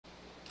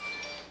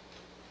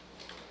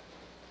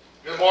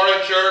Good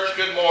morning, church.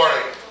 Good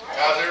morning.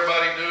 How's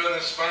everybody doing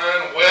this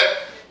fine,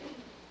 wet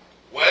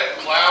and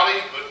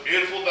cloudy, but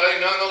beautiful day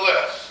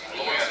nonetheless?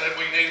 The Lord said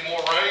we need more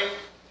rain.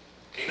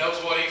 He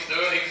knows what He's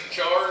doing. He's in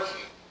charge.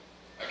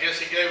 And I guess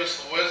He gave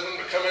us the wisdom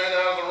to come in and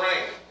out of the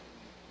rain.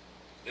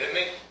 Didn't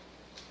He?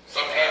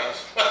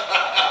 Sometimes.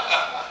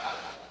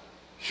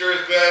 Sure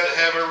is glad to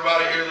have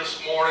everybody here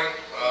this morning.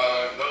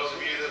 Those of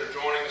you that are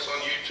joining us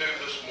on YouTube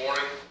this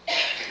morning,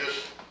 I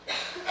just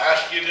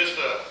ask you just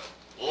to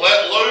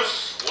let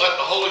loose, let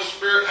the Holy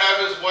Spirit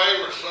have His way.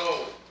 We're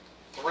so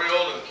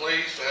thrilled and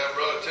pleased to have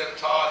Brother Tim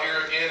Todd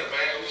here again,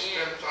 Evangelist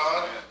Tim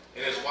Todd,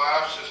 and his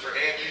wife, Sister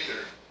Angie.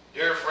 They're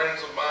dear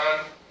friends of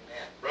mine.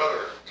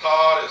 Brother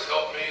Todd has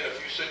helped me in a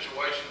few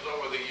situations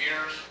over the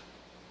years.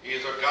 He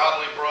is a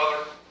godly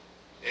brother,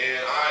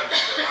 and I'm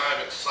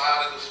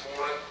excited this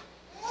morning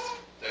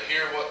to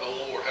hear what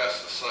the Lord has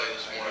to say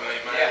this morning.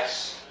 Amen.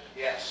 Yes.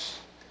 Yes.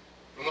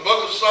 From the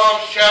book of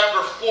Psalms,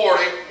 chapter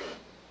 40,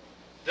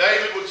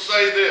 David would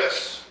say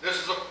this. This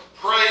is a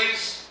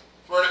praise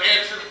for an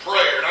answered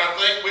prayer. And I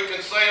think we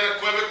can say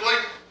unequivocally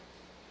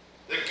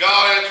that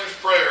God answers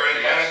prayer.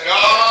 Amen. Yes.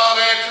 God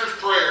answers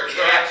prayer,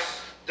 church.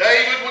 Yes.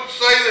 David would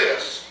say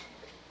this.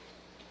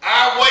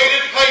 I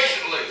waited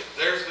patiently.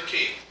 There's the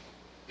key.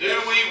 Do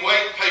we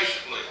wait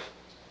patiently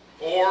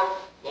for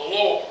the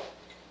Lord?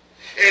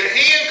 And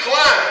He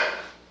inclined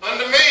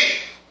unto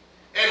me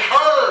and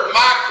heard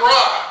my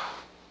cry.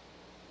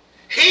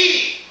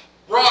 He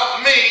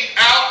brought me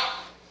out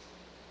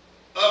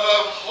of a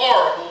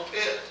horrible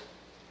pit.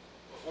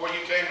 Before you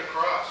came to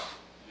Christ,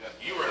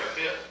 you were in a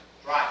pit.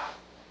 Right.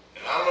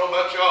 And I don't know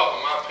about y'all,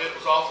 but my pit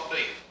was awful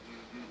deep.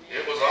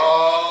 It was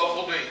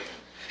awful deep.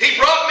 He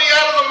brought me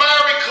out of the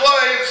miry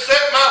clay and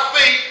set my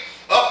feet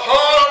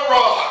upon a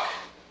rock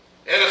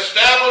and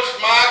established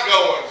my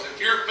goings.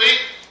 If your feet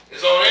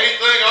is on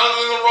anything other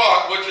than the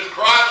rock, which is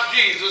Christ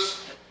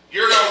Jesus,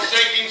 you're on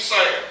sinking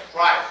sand.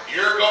 Right.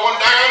 You're going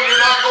down,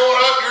 you're not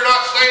going up, you're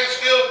not staying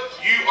still,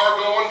 you are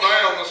going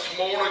down this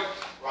morning.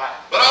 Right.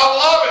 But I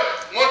love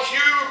it. Once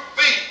your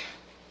feet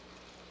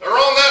are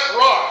on that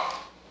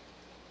rock,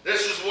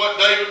 this is what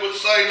David would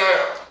say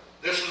now.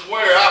 This is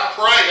where I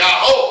pray, I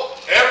hope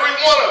every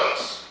one of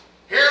us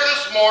here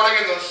this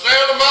morning in the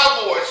sound of my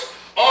voice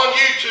on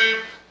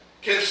YouTube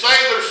can say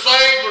they're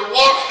saved, they're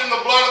washed in the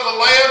blood of the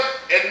Lamb,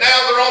 and now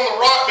they're on the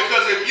rock.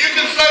 Because if you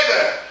can say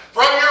that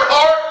from your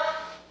heart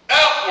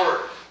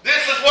outward,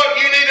 this is what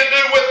you need to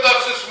do with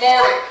us this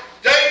morning.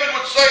 David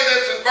would say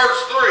this in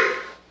verse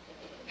 3.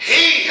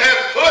 He has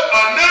put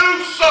a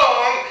new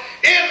song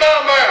in my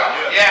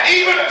mouth,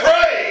 even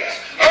praise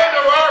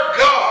unto our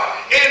God.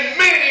 And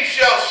many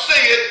shall see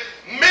it,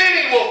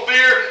 many will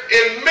fear,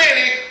 and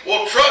many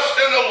will trust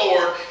in the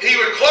Lord. He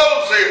would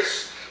close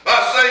this by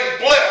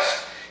saying,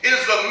 blessed is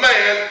the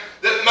man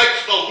that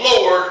makes the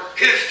Lord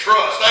his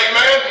trust.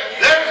 Amen?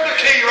 There's the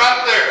key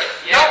right there.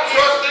 Not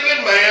trusting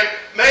in man.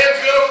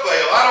 Man's going to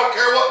fail. I don't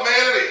care what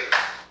man it is.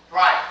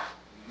 Right.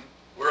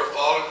 We're a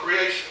fallen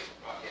creation.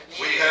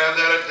 We have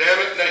that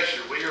Adamic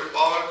nature. We are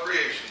fallen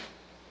creation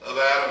of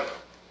Adam.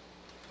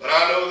 But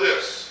I know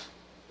this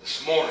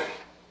morning,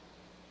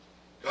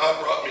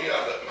 God brought me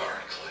out of that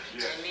miry clay.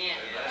 Yes. Amen.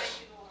 Yes.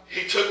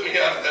 He took me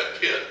out of that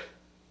pit.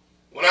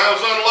 When I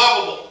was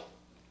unlovable,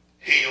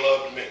 He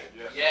loved me.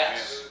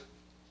 Yes.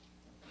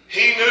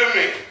 He knew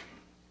me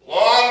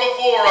long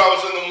before I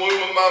was in the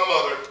womb of my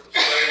mother, the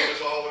same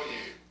as all of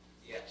you.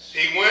 Yes.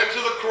 He went to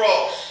the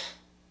cross,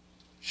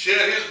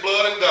 shed His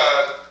blood and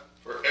died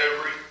for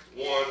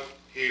everyone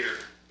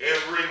here.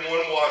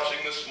 Everyone watching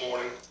this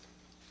morning,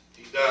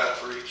 He died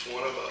for each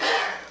one of us.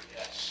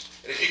 Yes.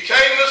 And if you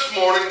came this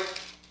morning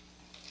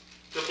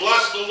to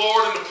bless the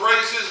Lord and to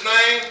praise His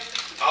name,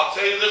 I'll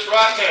tell you this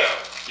right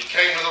now. You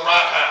came to the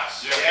right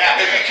house. Yeah.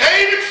 If you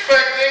came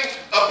expecting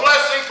a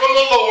blessing from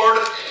the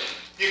Lord,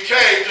 you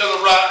came to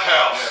the right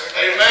house.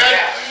 Amen?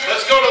 Yeah.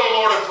 Let's go to the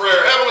Lord in prayer.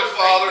 Heavenly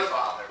Father,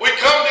 we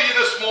come to you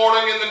this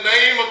morning in the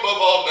name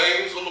above all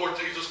names, the Lord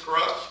Jesus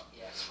Christ.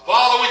 Yes,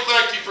 Father, we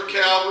thank you for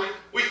Calvary.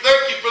 We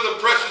thank you for the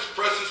precious,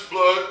 precious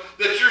blood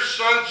that your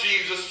Son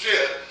Jesus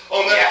shed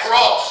on that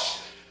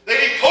cross.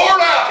 That He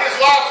poured out His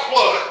life's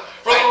blood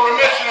for the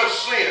remission of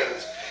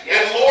sins.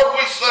 And Lord,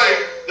 we say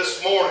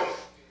this morning,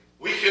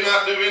 we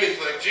cannot do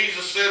anything.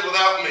 Jesus said,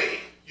 without me,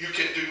 you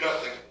can do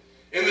nothing.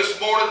 And this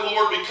morning,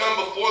 Lord, we come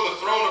before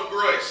the throne of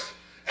grace,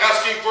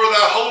 asking for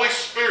thy Holy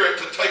Spirit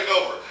to take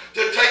over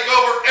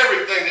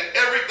everything, that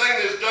everything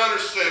that is done or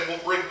said will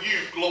bring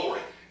you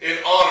glory and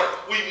honor.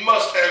 We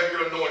must have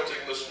your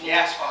anointing this morning.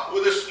 Yes, Father.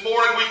 Well, this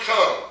morning we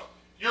come.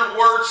 Your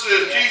word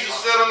says, Jesus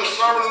said on the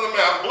Sermon on the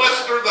Mount,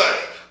 blessed are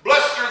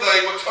they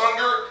which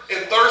hunger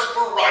and thirst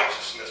for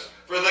righteousness,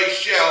 for they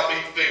shall be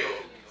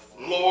filled.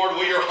 Lord,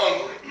 we are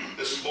hungry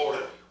this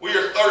morning. We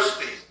are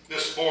thirsty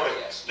this morning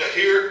to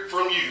hear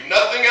from you.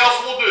 Nothing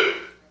else will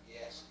do.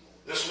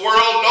 This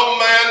world, no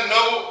man,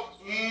 no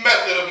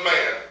method of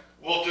man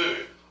will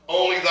do.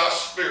 Only thy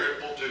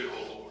Spirit will do,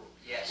 O Lord.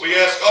 We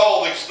ask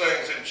all these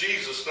things in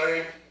Jesus'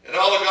 name. And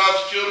all of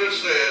God's children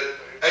said,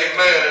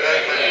 amen and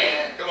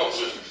amen. Come on,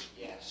 sisters.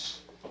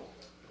 Yes.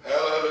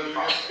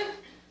 Hallelujah.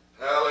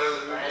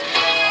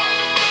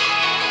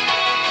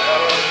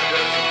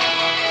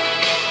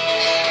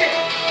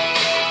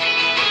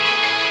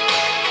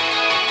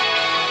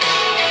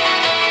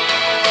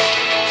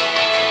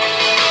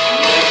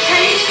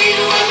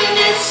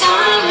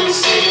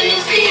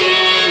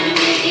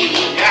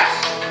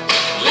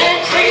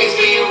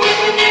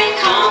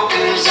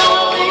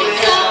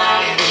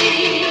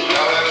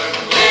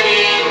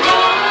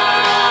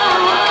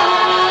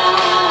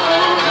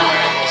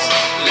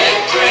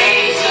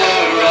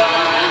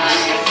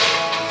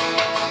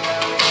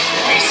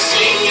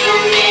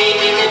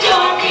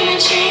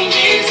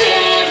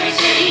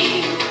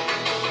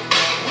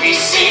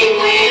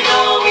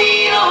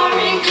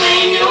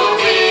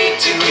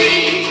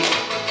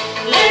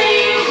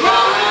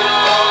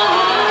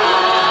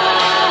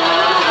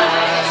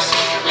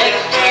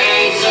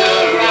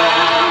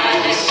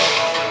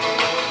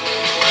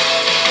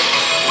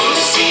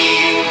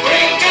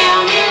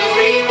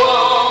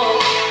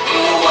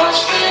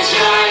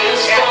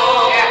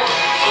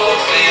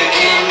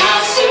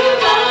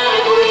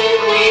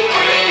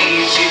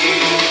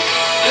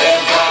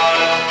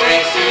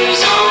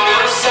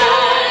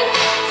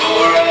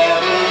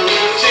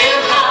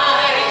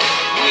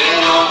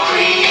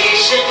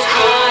 creation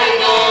cry,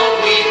 Lord,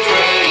 we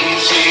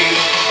praise you.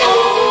 Oh,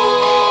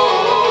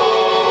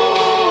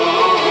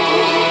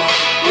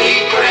 we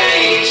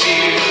praise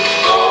you.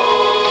 Oh,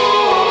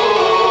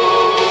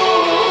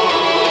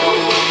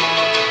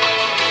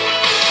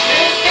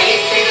 let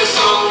faith be the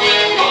song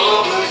that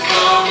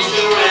overcomes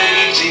the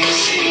raging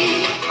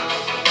sea.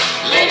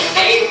 Let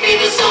faith be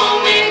the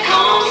song that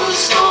calms the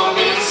storm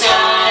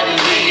inside of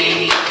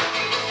me.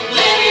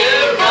 Let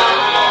it rise.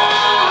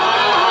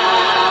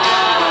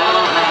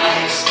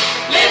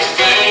 Let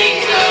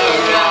faith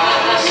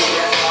arise.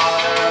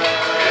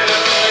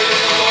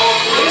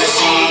 We'll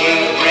see you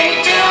break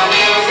down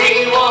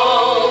every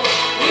wall.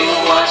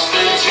 We'll watch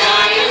the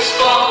giants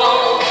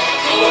fall.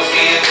 For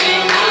fear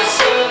cannot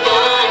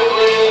survive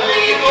when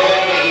we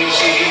praise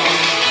you.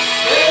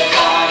 The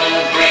God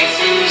of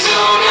breakthroughs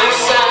on our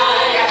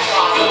side.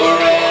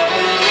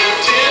 Forever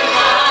lifted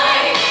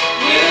high.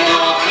 With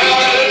all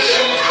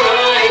creation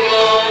crying,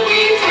 Lord,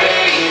 we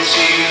praise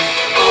you.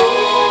 Oh,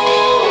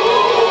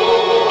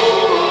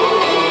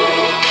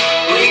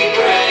 we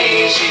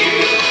praise you.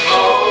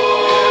 Oh,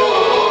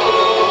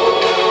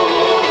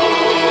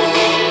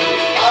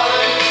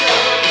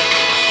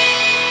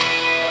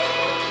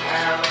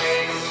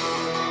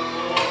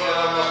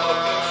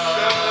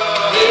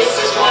 this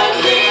is what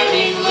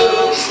living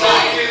looks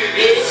like.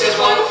 This is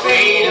what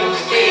freedom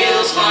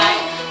feels like.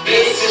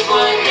 This is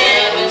what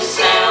heaven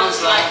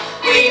sounds like.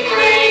 We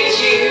praise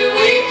you,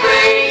 we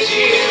praise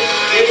you.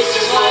 This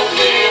is what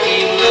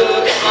living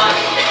looks like.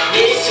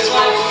 This is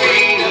what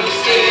freedom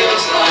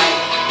feels like.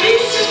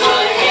 This is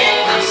what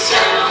heaven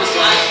sounds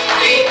like.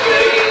 We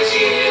praise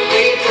you,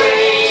 we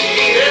praise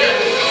you.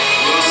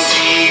 We'll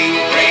see you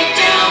break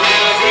down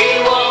every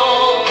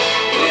wall.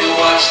 We'll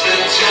watch the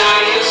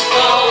giants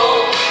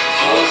fall.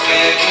 For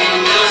fear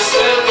cannot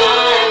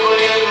survive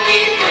when we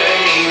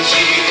praise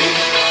you.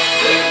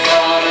 The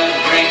God of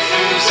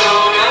breakthroughs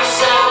on our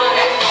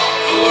side.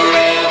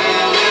 Forever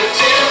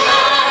lifted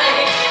high.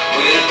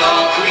 With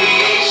all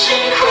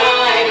creation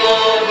crying,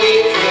 Lord, we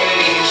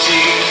praise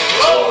you.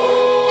 Oh,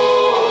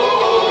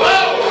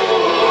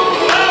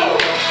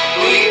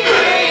 we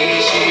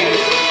praise you.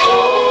 Oh,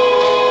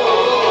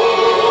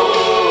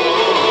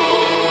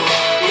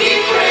 we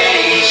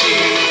praise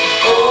you.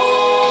 Oh,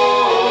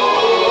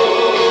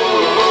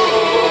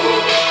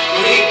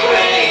 we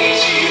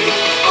praise you.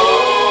 Oh,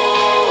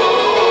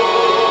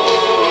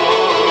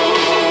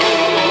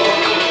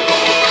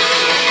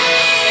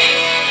 thank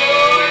you,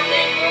 Lord.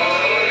 Thank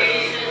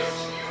you, Jesus.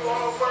 You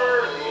are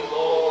worthy,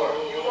 Lord.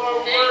 You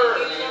are Thank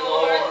worthy, you,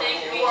 Lord.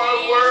 Thank you, You are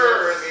Jesus.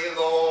 worthy,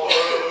 Lord.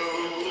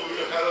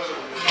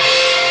 Hallelujah.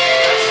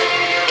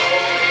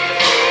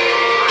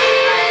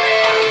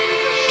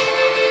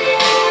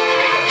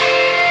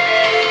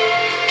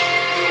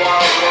 You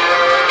are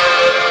worthy.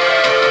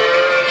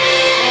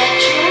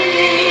 At your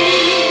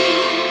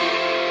name,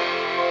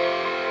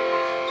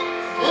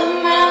 the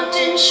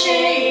mountains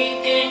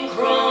shake and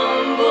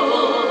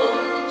crumble.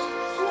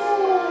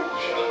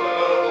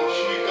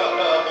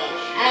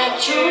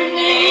 At your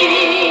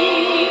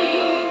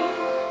name,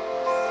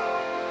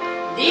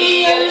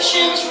 the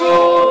oceans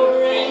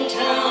roar and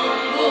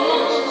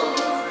tumble.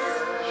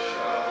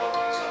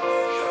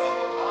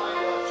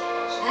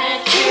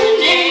 At your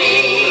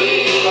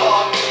name,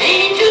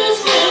 angels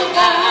will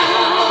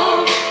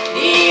bow.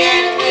 The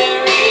earth will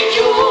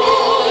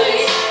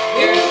rejoice.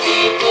 Your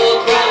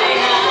people cry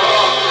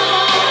out.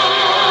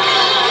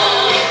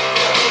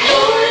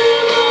 Lord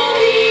of all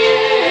the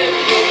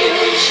earth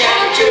will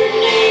shout your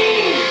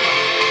name,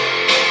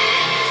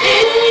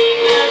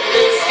 filling up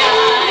the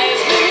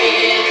skies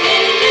with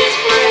endless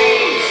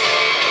praise.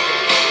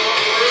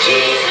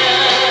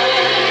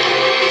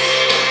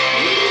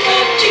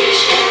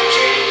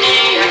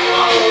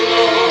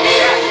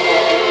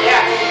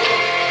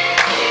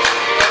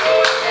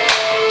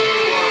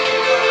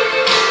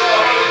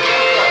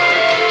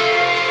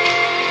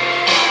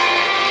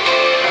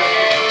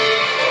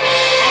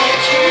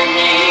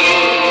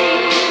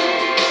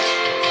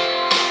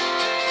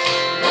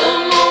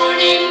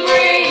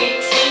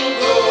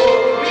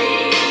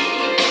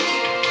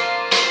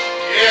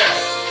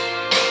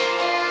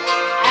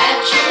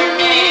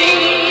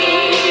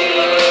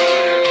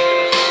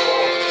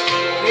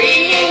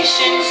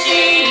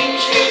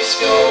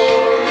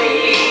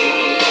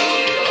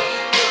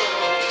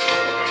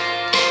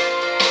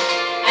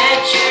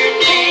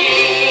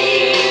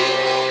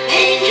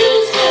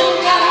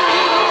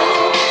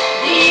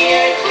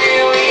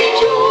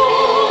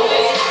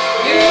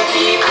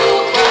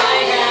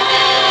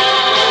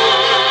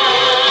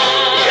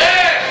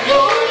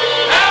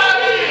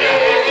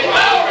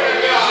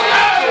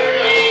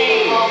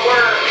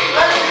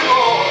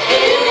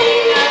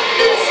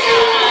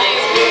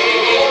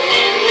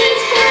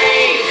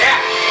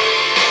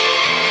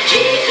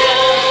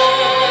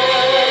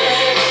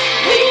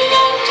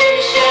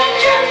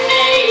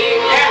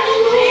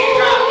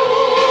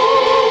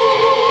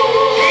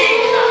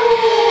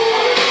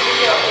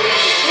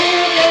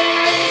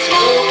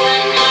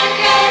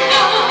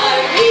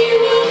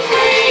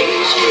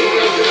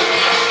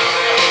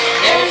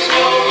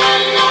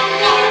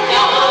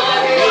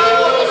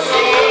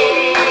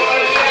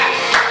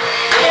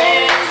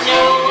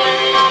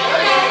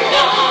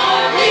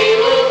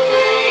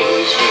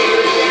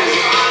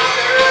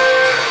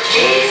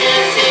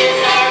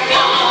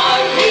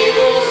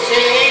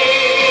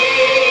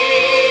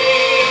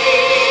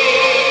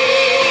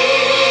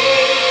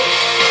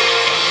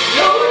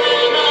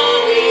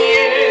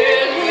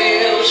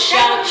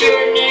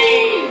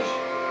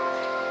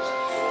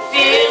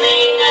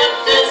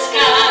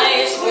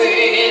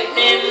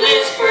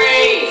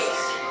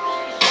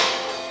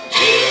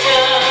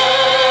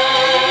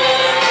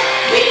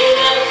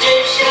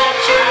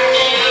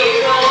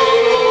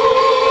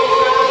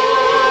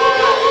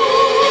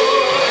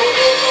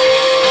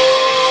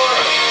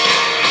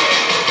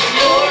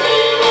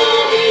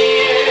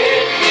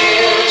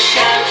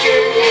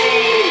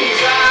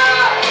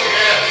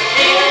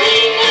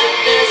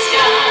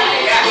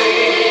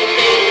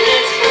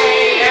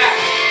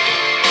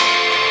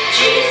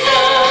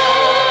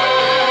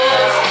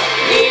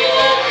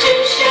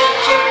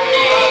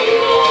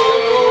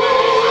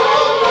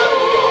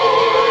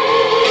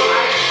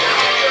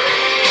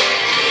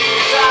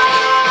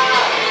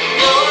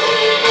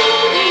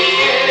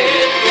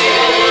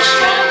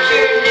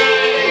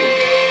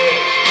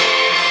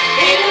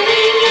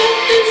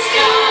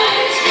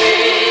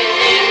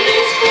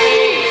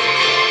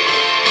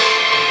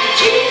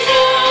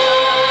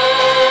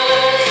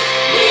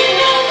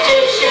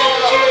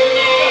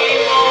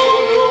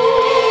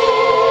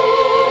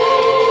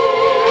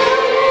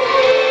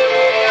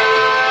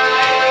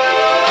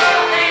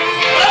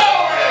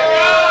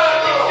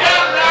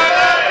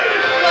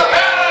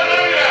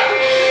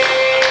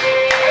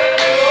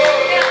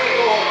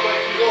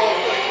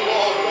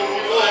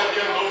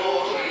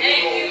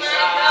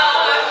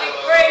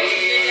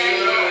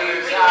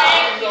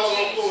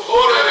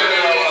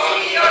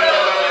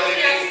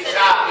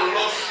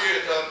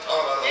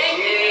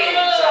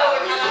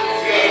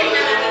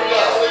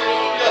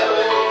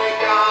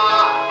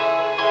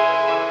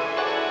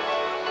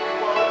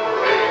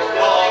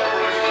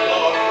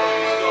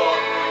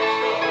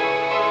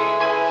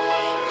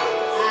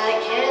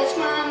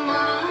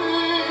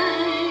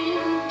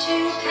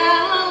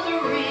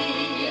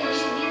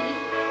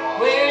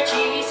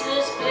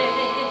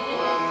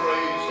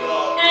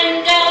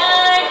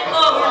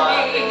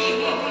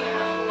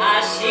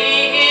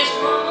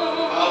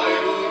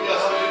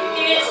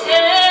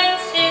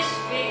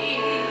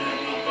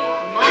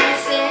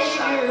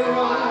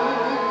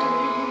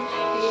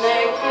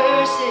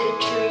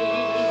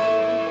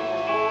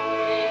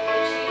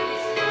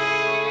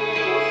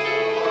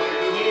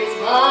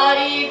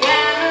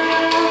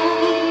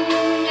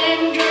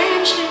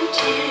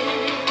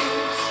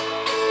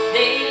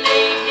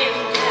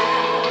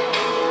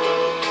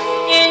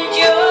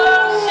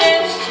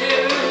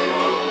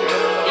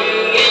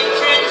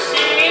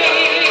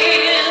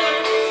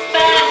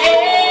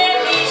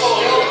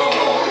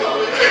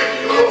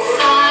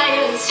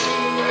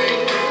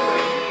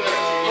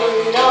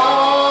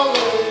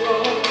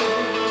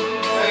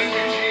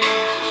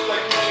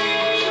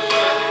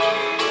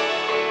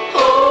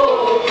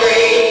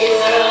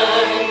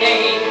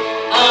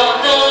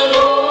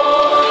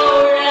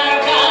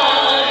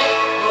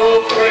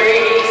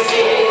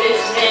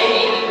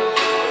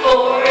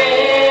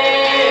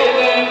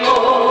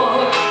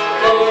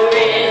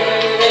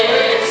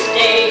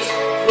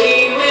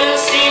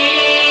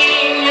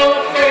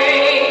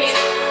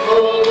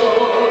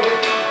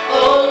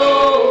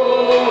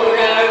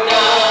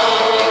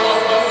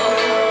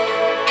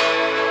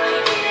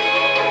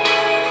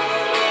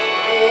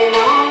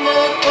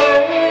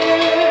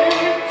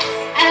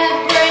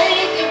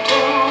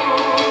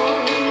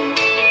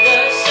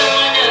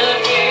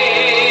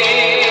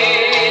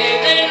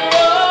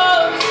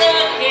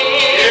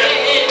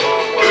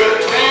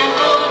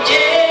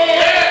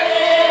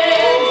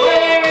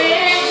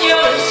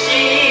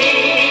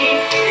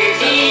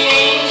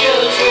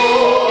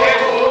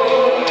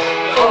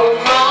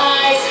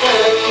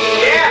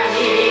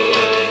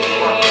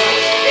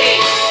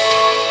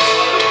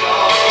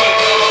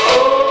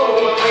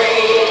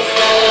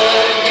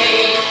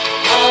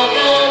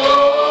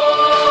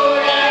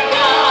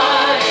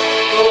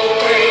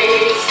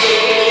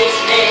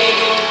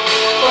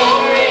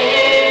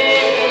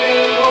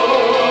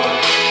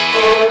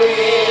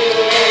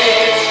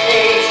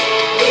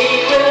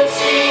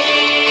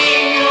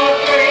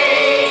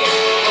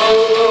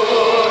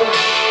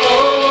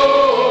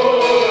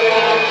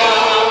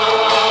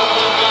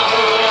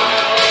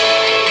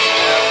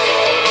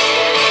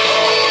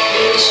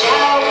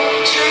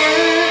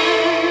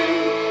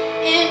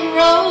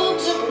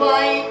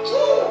 white,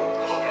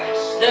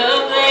 the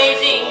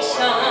blazing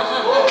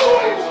sun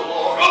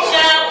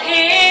shall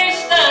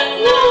pierce the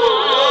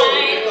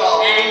night,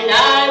 and I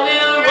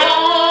will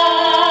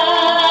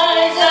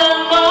rise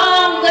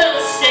among the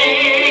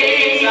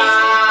saints.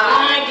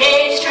 My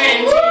gaze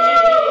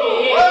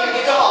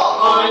transfixed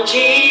on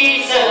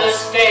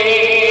Jesus' face.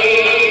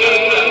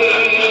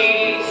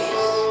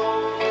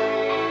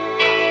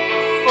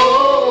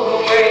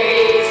 Oh,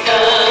 praise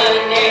the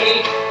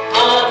name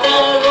of the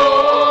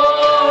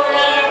Lord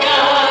our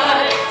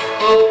God.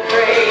 Oh,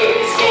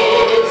 praise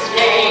His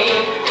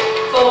name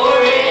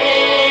forevermore.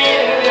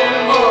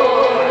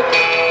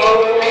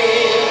 For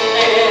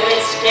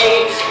endless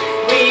days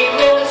we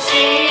will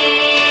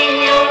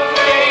sing your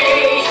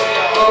praise.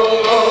 Oh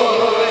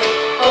Lord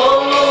our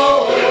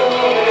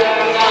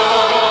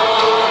God.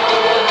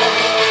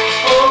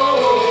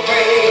 Oh,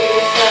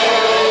 praise the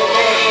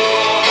name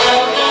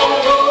of the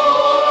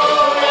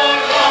Lord our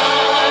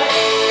God.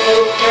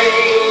 Oh,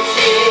 praise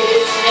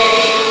His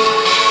name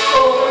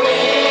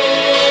forevermore.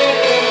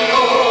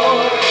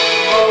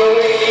 For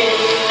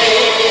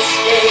endless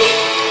days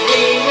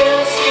we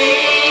will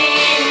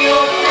sing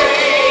your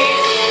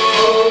praise.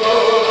 Oh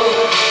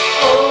Lord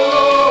our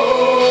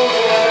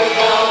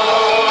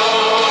God.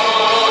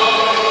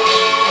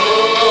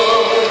 Oh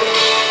Lord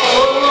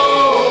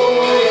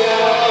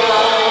our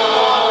God.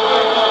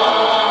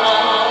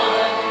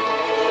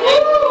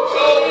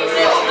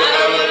 Jesus,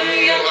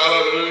 hallelujah.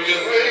 Hallelujah.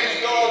 Praise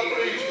God,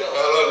 praise God.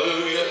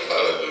 Hallelujah.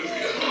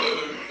 Hallelujah.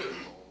 Hallelujah.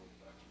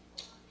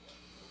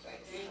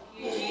 Thank you,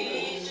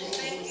 Jesus.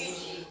 Thank you,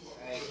 Jesus.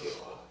 Thank you,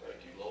 Lord.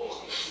 Thank you, Lord.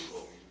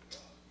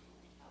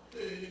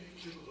 Thank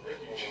you, Lord.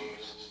 Thank you,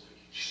 Jesus. Thank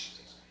you,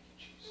 Jesus. Thank you,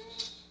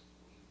 Jesus.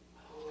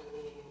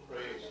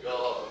 Praise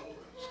God.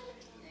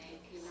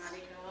 Thank you,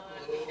 mighty God.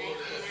 Lord, Thank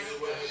you, have your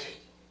mighty way.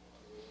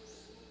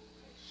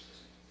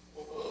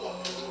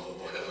 Oh,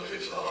 Heavenly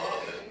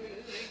Father.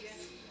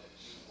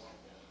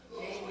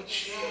 Oh, in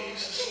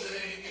Jesus'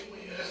 name, we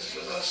ask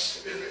for thy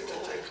Spirit to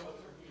take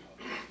over.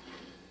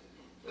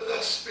 For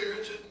thy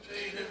Spirit to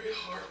invade every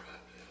heart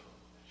right now.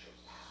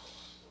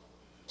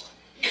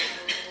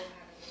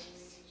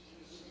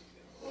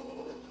 Oh,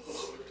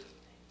 Lord.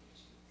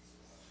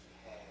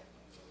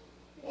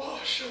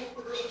 Wash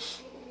over us,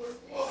 Lord.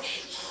 Wash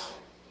us.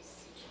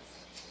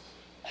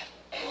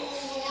 Oh,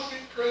 Lord, we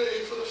pray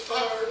for the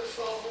fire to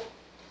fall.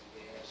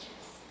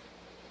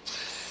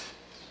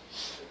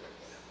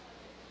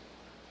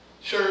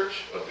 Church,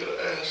 I'm going to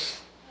ask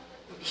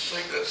them to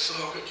sing that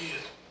song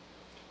again.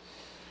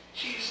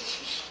 Jesus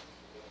was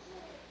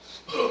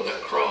put on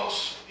that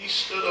cross. He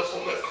stood up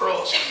on that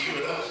cross for you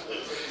and I.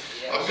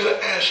 I'm going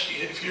to ask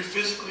you, if you're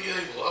physically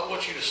able, I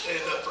want you to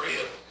stand up for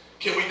him.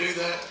 Can we do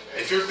that?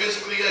 If you're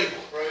physically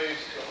able. Praise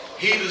God.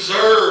 He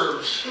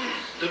deserves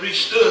to be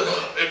stood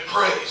up and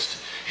praised.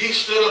 He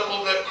stood up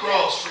on that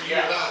cross for you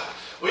and I.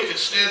 We can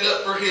stand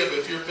up for him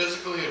if you're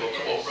physically able.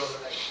 Come on, brother.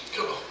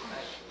 Come on.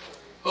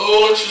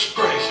 Oh, let's just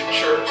praise him,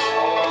 church.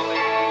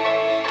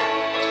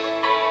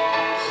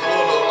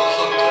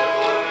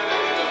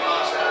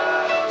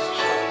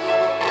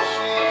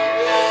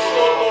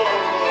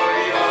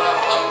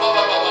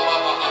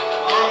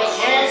 I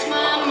cast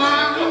my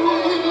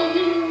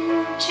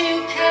mind to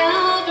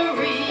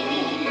Calvary,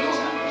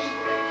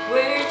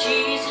 where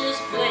Jesus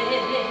bled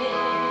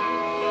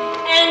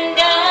and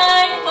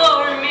died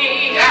for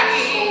me.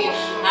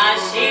 I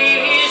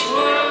see his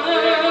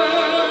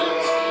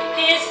wounds,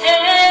 his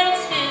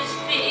hands, his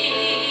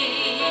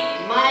feet,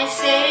 my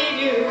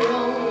Savior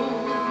on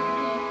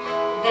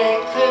that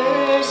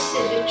cursed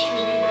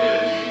tree.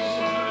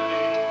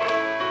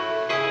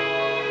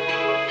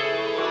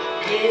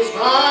 His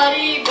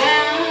body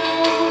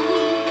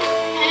bound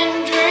and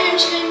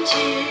drenched in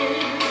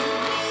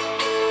tears,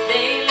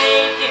 they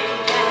laid him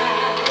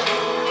down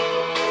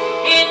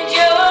in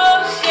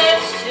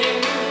Joseph's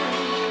tomb.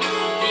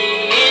 The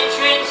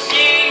entrance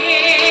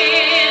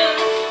sealed,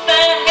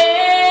 the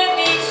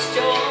heavy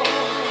stone,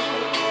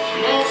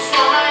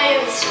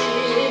 Messiah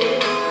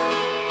still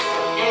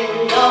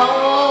and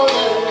all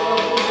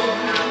alone.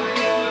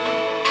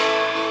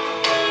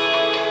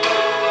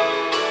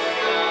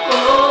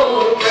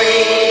 Oh,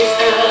 praise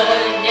the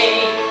name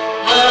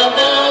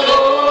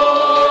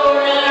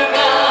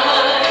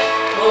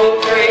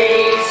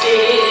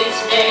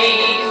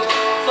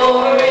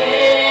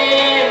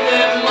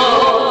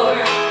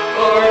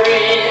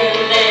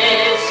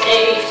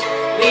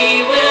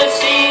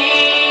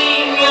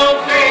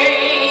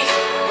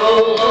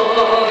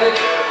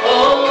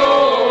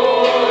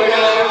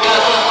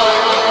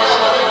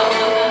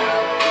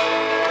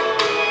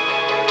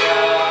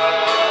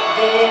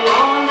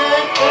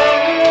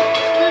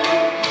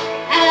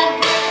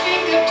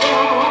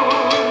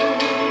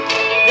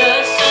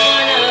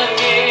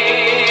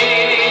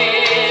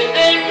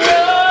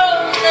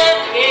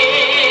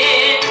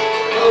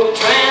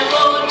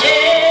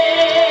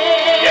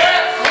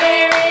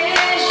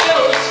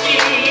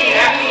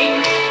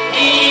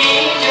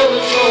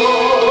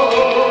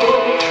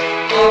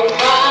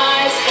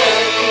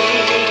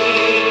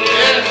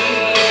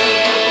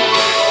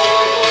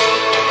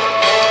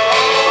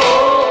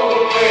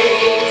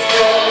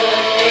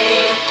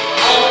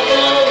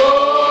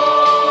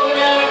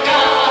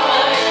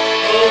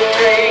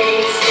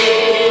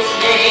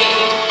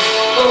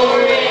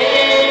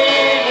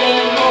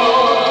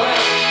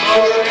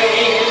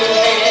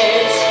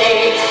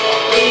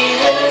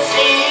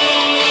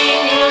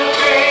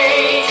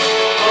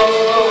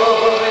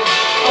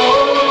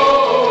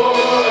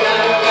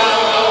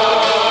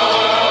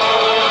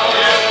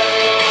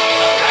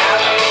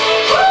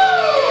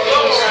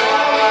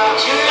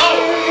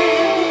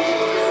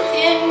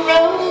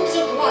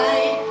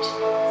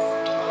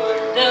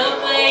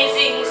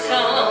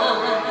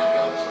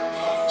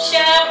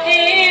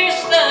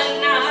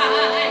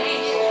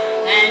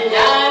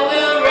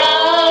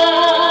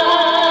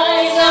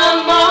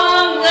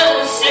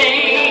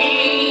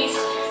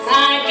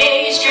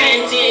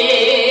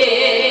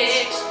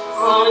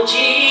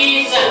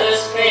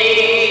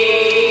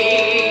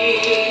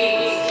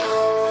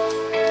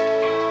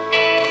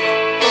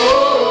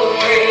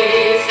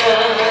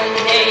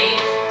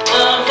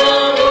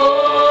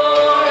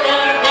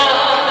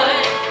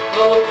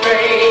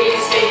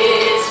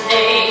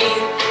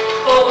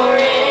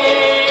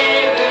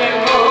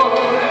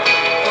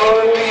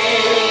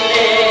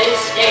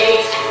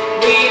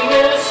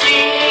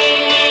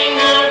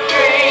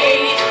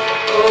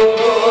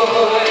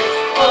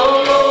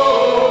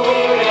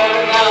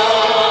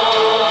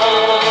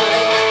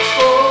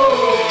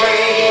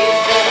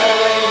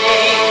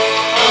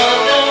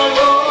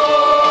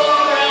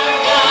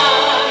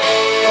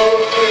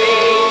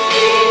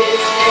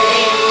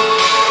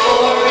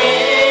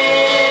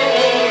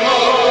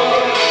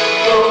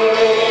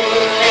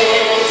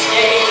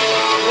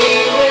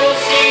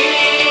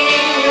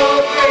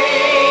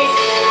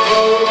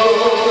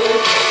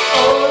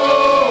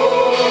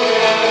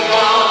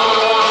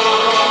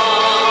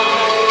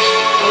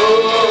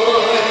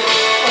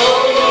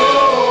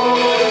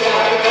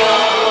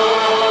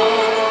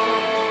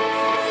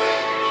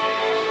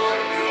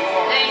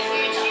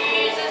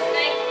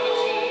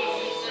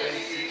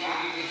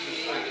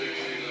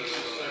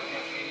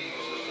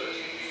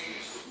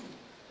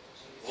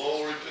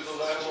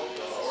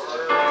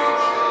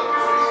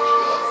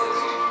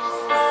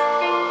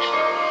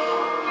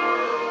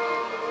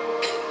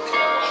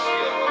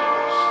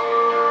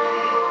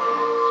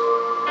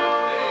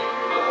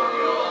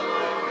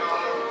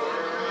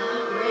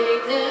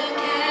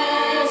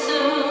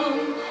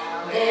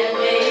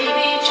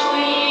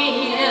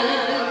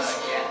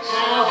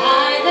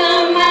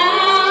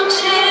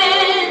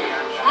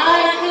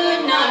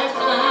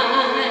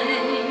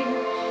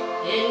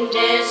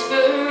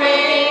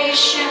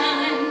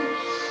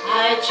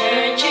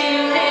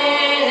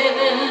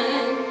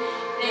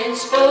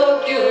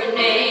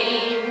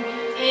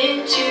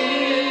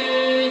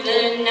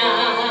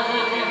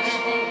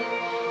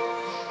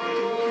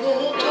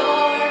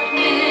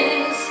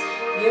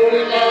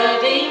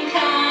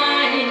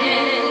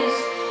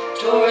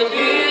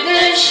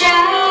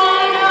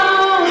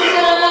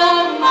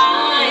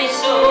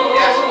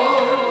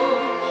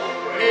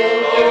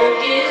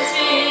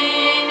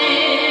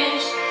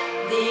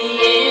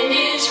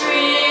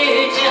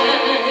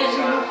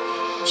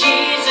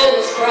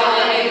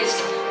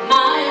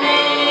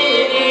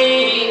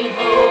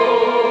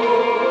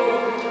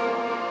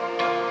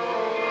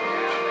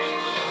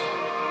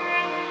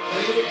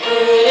Who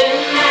could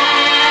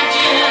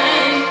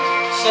imagine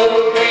so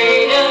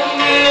great a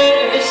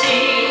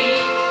mercy?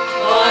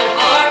 What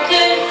heart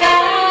could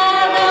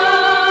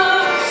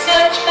fathom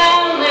such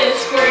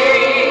boundless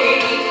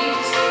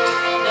grace?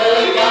 The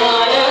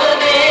God of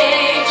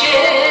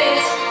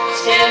ages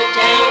stepped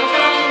down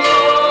from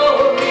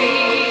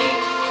glory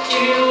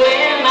to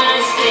wear my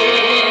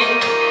sin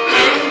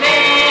and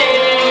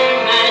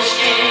bear my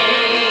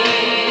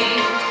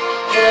shame.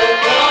 The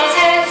cross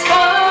has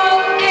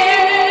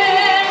spoken,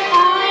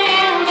 I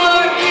am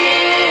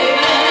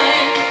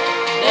forgiven.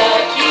 The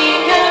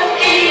King of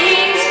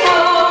Kings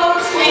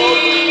calls me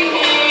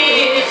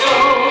his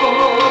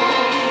own.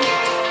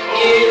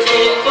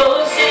 Beautiful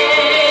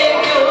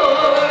Savior,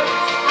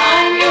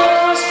 I'm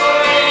yours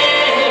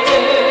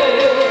forever.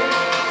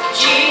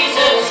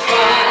 Jesus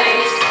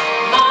Christ,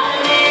 my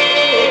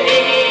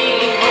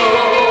living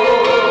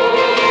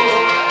hope.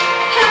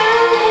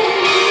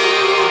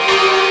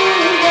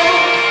 Hallelujah,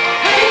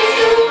 praise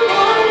the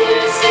one who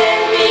set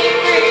me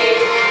free.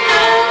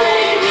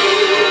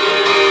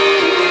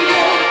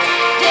 Hallelujah,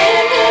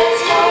 death has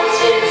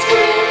lost its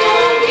grip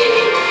on me.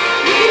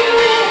 You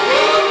have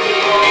broken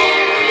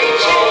every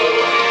chain.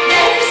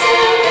 There's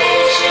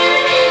salvation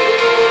in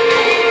your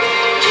name.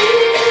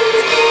 Jesus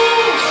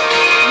Christ,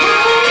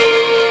 my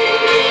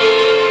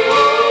living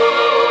hope.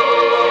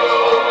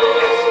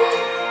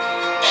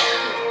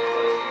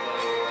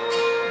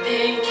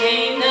 Then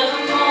came the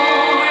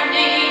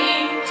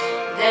morning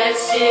that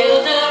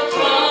sealed the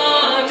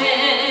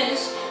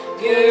promise.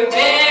 Your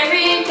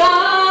very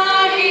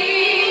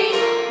body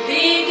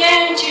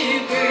began to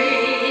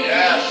breathe.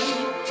 Yes.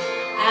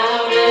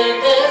 Out of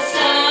the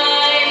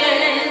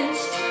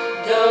silence,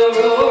 the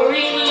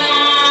roaring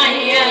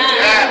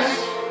lion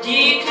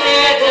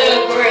declared the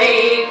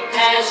grave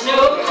has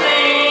no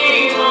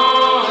claim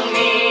on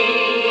me.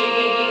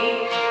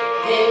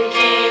 Then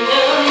came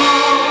the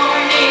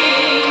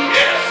morning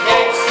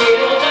that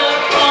sealed the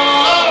promise.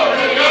 Glory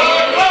to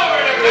God,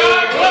 glory to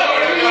God.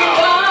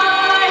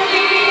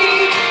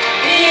 Body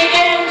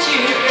began to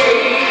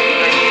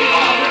breathe.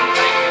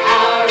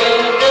 Out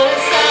of the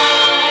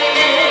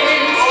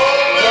silence,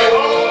 the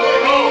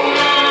roaring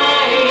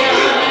lion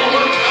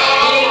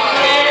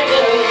declared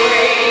the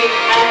grave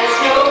has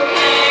no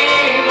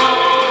claim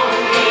on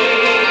me.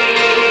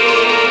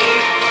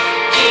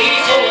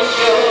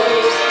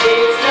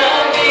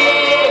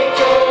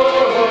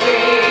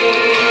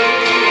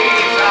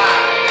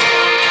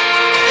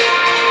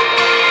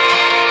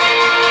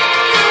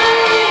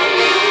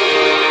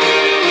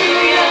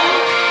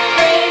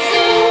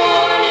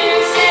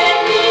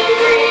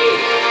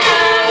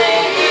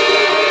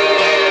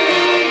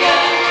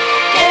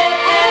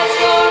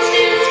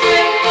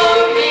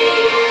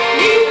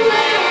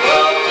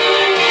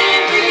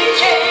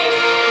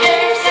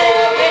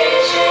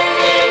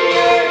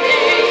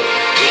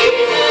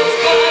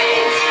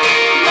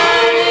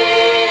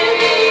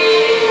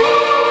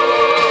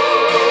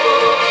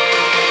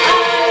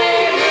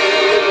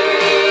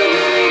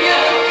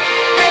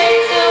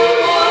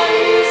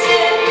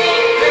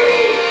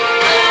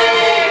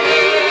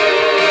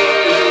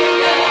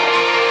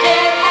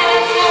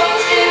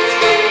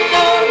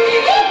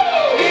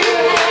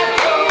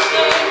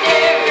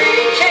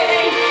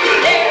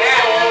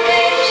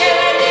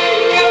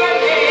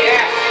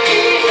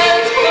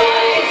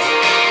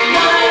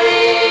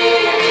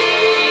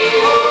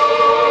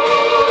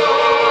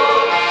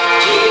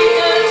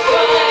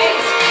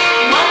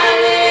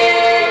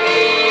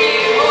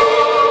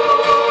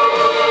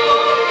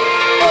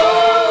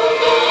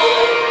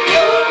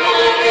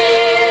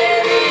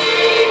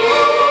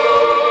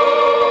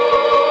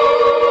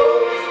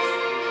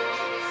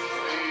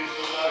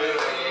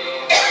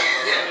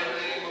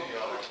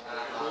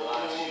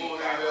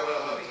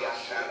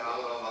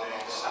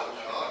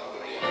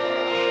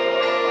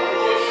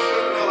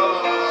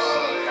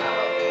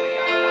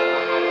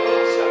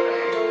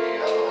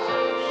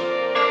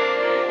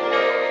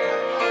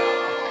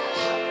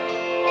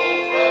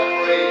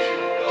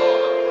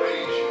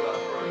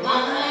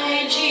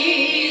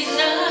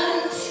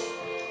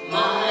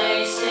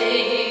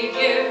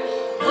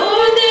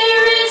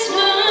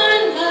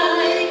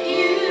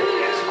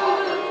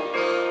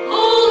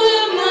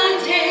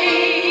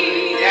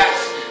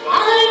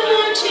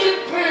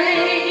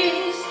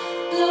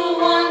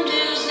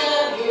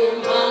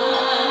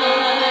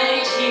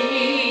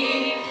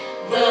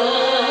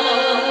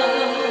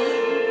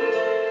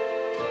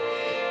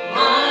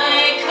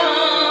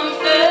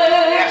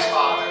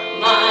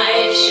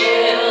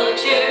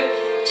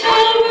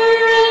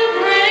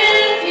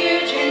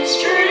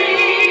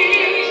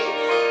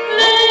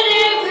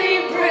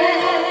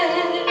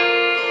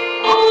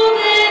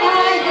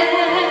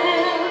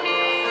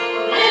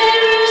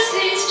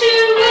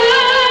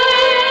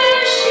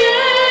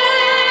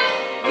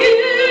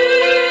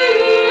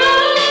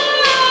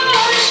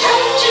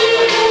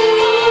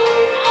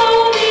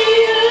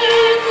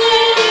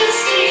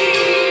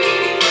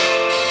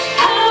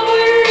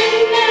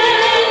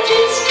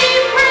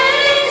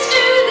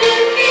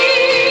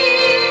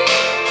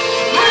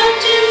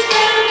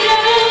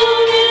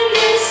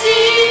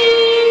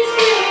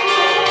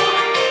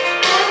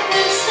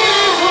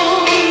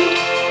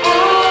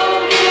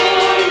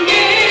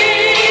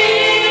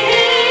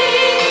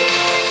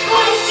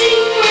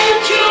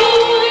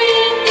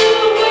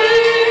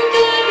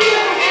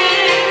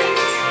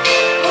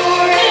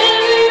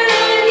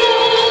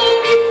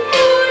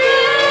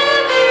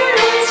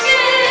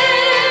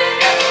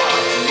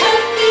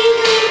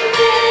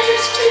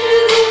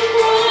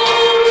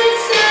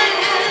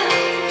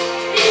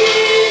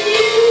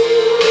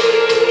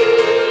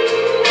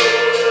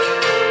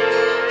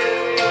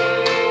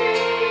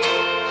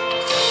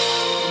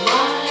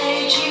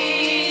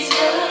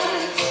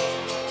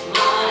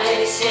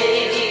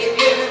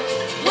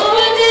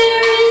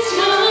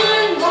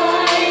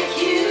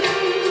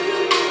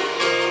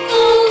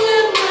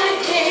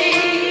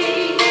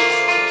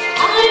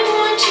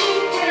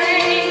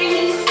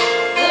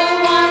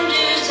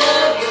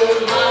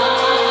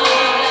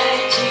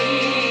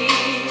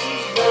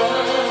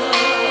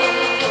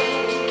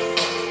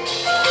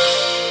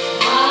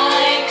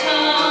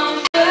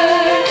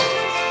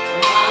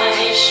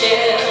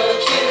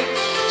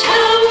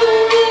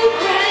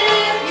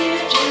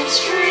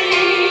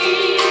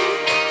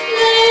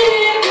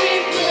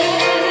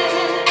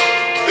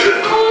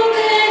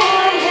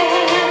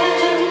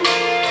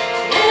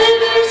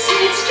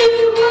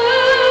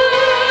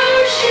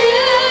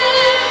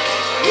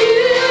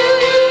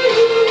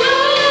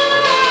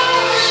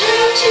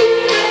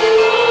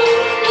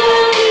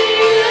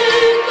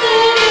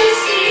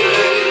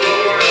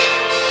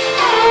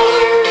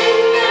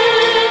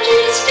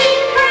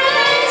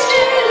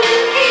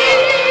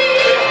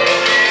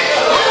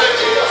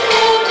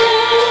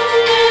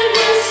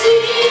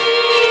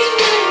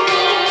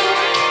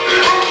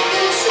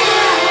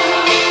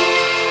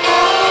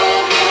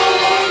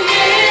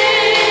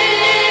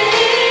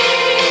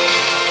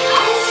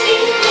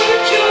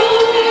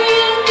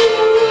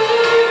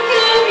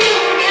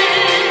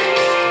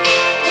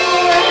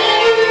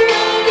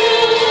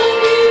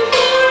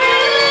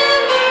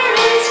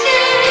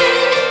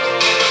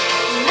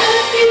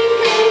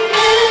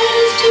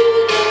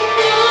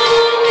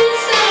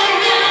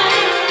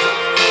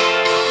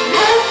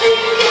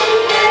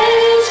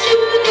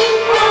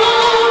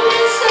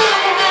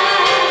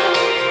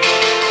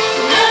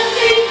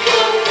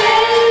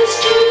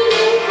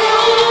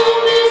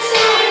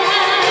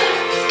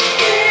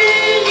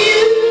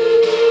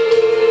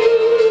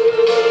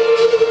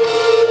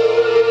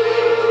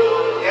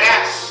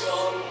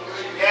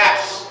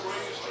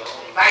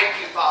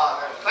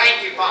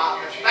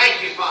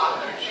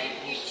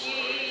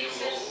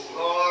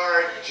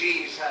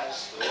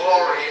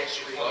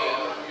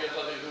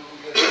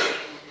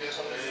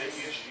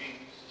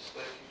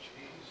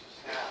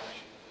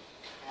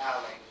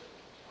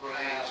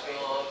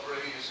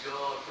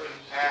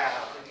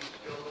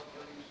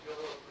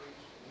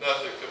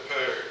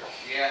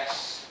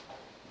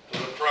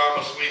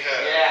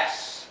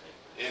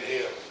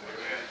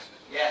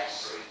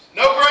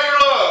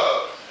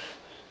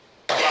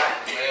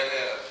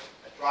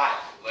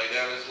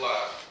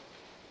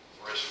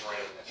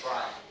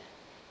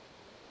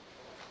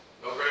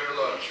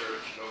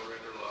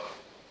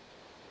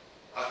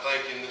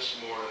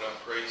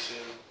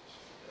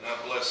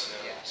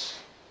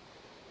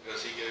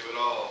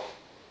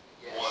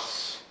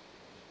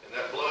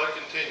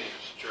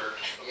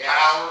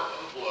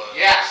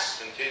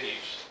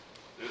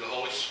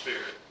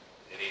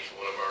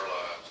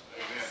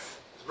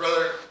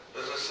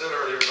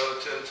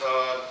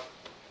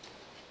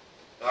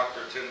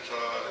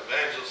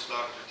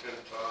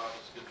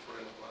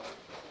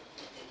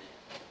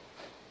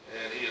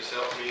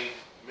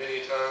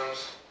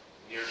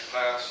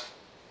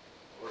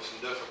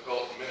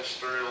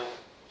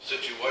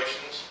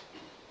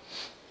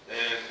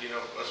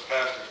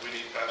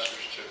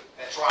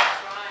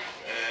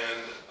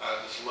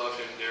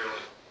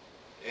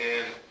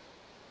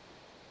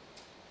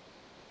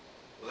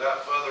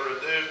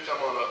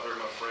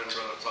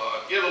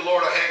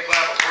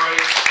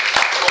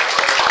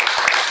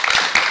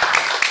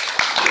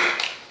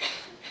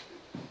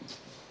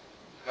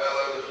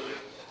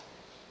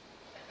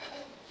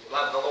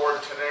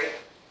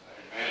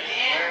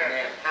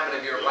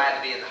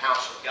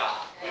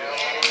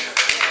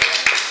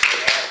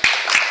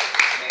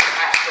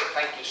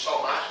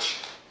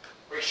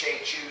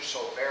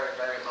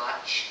 very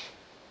much.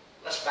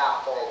 Let's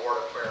bow for a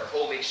word of prayer.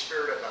 Holy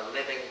Spirit of the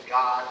living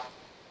God,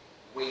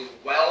 we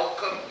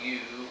welcome you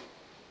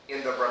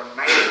in the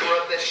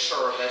remainder of this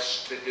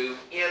service to do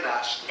in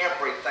us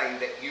everything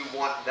that you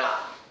want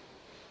done.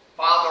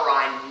 Father,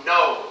 I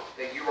know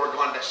that you are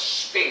going to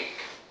speak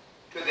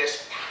to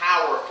this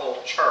powerful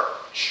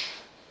church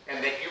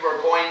and that you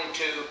are going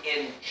to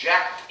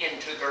inject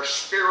into their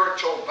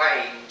spiritual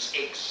veins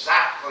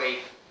exactly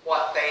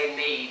what they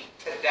need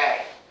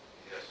today.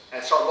 Yes.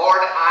 And so, Lord,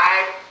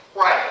 I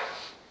pray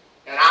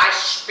and I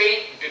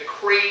speak,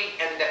 decree,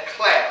 and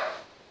declare,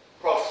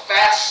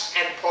 profess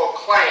and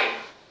proclaim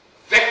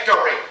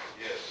victory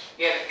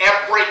in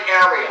every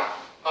area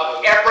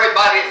of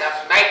everybody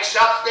that makes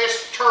up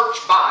this church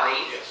body,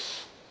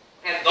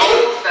 and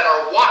those that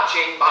are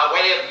watching by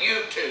way of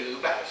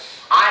YouTube.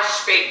 I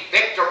speak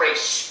victory,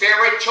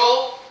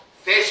 spiritual,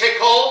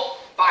 physical,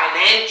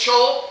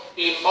 financial,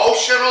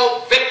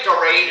 emotional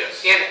victory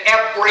in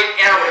every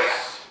area.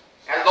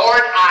 And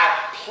Lord,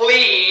 I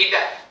plead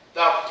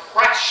the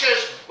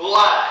precious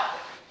blood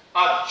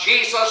of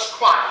Jesus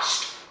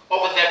Christ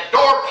over the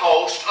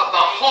doorpost of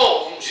the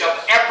homes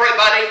of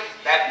everybody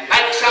that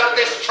makes up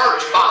this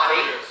church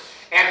body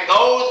and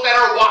those that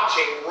are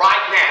watching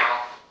right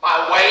now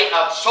by way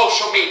of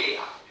social media.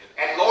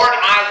 And Lord,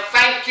 I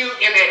thank you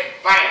in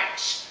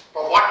advance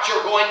for what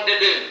you're going to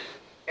do.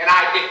 And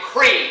I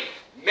decree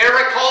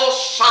miracles,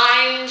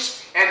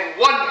 signs, and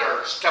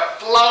wonders to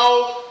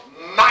flow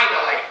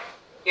mightily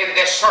in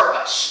this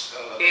service.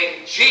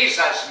 In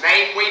Jesus'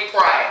 name we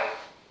pray.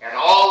 And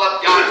all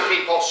of God's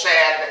people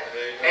said,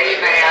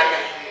 amen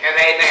and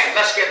amen.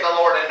 Let's give the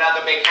Lord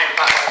another big hand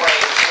clap of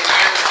praise.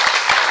 Amen.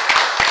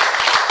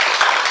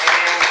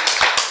 And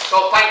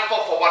so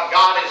thankful for what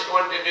God is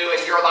going to do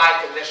in your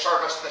life in this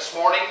service this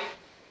morning.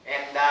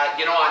 And,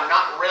 you know, I'm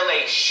not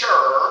really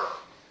sure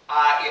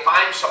if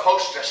I'm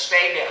supposed to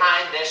stay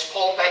behind this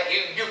pulpit.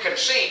 You can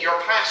see your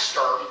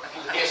pastor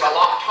is a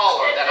lot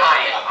taller than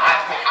I am.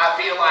 I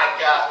feel like,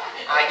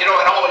 you know,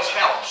 it always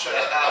helps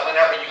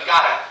whenever you've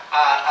got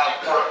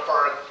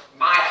for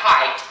my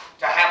height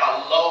to have a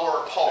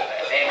lower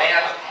pulpit.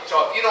 Amen?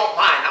 So if you don't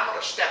mind, I'm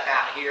going to step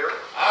out here.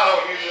 I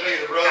don't use it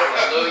either, brother.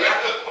 Hallelujah.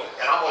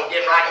 And I'm going to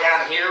get right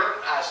down here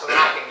so that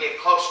I can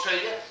get close to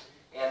you.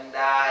 And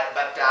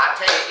but I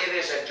tell you, it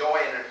is a joy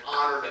and an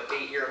honor to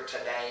be here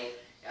today.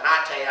 And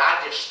I tell you,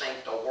 I just think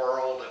the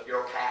world of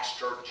your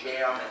pastor,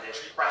 Jim, and his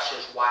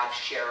precious wife,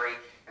 Sherry.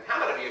 And how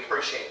many of you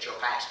appreciate your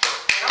pastor?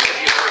 How many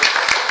of you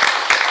appreciate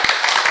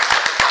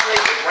I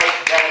believe the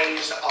great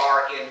days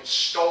are in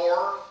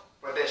store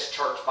for this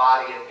church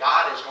body, and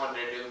God is going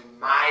to do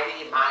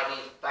mighty,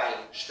 mighty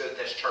things through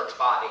this church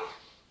body.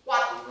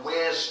 What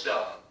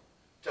wisdom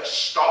to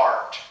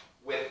start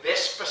with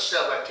this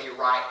facility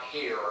right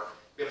here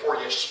before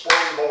you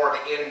springboard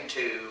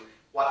into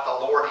what the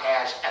Lord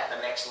has at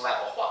the next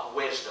level. What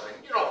wisdom.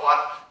 And you know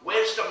what?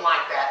 Wisdom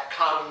like that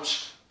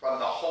comes from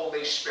the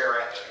Holy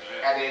Spirit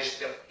and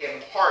is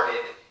imparted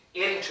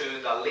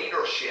into the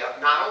leadership,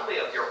 not only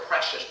of your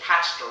precious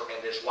pastor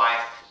and his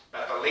wife,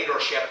 but the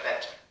leadership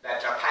that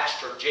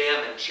Pastor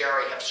Jim and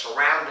Sherry have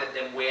surrounded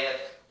them with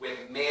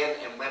men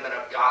and women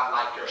of God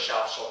like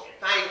yourself. So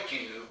thank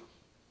you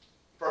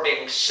for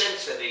being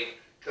sensitive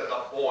to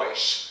the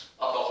voice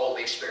of the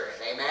Holy Spirit.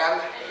 Amen?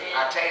 Amen.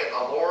 I tell you,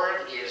 the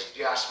Lord is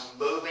just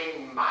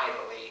moving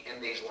mightily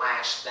in these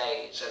last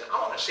days. And I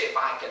want to see if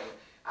I can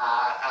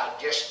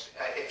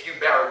if you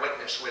bear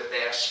witness with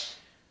this.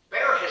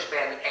 There has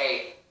been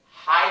a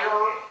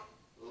higher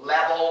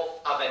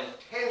level of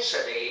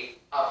intensity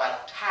of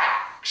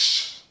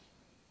attacks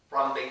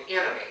from the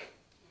enemy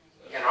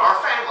in our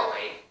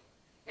family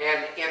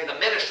and in the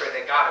ministry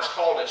that God has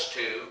called us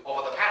to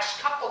over the past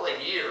couple of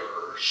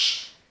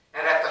years.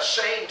 And at the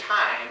same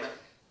time,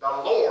 the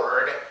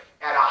Lord,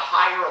 at a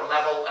higher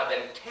level of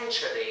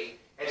intensity,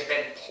 has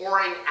been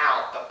pouring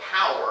out the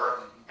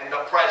power and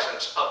the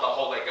presence of the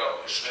Holy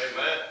Ghost.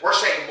 Amen. We're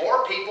seeing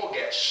more people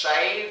get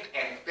saved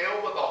and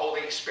filled with the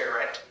Holy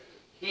Spirit,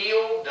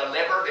 healed,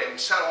 delivered, and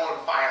set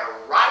on fire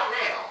right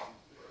now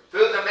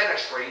through the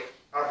ministry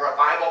of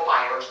Revival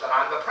Fighters that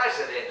I'm the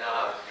president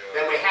of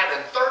than we have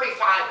in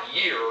 35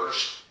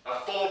 years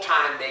of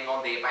full-time being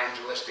on the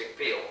evangelistic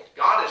field.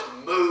 God is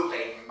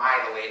moving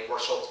mightily, and we're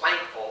so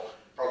thankful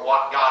for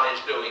what God is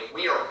doing.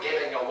 We are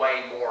giving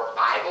away more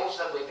Bibles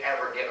than we've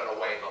ever given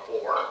away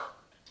before.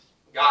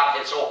 God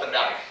has opened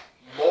up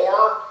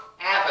more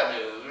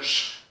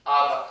avenues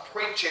of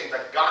preaching the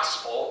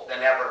gospel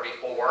than ever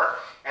before.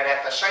 And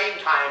at the same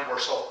time, we're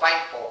so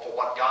thankful for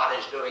what God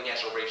is doing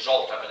as a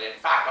result of it. In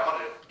fact, I'm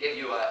going to give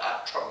you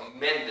a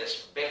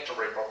tremendous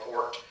victory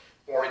report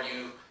for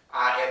you.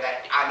 And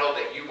that I know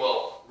that you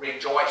will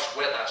rejoice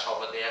with us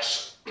over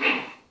this.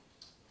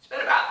 It's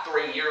been about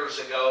 3 years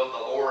ago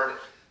the Lord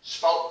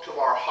spoke to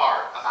our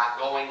heart about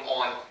going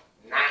on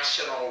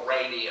national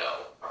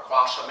radio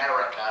across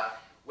America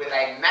with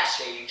a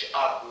message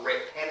of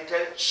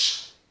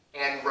repentance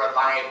and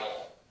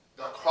revival.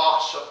 The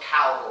cross of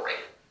Calvary,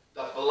 the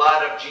the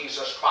blood of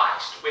Jesus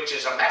Christ, which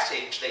is a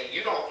message that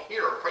you don't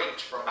hear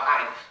preached from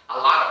behind a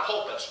lot of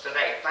pulpits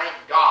today. Thank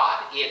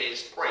God it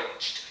is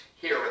preached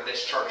here in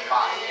this church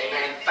body.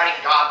 Amen.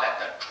 Thank God that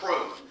the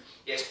truth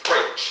is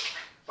preached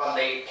from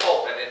the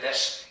pulpit in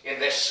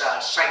this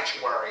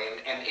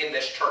sanctuary and in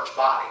this church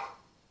body.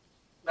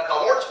 But the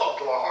Lord spoke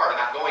to our heart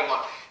about going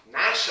on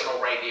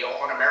national radio,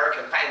 on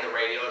American Family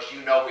Radio. As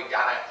you know, we've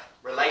got a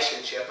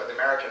relationship with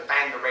American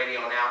Family Radio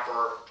now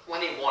for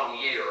 21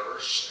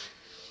 years.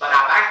 But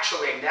I've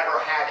actually never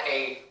had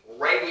a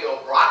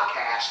radio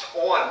broadcast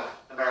on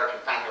American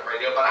Family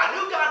Radio, but I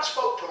knew God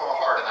spoke to our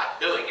heart about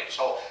doing it.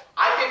 So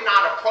I did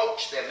not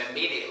approach them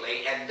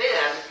immediately, and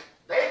then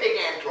they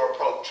began to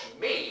approach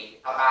me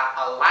about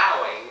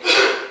allowing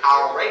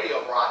our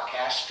radio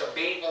broadcasts to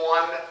be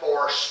on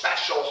for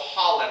special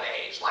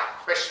holidays like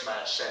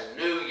Christmas and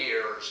New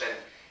Year's,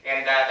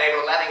 and they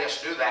were letting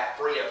us do that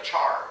free of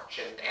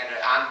charge. And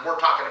we're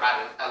talking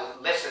about a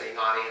listening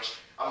audience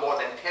of more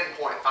than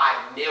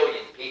 10.5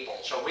 million people.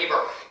 So we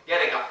were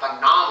getting a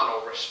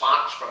phenomenal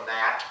response from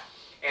that.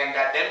 And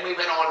then we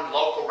went on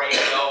local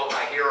radio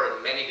here,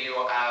 and many of you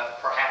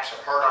perhaps have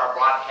heard our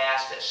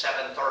broadcast at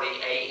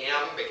 7:30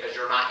 a.m. because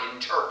you're not in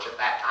church at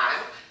that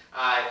time.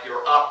 If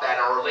you're up that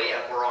early,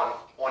 and we're on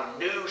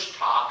News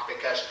Talk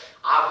because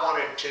I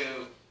wanted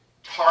to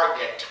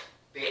target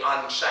the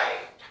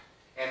unsaved.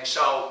 And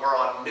so we're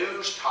on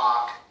News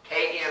Talk,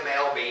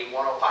 KMLB 105.7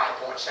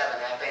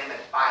 FM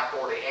and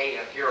 540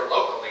 AM here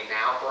locally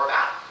now for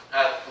about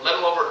a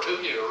little over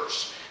 2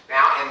 years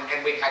now,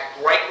 and we've had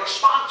great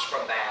response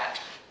from that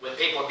with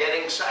people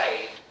getting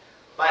saved.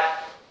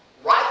 But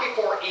right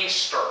before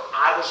Easter,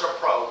 I was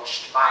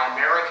approached by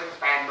American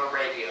Family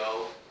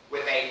Radio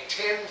with a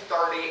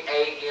 10:30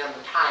 a.m.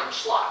 time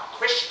slot.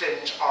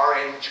 Christians are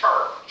in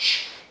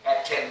church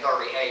at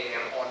 10:30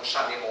 a.m. on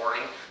Sunday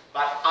morning,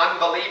 but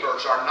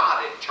unbelievers are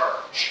not in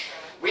church.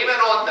 We've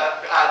been on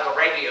the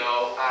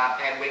radio,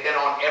 and we've been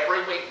on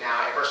every week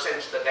now, ever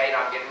since the date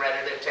I'm getting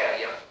ready to tell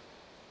you.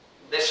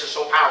 This is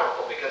so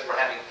powerful because we're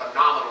having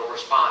phenomenal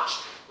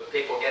response with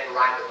people getting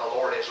right with the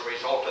Lord as a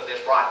result of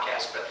this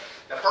broadcast. But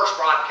the first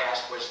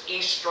broadcast was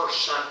Easter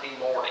Sunday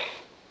morning.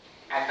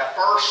 And the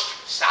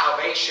first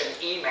salvation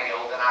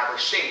email that I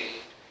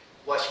received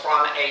was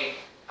from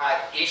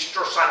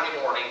Easter Sunday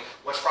morning,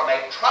 was from a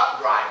truck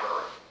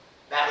driver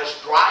that was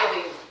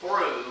driving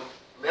through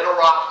Little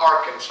Rock,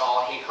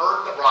 Arkansas. He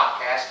heard the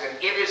broadcast, and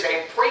it is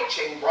a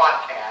preaching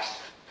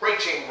broadcast,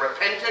 preaching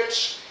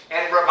repentance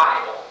and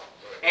revival.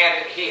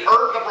 And he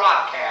heard the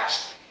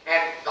broadcast,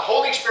 and the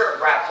Holy Spirit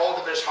grabbed hold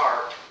of his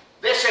heart.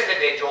 This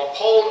individual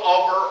pulled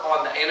over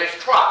in his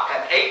truck,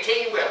 an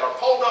 18-wheeler,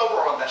 pulled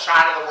over on the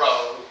side of the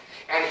road,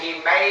 and he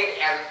made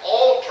an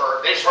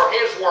altar. These are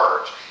his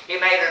words. He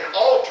made an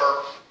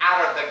altar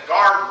out of the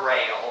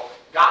guardrail,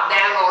 got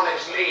down on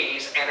his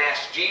knees, and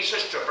asked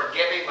Jesus to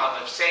forgive him of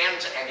his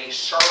sins, and he's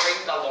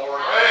serving the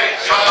Lord.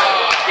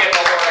 Somebody give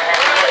the Lord a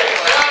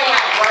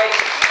hand.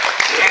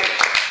 And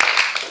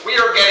we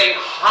are getting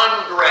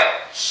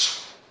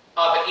hundreds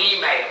of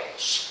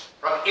emails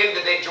from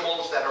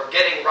individuals that are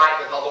getting right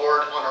with the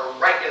Lord on a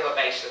regular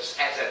basis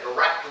as a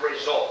direct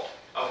result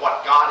of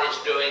what God is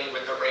doing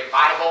with the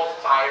Revival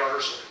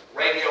Fires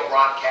radio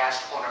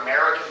broadcast on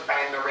American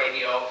Family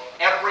Radio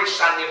every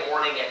Sunday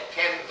morning at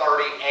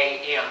 10:30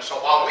 a.m. So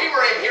while we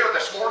were in here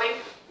this morning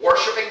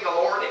worshiping the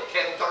Lord at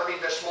 10:30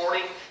 this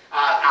morning,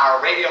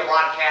 our radio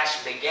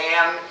broadcast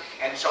began.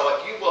 And so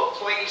if you will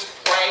please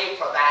pray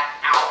for that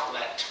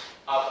outlet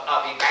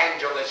of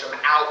evangelism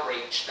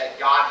outreach that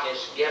God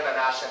has given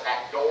us, and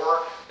that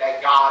door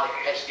that God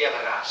has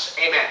given us.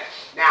 Amen.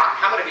 Now,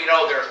 how many of you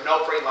know there's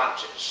no free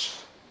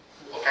lunches?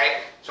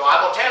 Okay? So I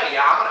will tell you,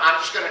 I'm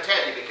just going to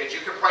tell you, because you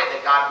can pray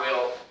that God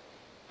will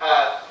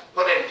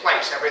put in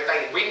place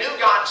everything. We knew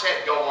God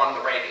said go on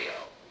the radio.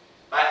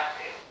 But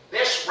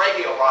this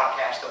radio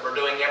broadcast that we're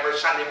doing every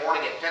Sunday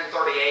morning at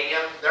 10:30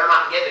 a.m., they're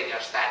not giving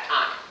us that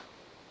time.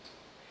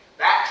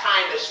 That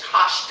time is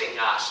costing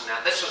us. Now,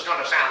 this is going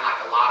to sound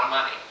like a lot of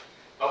money,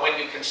 but when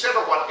you consider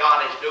what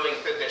God is doing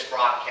through this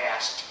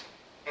broadcast,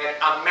 and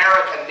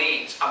America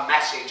needs a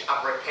message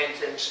of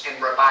repentance and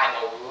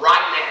revival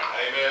right now.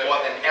 Amen. More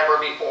than ever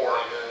before.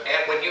 Amen.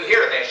 And when you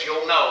hear this,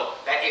 you'll know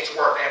that it's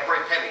worth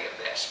every penny of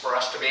this for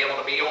us to be able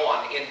to be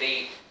on in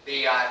the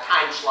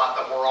time slot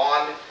that we're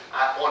on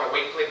a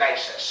weekly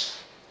basis.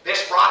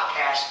 This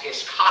broadcast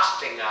is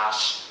costing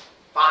us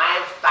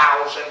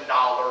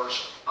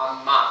 $5,000 a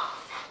month.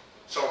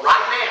 So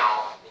right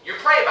now, you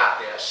pray about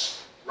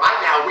this.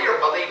 Right now, we are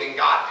believing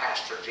God,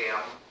 Pastor Jim,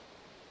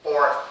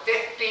 for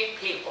 50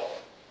 people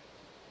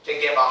to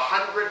give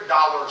 $100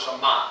 a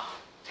month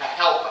to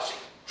help us,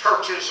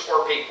 churches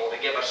or people, to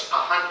give us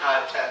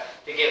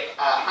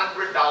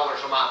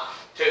 $100 a month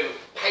to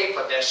pay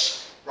for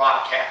this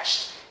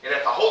broadcast. And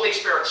if the Holy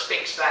Spirit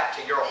speaks that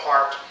to your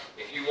heart,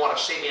 if you want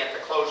to see me at the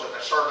close of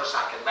the service,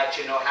 I can let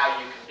you know how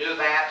you can do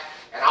that.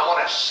 And I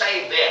want to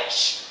say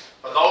this,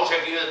 for those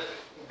of you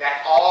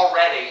that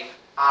already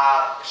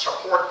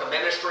support the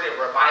ministry of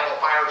Revival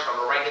Fires on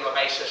a regular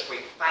basis,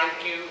 we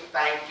thank you,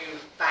 thank you,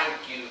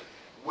 thank you.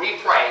 we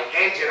pray,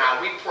 Angie and I,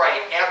 we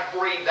pray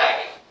every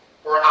day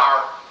for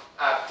our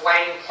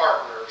flame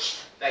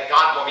partners, that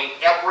God will meet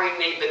every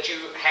need that you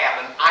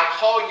have. And I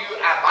call you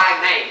by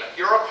name. If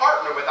you're a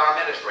partner with our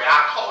ministry,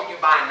 I call you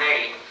by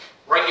name,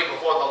 bring you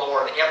before the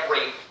Lord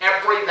every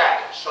day,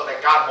 so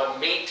that God will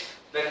meet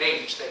the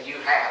needs that you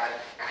have. And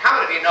how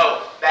many of you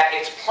know that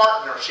it's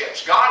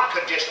partnerships? God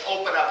could just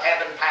open up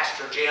heaven,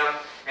 Pastor Jim,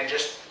 and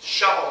just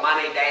shovel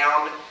money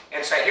down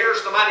and say,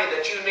 here's the money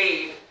that you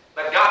need.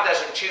 But God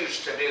doesn't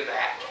choose to do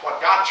that.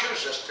 What God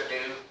chooses to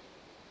do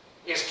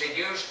is to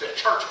use the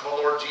church of the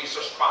Lord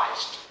Jesus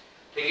Christ,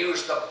 to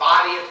use the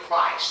body of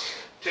Christ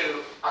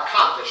to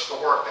accomplish the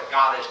work that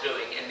God is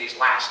doing in these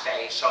last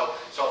days. So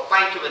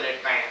thank you in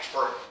advance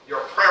for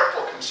your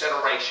prayerful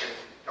consideration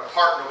to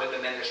partner with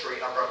the ministry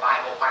of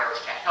Revival Fires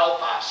to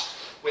help us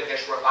with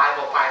this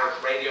Revival Fires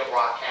radio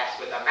broadcast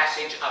with a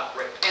message of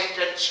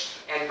repentance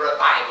and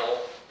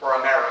revival for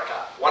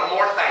America. One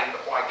more thing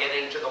before I get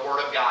into the Word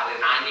of God,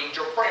 and I need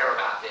your prayer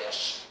about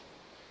this.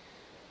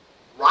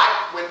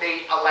 Right when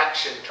the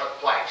election took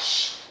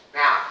place,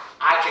 now,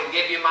 I can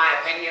give you my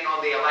opinion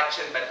on the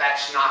election, but that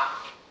is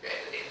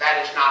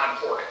not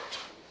important,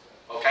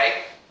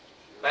 okay?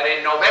 But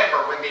in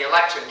November, when the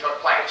election took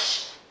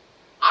place,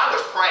 I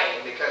was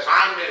praying because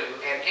I knew,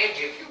 and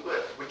Angie, if you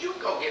would you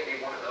go get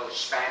me one of those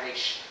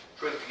Spanish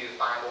Truth View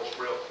Bibles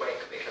real quick,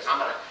 because I'm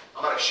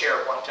gonna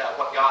share what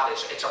God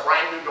is. It's a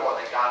brand new door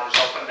that God has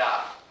opened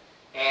up,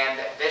 and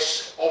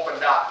this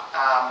opened up.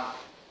 I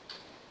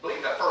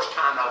believe the first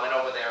time I went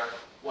over there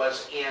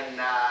was in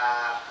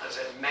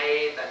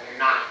May the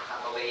 9th, I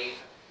believe.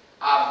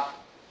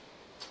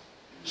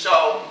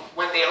 So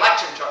when the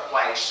election took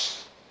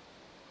place,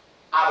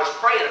 I was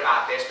praying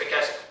about this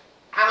because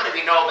how many of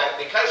you know that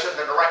because of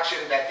the direction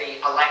that the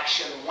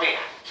election went,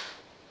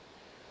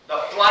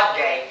 the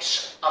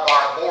floodgates of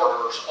our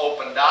borders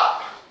opened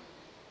up,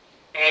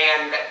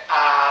 and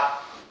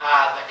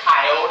the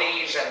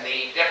coyotes and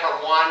the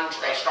different ones,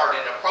 they started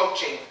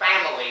approaching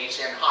families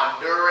in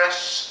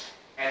Honduras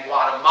and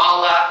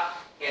Guatemala,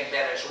 in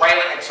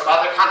Venezuela, and some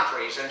other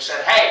countries, and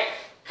said, hey,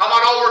 come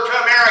on over to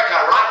America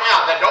right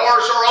now. The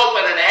doors are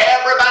open and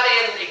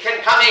everybody can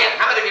come in.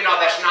 How many of you know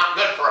that's not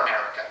good for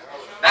America?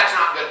 That's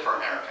not good for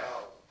America.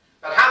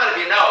 But how many of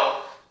you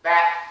know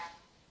that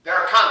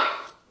they're coming?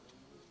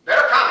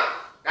 They're coming.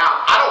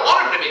 Now, I don't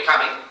want them to be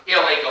coming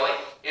illegally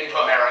into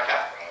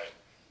America,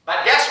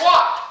 but guess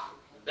what?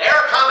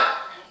 They're coming.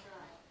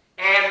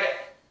 And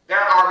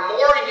there are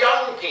more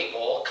young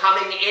people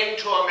coming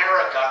into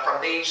America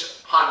from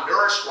these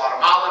Honduras,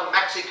 Guatemala,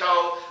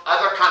 Mexico,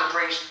 other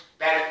countries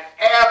than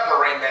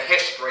ever in the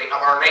history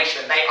of our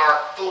nation. They are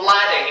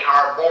flooding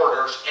our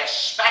borders,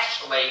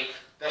 especially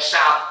the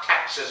South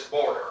Texas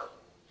border.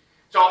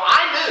 So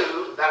I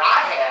knew that I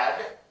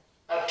had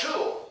a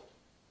tool,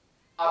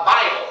 a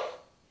Bible,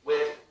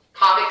 with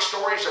comic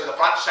stories in the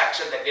front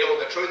section that deal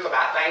with the truth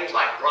about things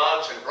like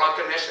drugs and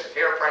drunkenness and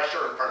peer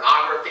pressure and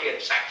pornography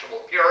and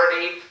sexual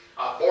purity,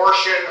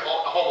 abortion,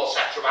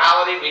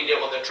 homosexuality. We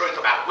deal with the truth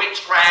about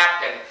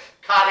witchcraft and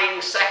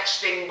cutting,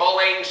 sexting,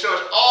 bullying. So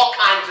there's all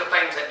kinds of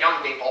things that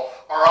young people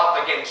are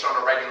up against on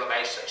a regular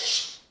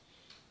basis.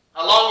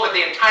 Along with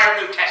the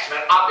entire New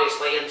Testament,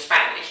 obviously, in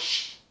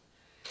Spanish.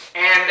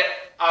 And,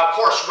 of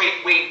course,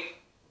 we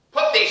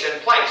put these in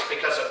place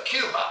because of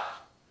Cuba.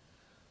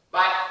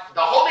 But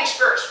the Holy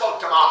Spirit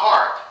spoke to my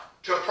heart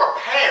to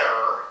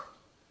prepare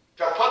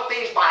to put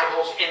these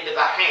Bibles into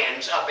the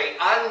hands of the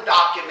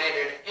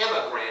undocumented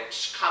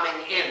immigrants coming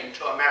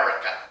into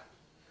America.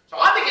 So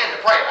I began to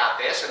pray about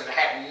this and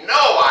had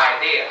no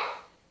idea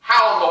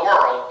how in the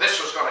world this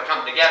was going to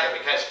come together,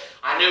 because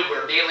I knew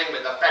we're dealing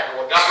with the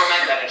federal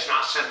government that is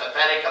not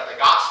sympathetic of the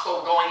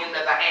gospel going into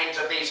the hands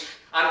of these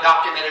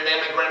undocumented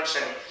immigrants.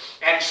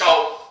 And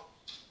so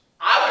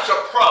I was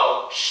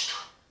approached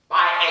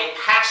by a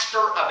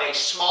pastor of a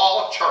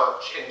small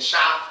church in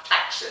South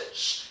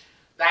Texas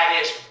that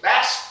is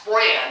best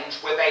friends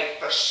with a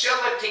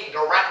facility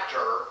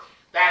director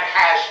that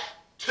has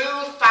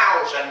 2,000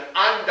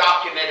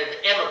 undocumented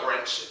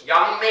immigrants,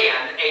 young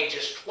men,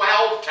 ages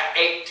 12 to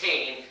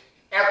 18,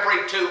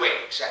 every 2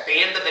 weeks. At the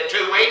end of the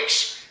 2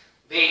 weeks,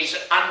 these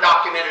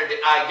undocumented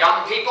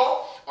young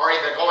people are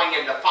either going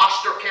into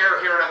foster care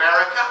here in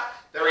America,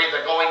 they're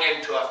either going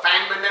into a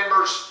family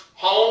member's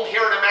home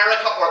here in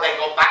America, or they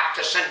go back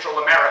to Central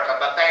America.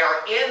 But they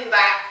are in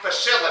that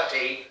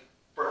facility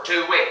for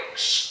 2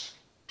 weeks.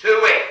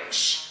 2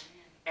 weeks.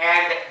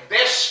 And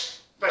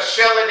this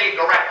facility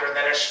director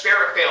that is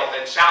spirit-filled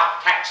in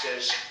South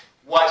Texas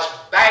was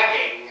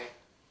begging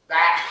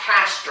that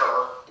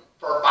pastor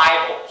for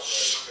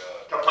Bibles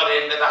to put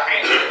into the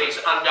hands of these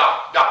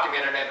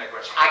undocumented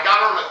immigrants. I got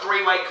on a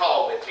 3-way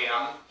call with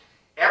him.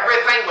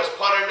 Everything was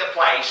put into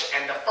place,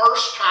 and the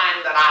first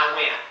time that I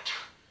went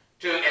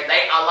to, and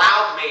they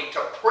allowed me to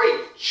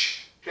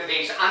preach to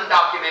these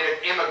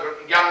undocumented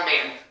immigrant young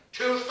men,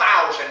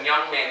 2,000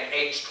 young men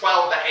aged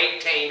 12 to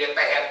 18, if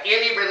they have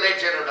any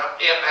religion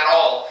at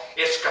all,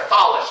 it's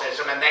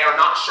Catholicism, and they are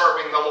not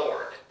serving the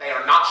Lord. They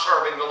are not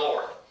serving the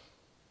Lord.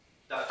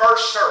 The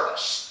first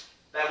service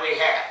that we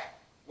had,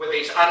 with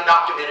these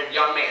undocumented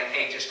young men,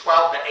 ages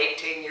 12 to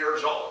 18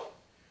 years old.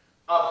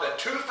 Of the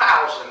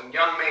 2,000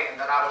 young men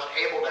that I was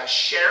able to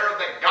share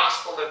the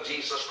gospel of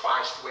Jesus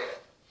Christ with,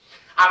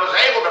 I was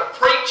able to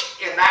preach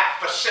in that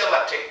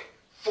facility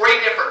 3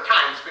 different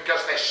times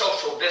because they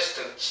social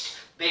distanced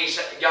these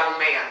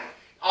young men.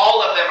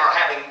 All of them are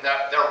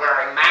they're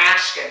wearing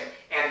masks,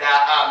 and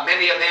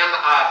many of them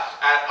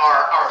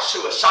are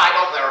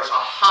suicidal. There's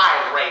a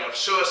high rate of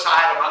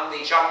suicide among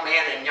these young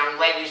men and young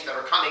ladies that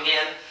are coming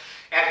in.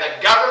 And the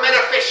government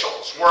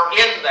officials were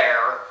in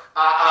there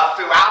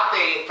throughout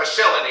the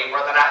facility,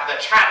 the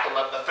chapel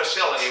of the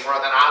facility where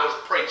I was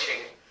preaching.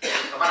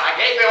 When I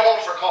gave the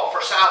altar call for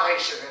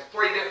salvation in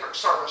 3 different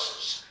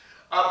services,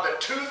 of the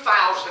 2,000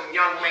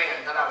 young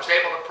men that I was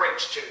able to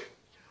preach to,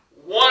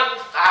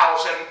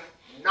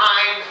 1,997 of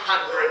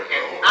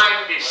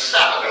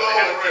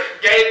them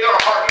gave their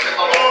heart to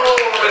the Lord,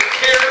 with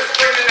tears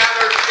streaming down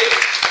their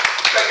cheeks.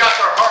 They got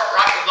their heart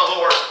right to the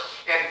Lord,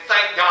 and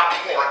thank God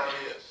for it.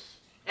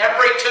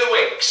 Every 2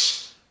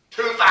 weeks,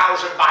 2,000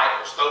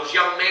 Bibles. Those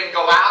young men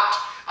go out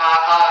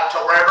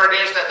to wherever it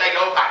is that they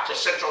go, back to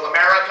Central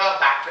America,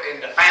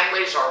 into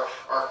families or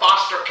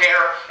foster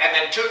care, and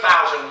then 2,000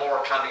 more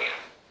come in.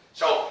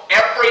 So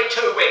every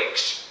 2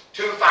 weeks,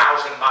 2,000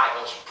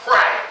 Bibles.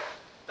 Pray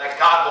that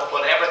God will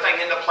put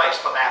everything into place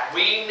for that.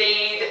 We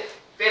need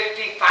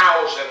 50,000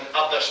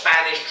 of the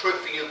Spanish Truth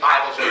for You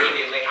Bibles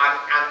immediately.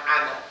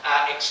 I'm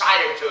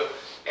excited to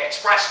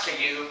express to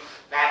you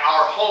that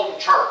our home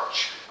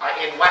church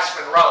in West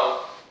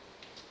Monroe,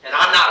 and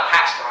I'm not a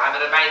pastor, I'm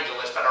an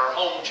evangelist, but our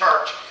home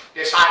church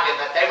decided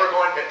that they were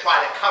going to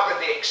try to cover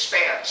the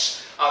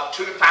expense of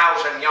 2,000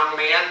 young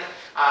men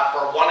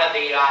for one of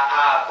the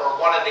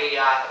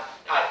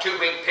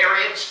 2-week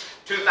periods.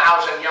 2,000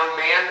 young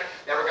men.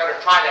 They were going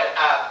to try to,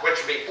 which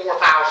would be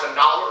 $4,000,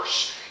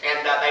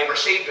 and they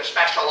received a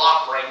special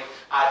offering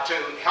to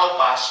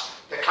help us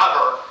to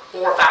cover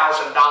 $4,000,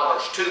 2,000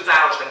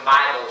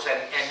 Bibles,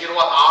 and you know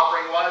what the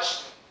offering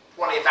was?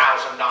 $20,000.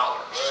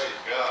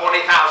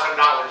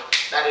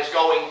 $20,000 that is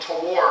going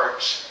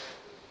towards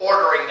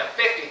ordering the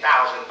 50,000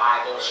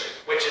 Bibles,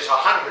 which is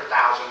 $100,000.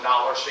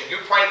 So you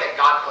pray that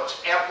God puts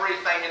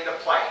everything into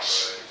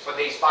place for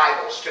these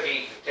Bibles for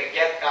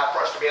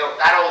us to be able.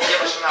 That'll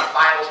give us enough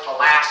Bibles to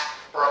last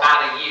for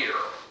about a year.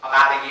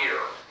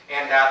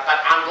 And but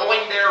I'm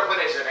going there.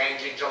 When is it,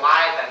 Angie?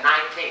 July the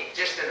 19th,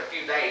 just in a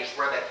few days,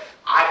 where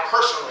I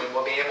personally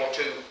will be able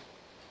to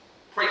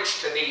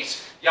preach to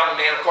these young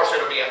men. Of course,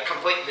 it'll be a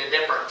completely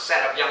different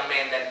set of young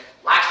men than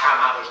last time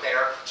I was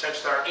there,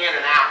 since they're in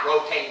and out,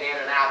 rotating in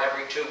and out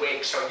every 2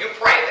 weeks. So you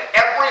pray that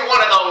every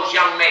one of those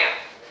young men,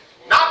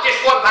 not just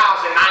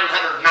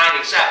 1,997,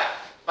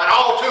 but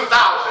all 2,000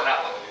 of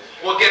them,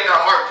 will give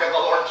their heart to the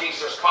Lord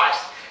Jesus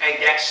Christ and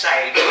get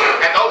saved.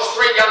 And those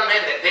 3 young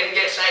men that didn't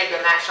get saved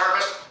in that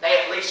service,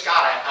 they at least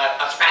got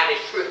a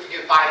Spanish Truth for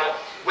You Bible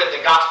with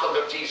the gospel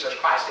of Jesus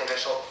Christ in it.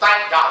 So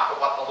thank God for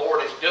what the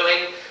Lord is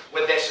doing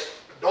with this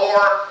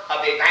door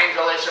of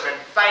evangelism, and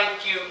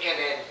thank you in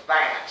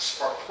advance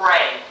for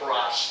praying for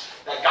us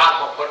that God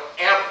will put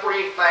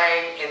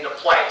everything into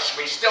place.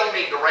 We still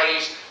need to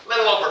raise a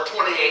little over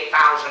 $28,000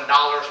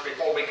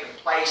 before we can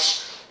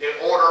place the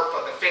order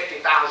for the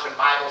 50,000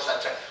 Bibles.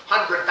 That's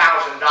 $100,000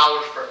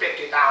 for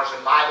 50,000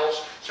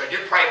 Bibles. So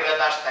you pray with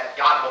us that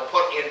God will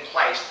put in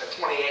place the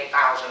 $28,000.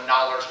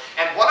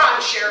 And what I'm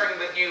sharing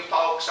with you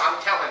folks,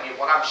 I'm telling you,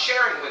 what I'm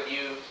sharing with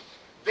you,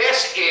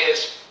 this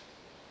is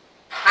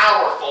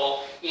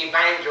powerful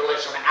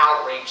evangelism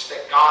outreach that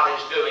God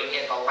is doing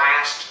in the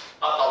last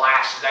of the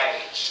last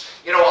days.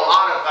 You know, a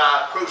lot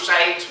of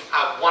crusades,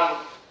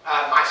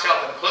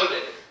 myself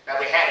included, that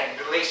we had in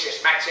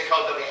Delicias,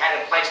 Mexico, that we had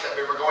in place that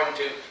we were going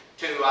to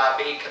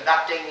be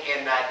conducting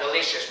in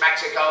Delicias,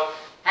 Mexico,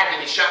 had to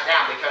be shut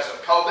down because of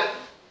COVID.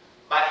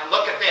 But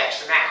look at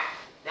this now.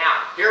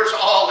 Now, here's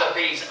all of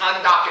these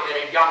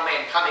undocumented young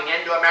men coming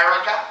into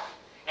America,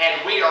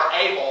 and we are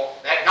able,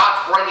 that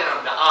God's bringing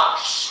them to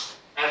us,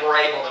 and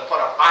we're able to put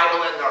a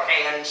Bible in their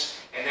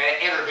hands and then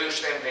introduce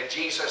them to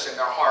Jesus in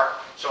their heart.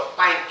 So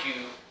thank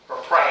you for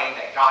praying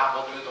that God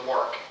will do the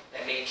work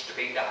that needs to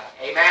be done.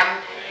 Amen?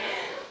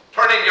 Amen.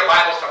 Turn in your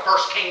Bibles to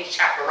 1 Kings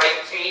chapter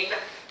 18.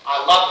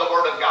 I love the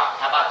Word of God.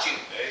 How about you?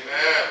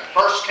 Amen.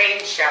 1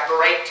 Kings chapter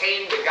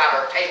 18. We've got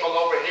our table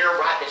over here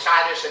right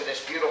beside us in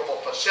this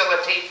beautiful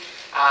facility.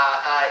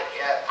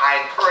 I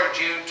encourage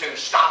you to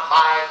stop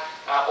by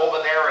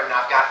over there, and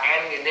I've got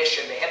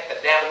ammunition to hit the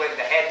devil in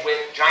the head with,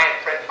 giant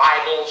print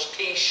Bibles,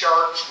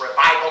 T-shirts,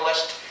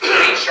 revivalist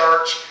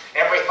T-shirts,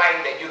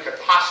 everything that you could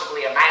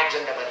possibly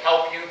imagine that would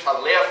help you to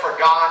live for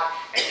God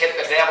and hit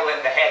the devil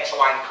in the head. So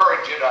I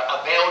encourage you to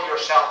avail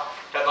yourself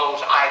to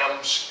those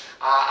items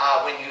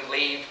when you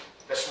leave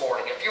this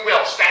morning. If you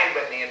will, stand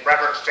with me in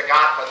reverence to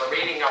God for the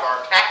reading of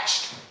our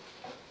text.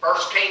 1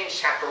 Kings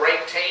chapter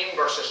 18,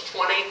 verses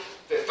 20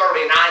 through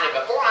 39. And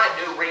before I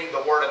do read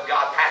the Word of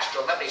God, Pastor,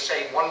 let me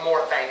say one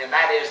more thing, and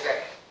that is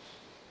that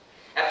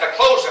at the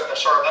close of the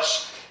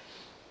service,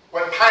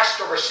 when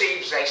Pastor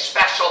receives a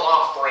special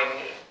offering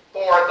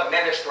for the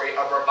ministry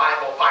of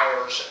Revival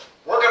Fires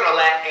we're going to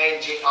let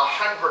Angie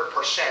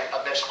 100%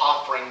 of this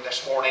offering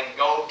this morning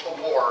go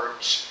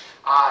towards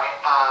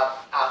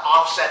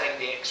offsetting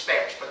the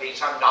expense for these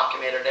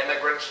undocumented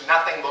immigrants.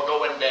 Nothing will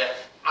go into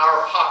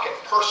our pocket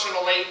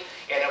personally,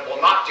 and it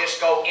will not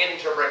just go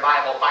into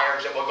revival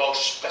fires. It will go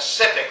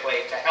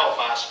specifically to help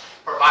us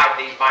provide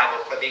these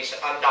Bibles for these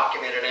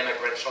undocumented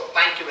immigrants. So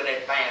thank you in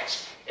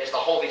advance as the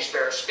Holy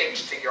Spirit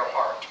speaks to your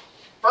heart.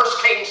 1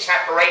 Kings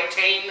chapter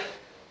 18,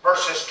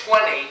 verses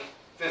 20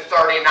 through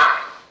 39.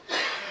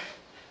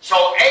 So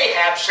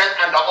Ahab sent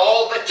unto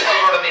all the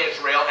children of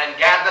Israel and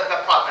gathered the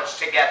prophets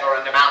together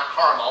unto Mount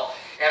Carmel.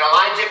 And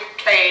Elijah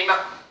came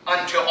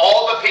unto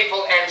all the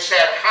people and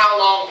said, How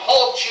long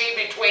halt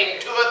ye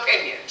between two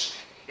opinions?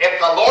 If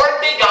the Lord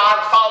be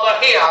God, follow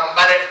him,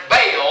 but if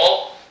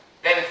Baal,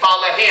 then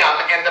follow him.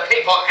 And the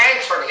people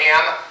answered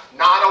him,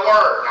 not a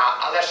word.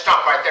 Now, let's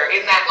stop right there.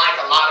 Isn't that like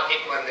a lot of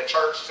people in the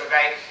church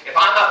today? If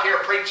I'm up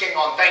here preaching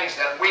on things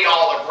that we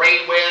all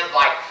agree with,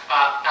 like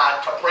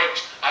to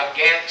preach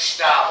against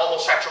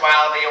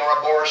homosexuality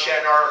or abortion,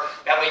 or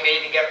that we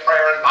need to get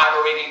prayer and Bible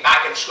reading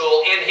back in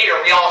school, in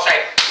here we all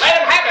say, let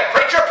him have it,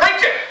 preacher,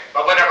 preach it.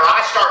 But whenever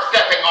I start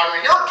stepping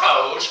on your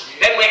toes,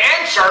 then we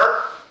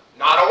answer,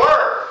 not a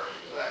word.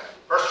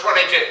 Verse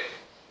 22.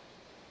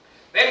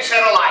 Then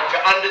said Elijah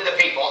unto the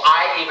people,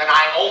 even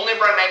I only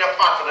remain a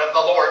prophet of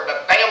the Lord,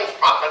 but Baal's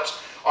prophets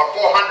are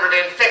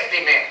 450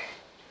 men.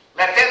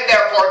 Let them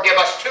therefore give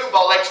us 2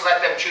 bullocks,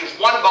 let them choose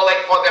 1 bullock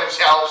for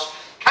themselves,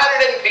 cut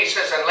it in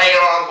pieces, and lay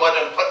it on wood,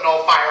 and put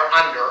no fire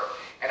under.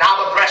 And I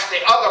will dress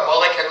the other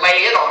bullock, and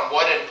lay it on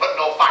wood, and put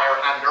no fire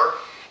under.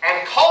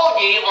 And call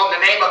ye on the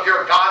name of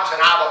your gods,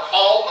 and I will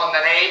call on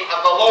the name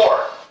of the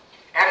Lord.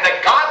 And the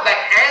God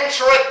that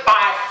answereth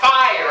by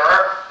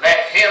fire,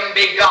 let him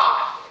be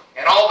God.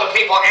 And all the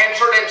people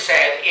answered and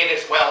said, It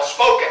is well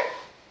spoken.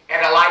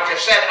 And Elijah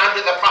said unto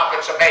the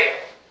prophets of Baal,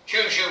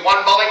 Choose you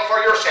 1 bullock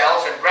for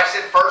yourselves, and dress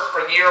it first,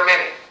 for ye are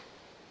many.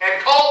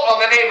 And call on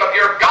the name of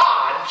your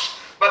gods,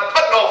 but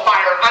put no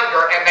fire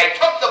under. And they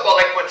took the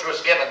bullock which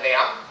was given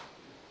them,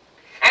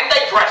 and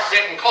they dressed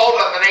it, and called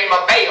on the name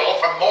of Baal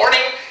from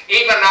morning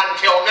even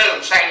until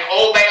noon, saying,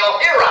 O Baal,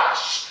 hear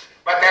us.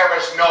 But there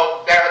was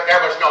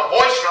no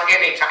voice nor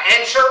any to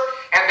answer,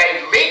 and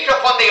they leaped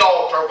upon the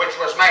altar which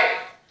was made.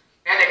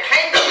 And it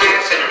came to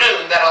pass at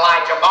noon that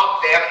Elijah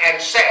mocked them and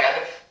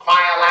said,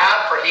 Cry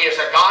aloud, for he is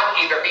a God,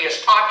 either he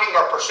is talking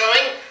or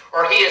pursuing,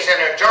 or he is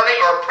in a journey,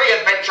 or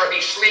peradventure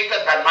he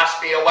sleepeth and must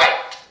be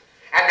awaked.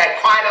 And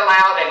they cried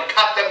aloud and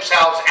cut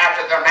themselves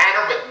after their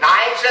manner with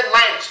knives and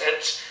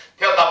lancets,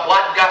 till the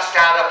blood gushed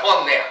out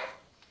upon them.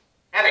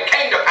 And it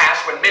came to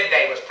pass when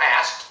midday was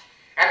past,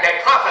 and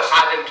they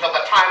prophesied until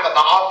the time of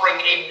the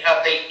offering of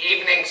the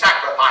evening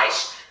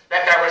sacrifice,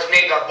 that there was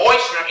neither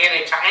voice nor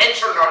any to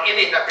answer, nor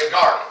any that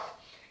regarded.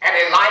 And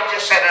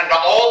Elijah said unto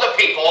all the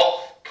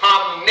people,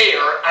 Come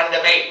near unto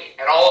me.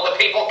 And all the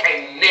people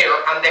came near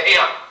unto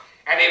him.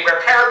 And he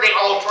repaired the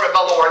altar of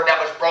the Lord that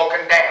was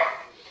broken down.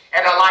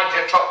 And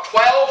Elijah took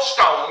 12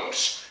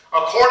 stones,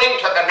 according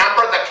to the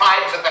number of the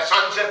tribes of the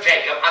sons of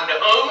Jacob, unto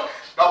whom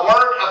the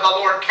word of the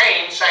Lord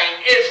came,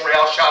 saying,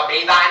 Israel shall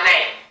be thy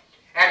name.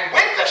 And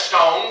with the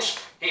stones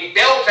he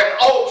built an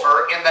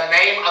altar in the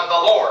name of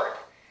the Lord.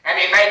 And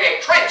he made a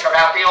trench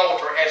about the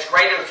altar, as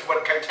great as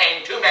would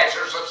contain 2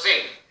 measures of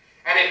seed.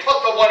 And he put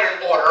the wood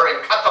in order,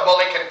 and cut the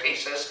bullock in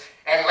pieces,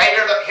 and laid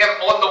him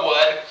on the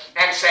wood,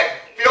 and said,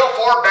 Fill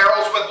 4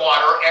 barrels with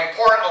water, and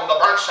pour it on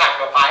the burnt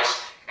sacrifice,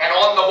 and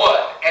on the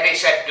wood. And he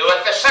said, Do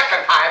it the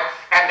second time,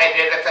 and they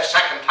did it the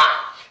second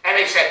time. And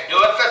he said, Do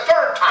it the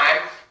third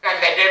time, and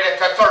they did it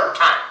the third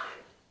time.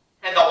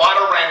 And the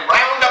water ran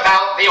round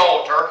about the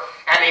altar,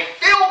 and he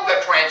filled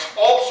the trench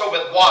also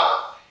with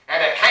water.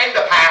 And it came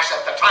to pass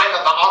at the time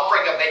of the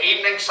offering of the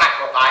evening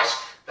sacrifice,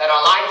 that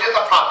Elijah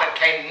the prophet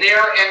came near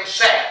and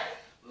said,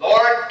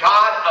 Lord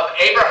God of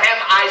Abraham,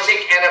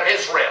 Isaac, and of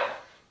Israel,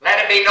 let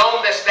it be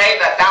known this day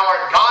that thou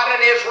art God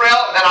in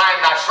Israel, that I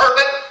am thy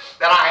servant,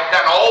 that I have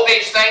done all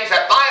these things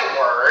at thy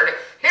word.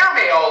 Hear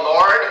me, O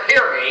Lord,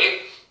 hear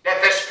me,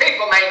 that this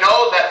people may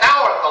know that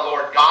thou art the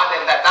Lord God,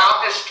 and that thou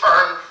didst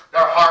turn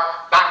their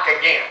heart back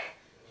again.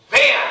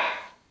 Then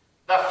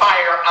the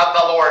fire of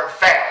the Lord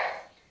fell,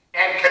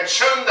 and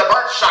consumed the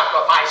burnt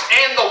sacrifice,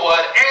 and the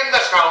wood, and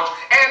the stones,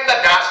 and the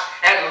dust,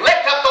 and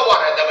licked up the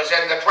water that was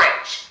in the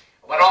trench.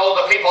 When all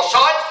the people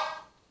saw it,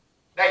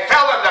 they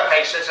fell on their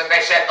faces, and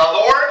they said, The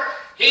Lord,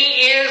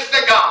 he is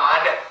the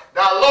God.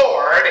 The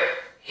Lord,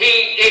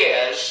 he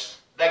is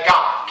the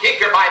God.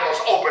 Keep your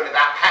Bibles open to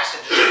that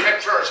passage of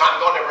Scripture, as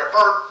I'm going to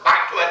refer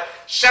back to it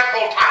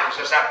several times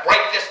as I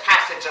break this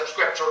passage of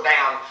Scripture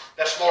down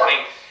this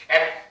morning.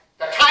 And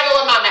the title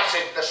of my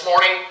message this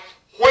morning,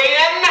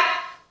 When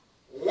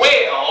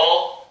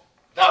Will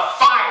the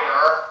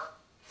Fire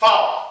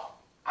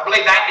Fall? I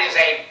believe that is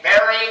a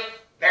very,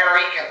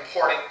 very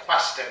important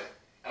question,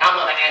 and I'm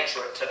going to answer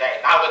it today.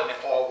 Bow with me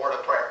for a word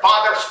of prayer.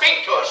 Father,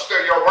 speak to us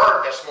through your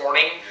word this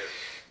morning.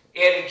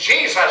 In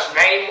Jesus'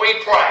 name we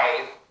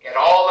pray, and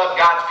all of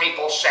God's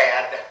people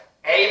said,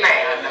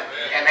 Amen,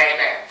 and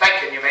amen.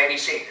 Thank you. You may be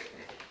seated.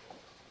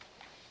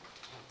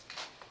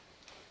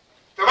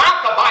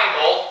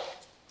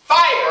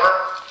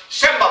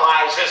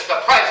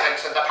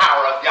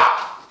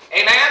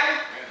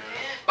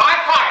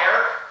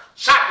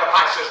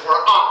 sacrifices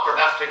were offered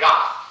up to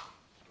God.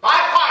 By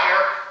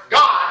fire,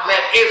 God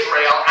led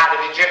Israel out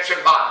of Egyptian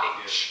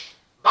bondage.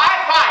 By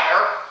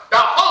fire, the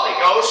Holy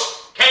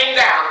Ghost came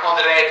down on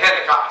the day of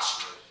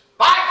Pentecost.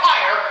 By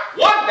fire,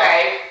 one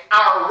day,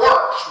 our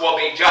works will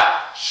be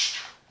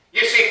judged.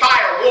 You see,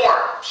 fire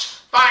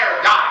warms, fire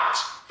guides,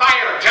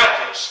 fire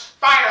judges,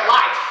 fire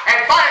lights,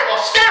 and fire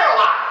will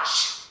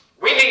sterilize.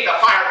 We need the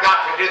fire of God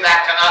to do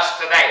that to us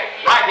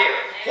today, right here.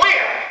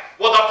 When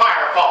will the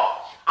fire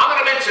fall? I'm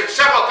going to mention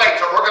several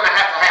things that we're going to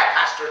have,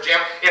 Pastor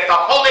Jim, if the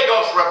Holy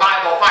Ghost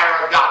revival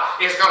fire of God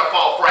is going to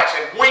fall fresh,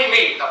 and we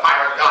need the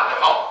fire of God to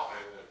fall.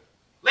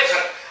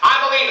 Listen, I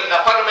believe in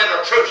the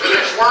fundamental truths of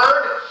this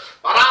word,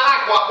 but I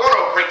like what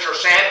World Preacher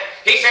said.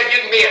 He said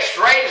you can be as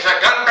straight as a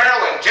gun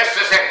barrel and just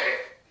as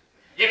empty.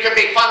 You can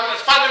be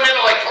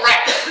fundamentally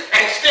correct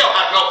and still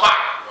have no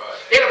fire.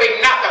 It'll be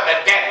nothing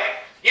but deadly.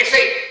 You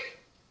see,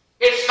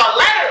 it's the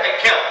letter that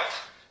killeth,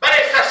 but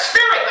it's the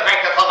spirit that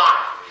maketh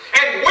alive.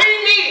 And we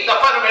need the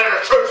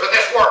fundamental truths of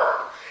this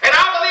word. And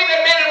I believe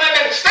in men and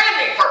women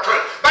standing for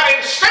truth. But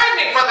in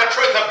standing for the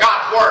truth of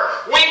God's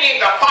word, we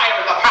need the fire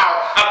and the power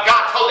of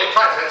God's holy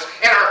presence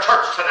in our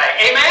church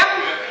today. Amen?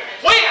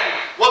 When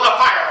will the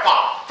fire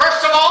fall?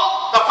 First of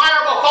all, the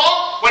fire will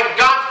fall when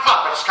God's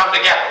prophets come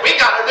together. We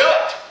got to do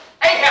it.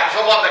 Ahab's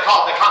the one that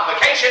called the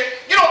convocation.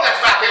 You know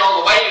that's not the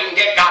only way you can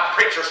get God's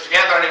preachers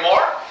together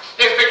anymore.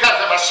 It's because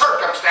of a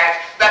circumstance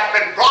that's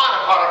been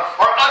brought upon them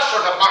or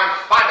ushered upon them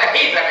by the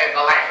heathen in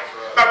the land.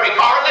 But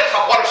regardless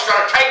of what it's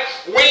going to take,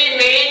 we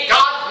need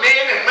God's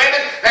men and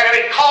women that have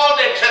been called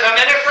into the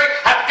ministry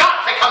have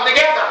got to come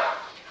together.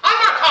 I'm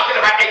not talking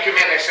about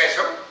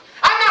ecumenicism.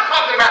 I'm not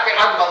talking about the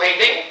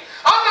unbelieving.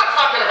 I'm not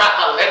talking about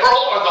the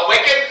liberal or the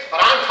wicked,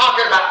 but I'm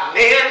talking about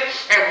men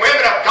and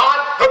women of God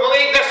who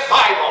believe this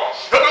Bible,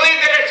 who believe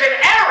that it's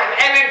inerrant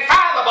and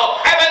infallible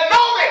and with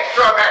no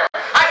mixture of error.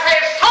 I say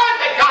it's time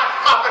that God's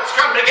prophets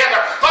come together,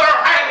 put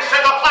our hands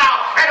to the plow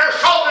and our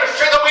shoulders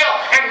to the wheel,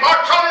 and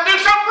march on and do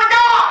something for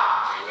God.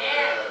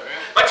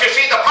 But you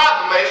see, the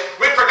problem is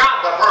we've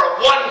forgotten that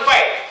we're one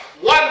faith,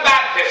 one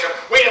baptism.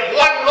 We have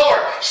one Lord.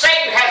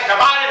 Satan has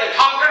divided and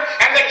conquered,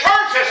 and the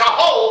church as a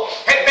whole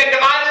has been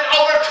divided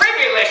over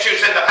trivial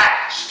issues in the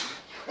past.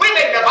 We've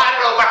been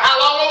divided over how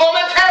long a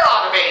woman's hair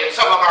ought to be in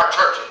some of our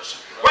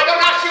churches, whether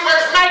or not she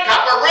wears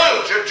makeup or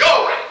rouge or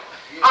jewelry.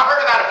 I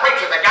heard about a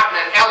preacher that got in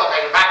an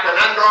elevator back when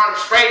underarm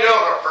spray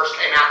deodorant first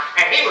came out,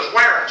 and he was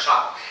wearing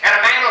some. And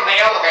a man on the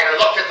elevator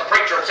looked at the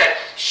preacher and said,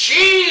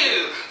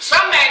 "Shoo,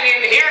 some man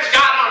in here's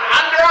got on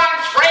underarm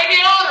spray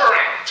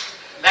deodorant."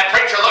 That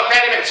preacher looked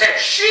at him and said,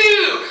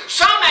 "Shoo,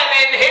 some man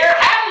in here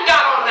hadn't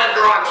got on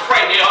underarm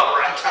spray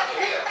deodorant."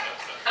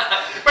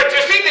 But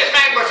you see, this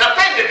man was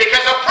offended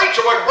because a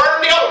preacher was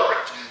wearing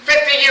deodorant.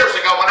 50 years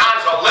ago, when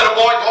I was a little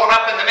boy going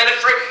up in the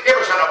ministry, it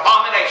was an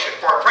abomination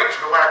for a preacher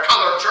to wear a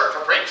colored shirt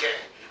to preach in.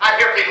 I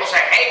hear people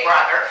say, "Hey,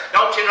 brother,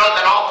 don't you know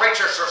that all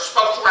preachers are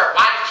supposed to wear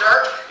white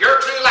shirts?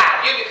 You're too loud.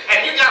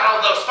 And you got all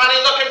those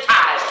funny-looking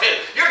ties, too.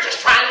 You're just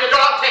trying to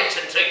draw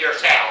attention to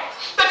yourself."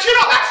 But you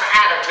know that's the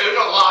attitude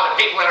of a lot of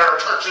people in our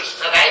churches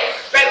today.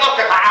 They look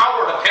at the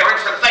outward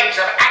appearance and things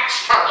of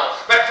external.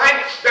 But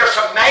friend, there's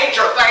some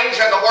major things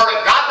in the Word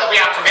of God that we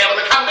have to be able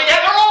to come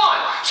together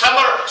on.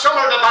 Some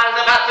are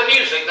divided about the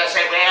music. They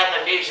say, "Well,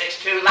 the music's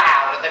too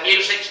loud, or the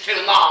music's too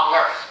long,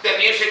 or the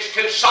music's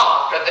too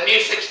soft, or the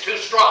music's too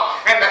strong."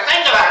 And the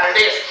thing about it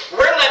is,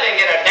 we're living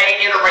in a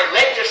day in a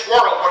religious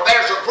world where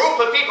there's a group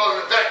of people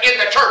in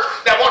the church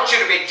that want you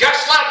to be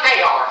just like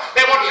they are.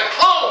 They want you to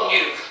clone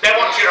you. They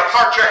want you to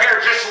part your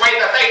hair just the way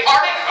that they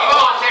part it,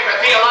 wash every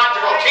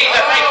theological key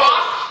that they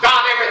wash,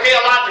 dot every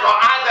theological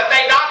I that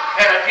they dot,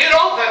 and if you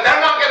don't, then they're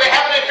not going to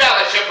have any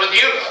fellowship with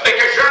you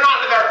because you're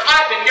not of their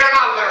type and you're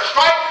not of their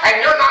stripe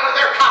and you're not of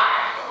their kind.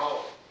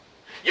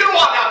 You know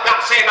what I've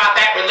got to say about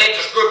that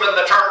religious group in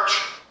the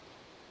church?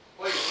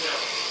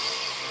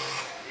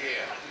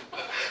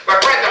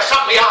 But friend, there's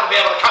something we ought to be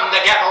able to come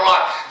together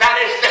on. That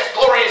is this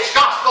glorious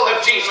gospel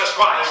of Jesus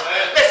Christ.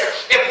 Listen,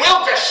 if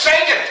we'll just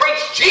sing and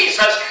preach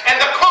Jesus and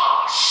the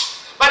cross.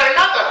 But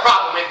another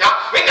problem we've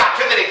got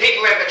too many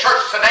people in the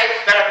church today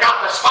that have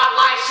got the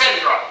spotlight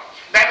syndrome.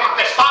 They want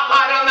the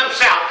spotlight on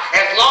themselves.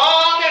 As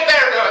long as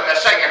they're doing the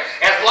singing,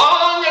 as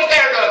long as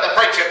they're doing the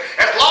preaching,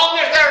 as long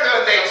as they're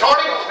doing the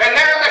exhorting, then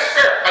they're in the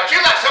spirit. But you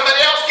let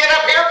somebody else get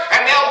up here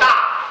and they'll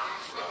die.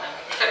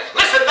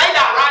 Listen, they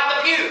die right in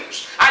the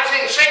pews. I've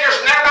seen singers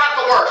and they're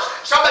not the worst.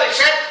 Somebody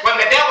said when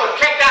the devil was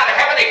kicked out of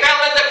heaven, he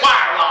fell in the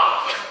choir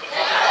loft.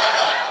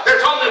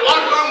 There's only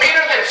one group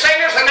meaner than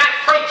singers, and that's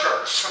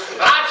preachers.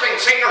 But I've seen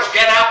singers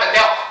get up and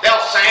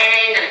they'll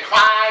sing and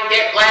cry and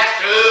get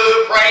blessed.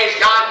 Ooh, praise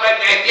God.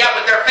 And yet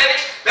when they're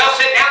finished, they'll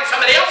sit down.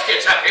 Somebody else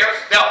gets up here.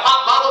 They'll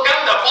pop bubble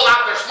gum. They'll pull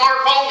out their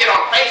smartphone, get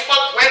on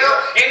Facebook, Twitter,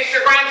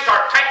 Instagram,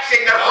 start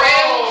texting their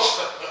friends.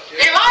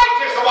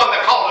 Elijah's the one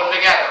that called them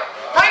together.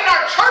 Friend,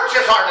 our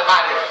churches are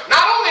divided.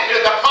 Not only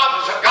do the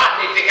prophets of God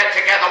need to get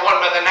together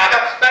one with another,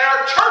 but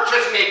our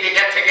churches need to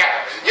get together.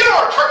 You know,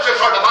 our churches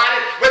are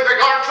divided with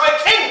regard to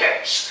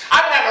attendance.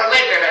 I've never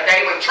lived in a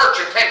day when church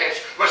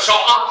attendance was so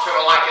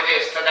optional like it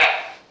is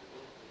today.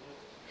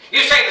 You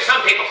say to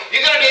some people,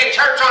 you're going to be in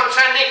church on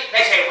Sunday?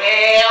 They say,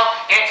 well,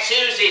 Aunt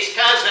Susie's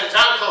cousin's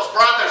uncle's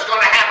brother's going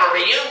to have a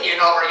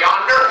reunion over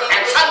yonder, and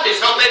Sunday's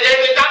the only day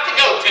we've got to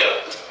go to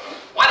it.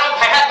 Why don't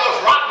they have those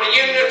rotten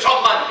reunions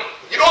on Monday?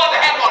 You know why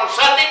they have them on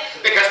Sunday?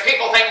 Because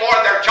people think more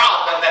of their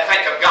job than they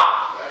think of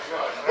God.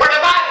 We're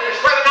divided as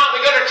whether or not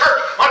we go to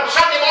church on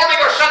Sunday morning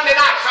or Sunday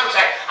night. Some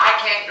say, I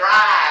can't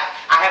drive.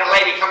 I had a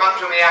lady come up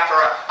to me after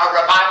a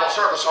revival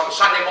service on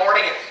Sunday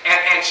morning,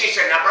 and she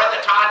said, now, Brother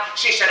Todd,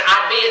 she said,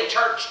 I'd be in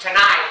church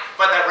tonight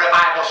for the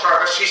revival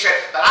service. She said,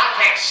 but I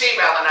can't see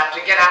well enough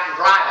to get out and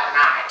drive at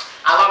night.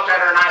 I looked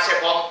at her and I said,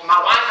 well, my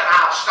wife and I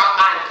will stop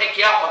by and pick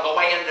you up on the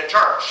way into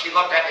church. She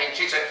looked at me and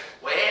she said,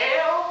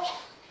 well...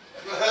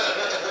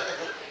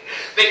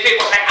 These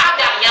people say, I've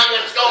got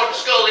young'uns going to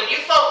school and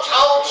you folks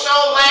hold so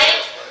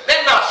late.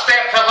 Then they'll stay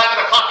up till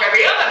 11 o'clock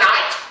every other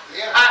night.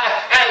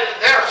 And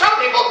there are some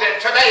people that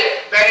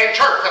today, they're in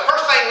church, the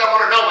first thing they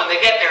want to know when they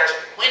get there is,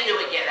 when do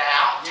we get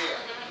out?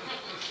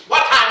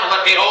 What time will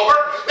it be over?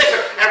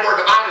 Listen, and we're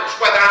divided as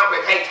whether or not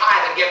we pay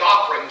tithe and give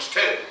offerings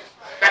too.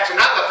 That's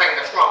another thing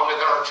that's wrong with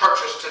our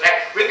churches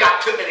today. We've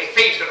got too many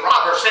thieves and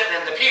robbers sitting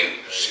in the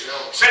pews.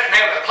 Sitting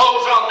there with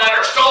clothes on that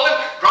are stolen,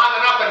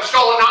 driving up in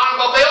stolen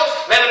automobiles,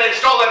 living in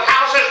stolen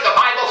houses. The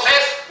Bible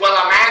says, will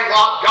a man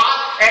rob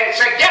God? And it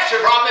said, yes, you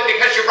robbed me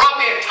because you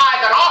robbed me in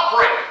tithe and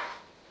offering.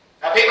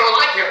 Now, people don't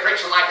like you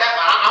preaching like that,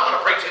 but I'm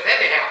going to preach it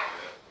anyhow.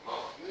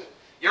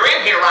 You're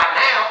in here right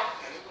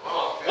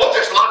now. We'll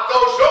just lock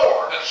those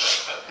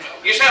doors.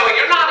 You say, well,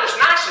 you're not as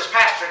nice as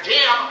Pastor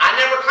Jim. I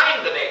never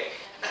claimed to be.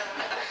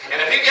 And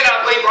if you get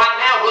up and leave right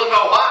now, we'll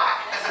know why.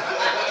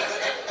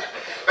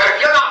 But if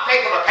you're not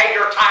faithful to pay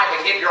your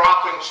tithe and give your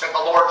offerings to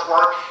the Lord's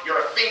work,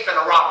 you're a thief and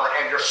a robber,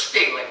 and you're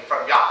stealing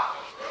from God.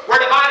 We're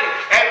divided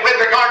and with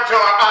regard to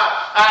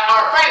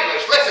our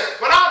families. Listen,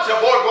 when I was a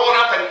boy growing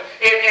up in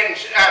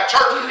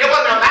church, it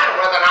wasn't a matter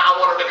whether or not I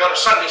wanted to go to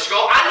Sunday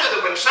school. I knew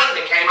that when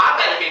Sunday came, I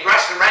better be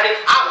dressed and ready.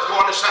 I was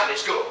going to Sunday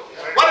school.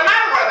 It wasn't a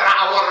matter whether or not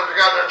I wanted to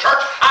go to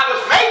church. I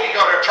was made to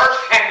go to church,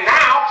 and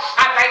now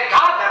I thank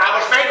God that I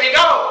was made to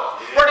go.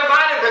 We're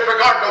divided with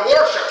regard to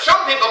worship.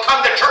 Some people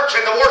come to church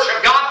and to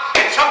worship God,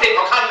 and some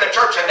people come to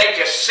church and they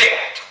just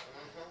sit.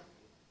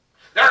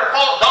 There are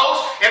those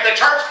in the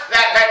church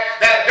that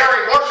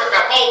during worship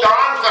they fold their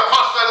arms, they'll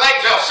cross their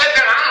legs, they'll sit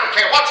there, and I don't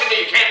care what you do,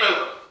 you can't move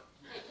them.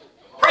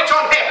 Preach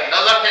on heaven,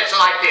 they'll look at you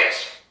like this.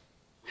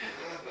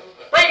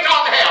 Preach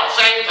on hell,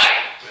 same thing.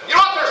 You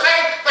know what they're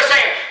saying? They're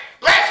saying,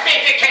 bless me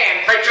if you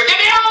can, preacher. Get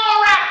me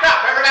all wrapped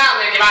up. Every now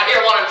and then you might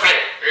hear one of them say,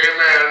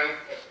 amen.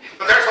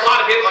 But there's a lot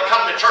of people that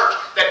come to church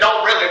that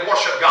don't really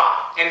worship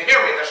God. And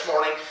hear me this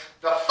morning,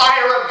 the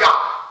fire of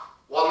God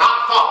will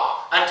not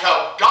fall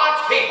until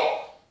God's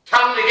people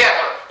come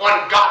together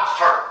on God's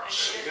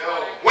terms.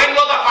 When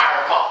will the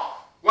fire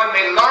fall? When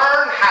they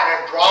learn how to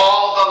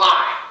draw the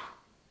line.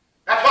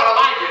 That's what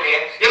Elijah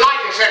did.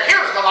 Elijah said,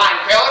 here's the line,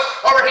 fellas.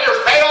 Over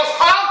here's Baal's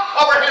crowd.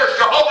 Over here's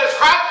Jehovah's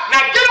crowd.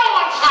 Now get on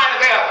one side or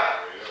the other.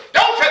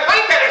 Don't you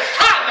think that it's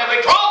time that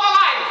we draw the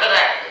line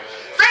today?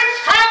 Fence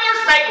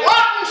travelers make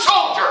rotten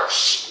soldiers.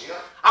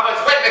 I was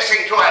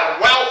witnessing to a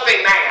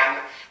wealthy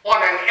man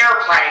on an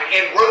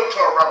airplane en route to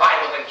a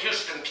revival in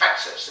Houston,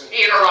 Texas. And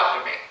he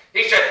interrupted me.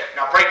 He said,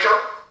 now preacher,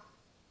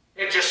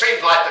 it just seems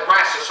like the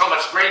grass is so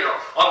much greener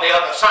on the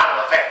other side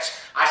of the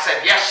fence. I said,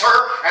 yes sir,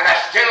 and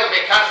that's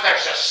generally because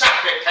there's a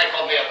septic tank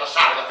on the other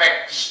side of the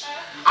fence.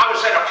 I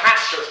was at a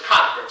pastor's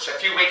conference a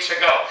few weeks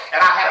ago,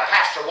 and I had a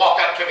pastor walk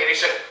up to me and he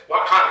said,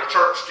 what kind of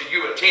church do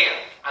you attend?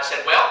 I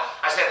said,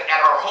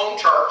 at our home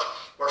church,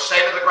 we're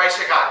saved by the grace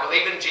of God,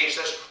 believe in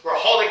Jesus, we're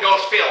Holy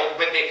Ghost filled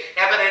with the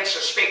evidence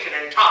of speaking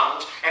in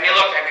tongues. And he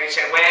looked at me and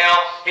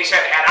he said,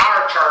 at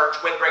our church,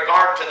 with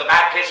regard to the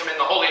baptism in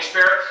the Holy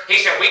Spirit,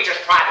 he said, we just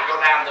try to go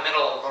down the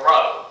middle of the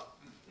road.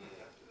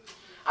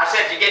 I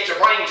said, you get your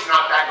brains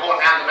knocked out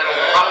going down the middle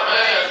of the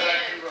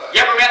road.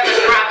 You ever met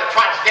this crowd that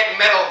tries to get in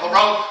the middle of the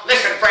road?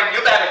 Listen, friend, you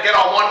better get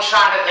on one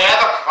side or the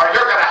other, or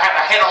you're going to have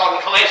a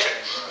head-on collision.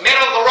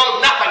 Middle of the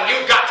road, nothing.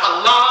 You've got to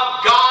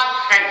love God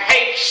and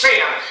hate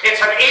sin.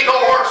 It's an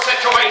either-or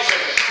situation.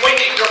 We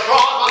need to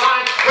draw the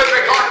line with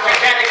regard to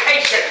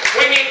dedication.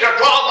 We need to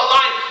draw the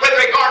line with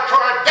regard to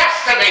our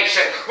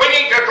destination. We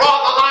need to draw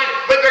the line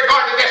with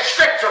regard to this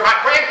scripture, my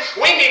friend.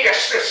 We need to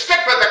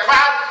stick with the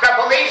crowd that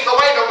believes the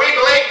way that we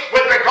believe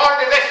with regard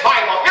to this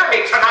Bible. Hear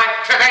me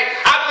today.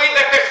 I believe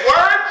that this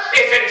word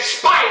is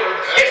inspired.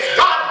 It's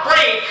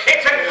God-breathed.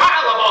 It's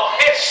infallible.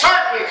 It's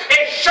certain.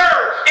 It's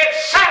sure.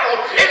 It's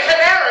settled. It's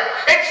inerrant.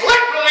 It's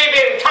literally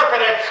been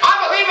interpreted. I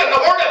believe in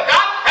the word of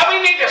God, and we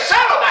need to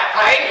settle that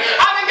thing.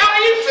 I've been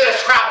getting used to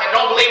this crowd that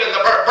don't believe in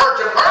the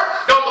virgin birth,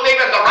 don't believe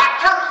in the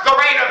rapture, the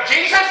reign of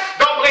Jesus,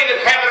 don't believe in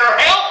heaven or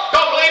hell,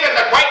 don't believe in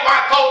the great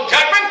white throne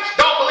judgment,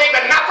 don't believe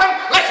in nothing.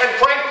 Listen,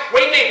 friend,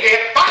 we need to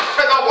get back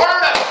to the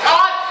word of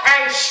God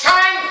and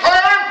stand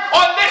firm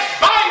on this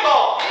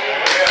Bible.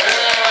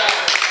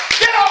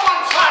 Get on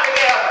one side or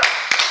the other.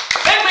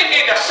 Then we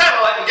need to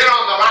settle it and get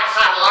on the right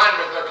side of the line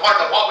with regard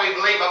to what we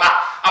believe about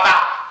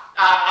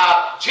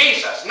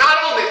Jesus. Not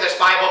only this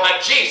Bible, but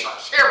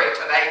Jesus. Hear me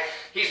today.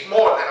 He's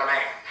more than a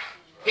man.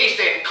 He's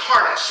the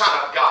incarnate Son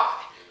of God.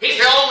 He's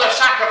the ultimate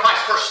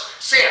sacrifice for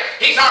sin.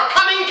 He's our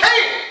coming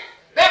King.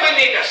 Then we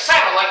need to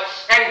settle it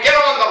and get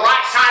on the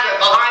right side of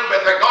the line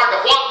with regard to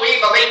what we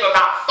believe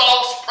about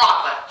false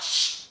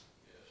prophets.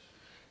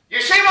 You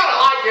see what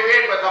Elijah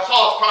did with the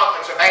false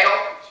prophets of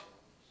Baal?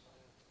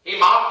 He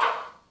mocked them.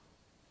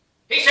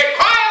 He said,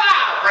 cry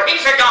aloud, for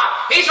he's a God.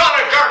 He's on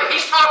a journey.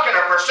 He's talking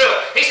to pursue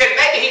it. He said,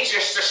 maybe he's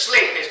just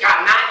asleep. He's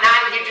got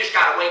night-night. You just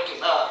got to wake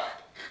him up.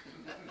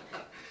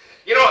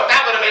 You know, if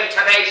that would have been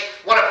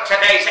one of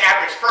today's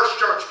average first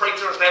church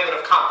preachers, they would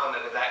have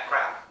complimented that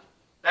crowd.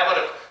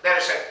 They'd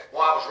have said,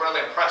 well, I was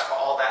really impressed by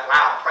all that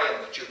loud praying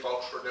that you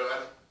folks were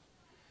doing.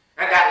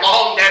 And that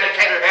long,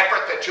 dedicated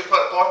effort that you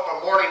put forth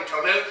from morning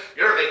till noon,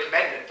 you're to be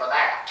commended for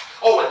that.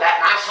 Oh, and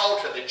that nice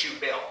altar that you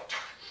built.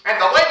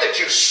 And the way that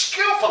you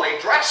skillfully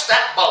dressed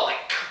that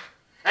bullock.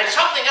 And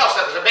something else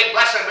that was a big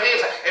blessing to me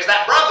is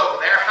that brother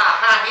over there,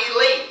 he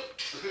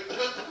leaped.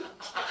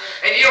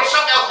 And you know,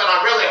 something else that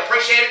I really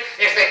appreciated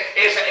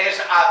is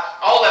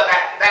all of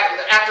that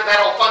after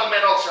that old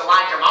fundamentals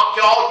Elijah mocked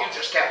you all, you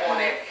just kept on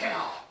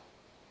anyhow.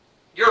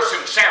 Your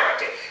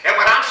sincerity. And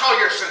when I saw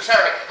your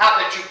sincerity, how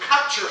that you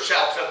cut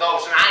yourself to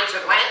those knives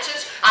and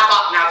lances, I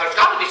thought, now there's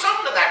got to be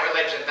something to that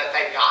religion that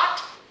they've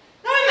got.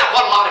 Now, isn't that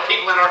what a lot of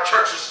people in our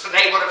churches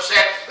today would have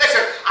said?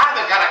 Listen, I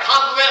haven't got a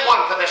compliment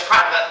one for this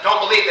crowd that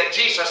don't believe that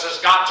Jesus is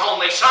God's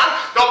only Son,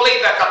 don't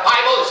believe that the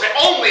Bible is the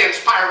only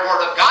inspired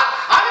Word of God.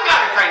 I haven't got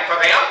anything for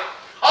them.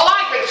 All I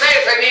can say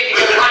is they need to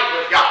get right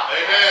with God.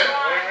 Amen.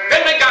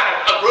 Then we got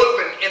a group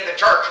in the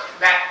church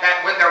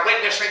that when they're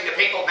witnessing to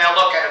people, they'll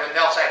look at them and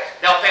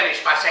they'll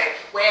finish by saying,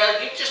 well,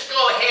 you just go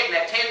ahead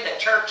and attend the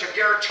church of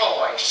your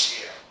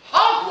choice.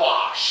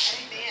 Hogwash.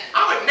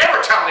 I would never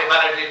tell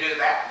anybody to do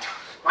that.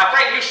 My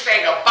friend, you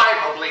stay in a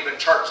Bible-believing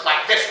church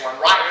like this one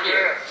right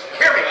here.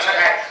 Hear me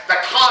today.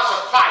 The cause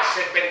of Christ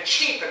has been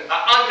cheapened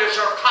by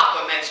undeserved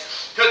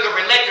compliments to the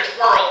religious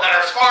world that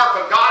are as far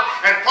from God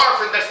and far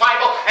from this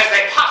Bible as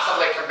they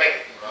possibly can be.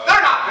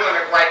 They're not doing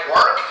a great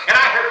work. And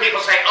I hear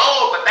people say,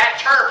 oh, but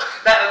that church,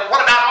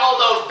 what about all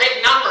those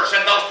big numbers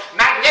and those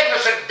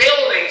magnificent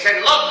buildings? And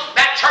look,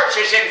 that church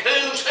is in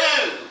who's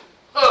who.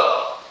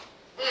 Oh.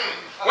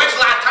 When's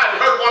the last time you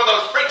heard one of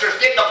those preachers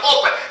get in the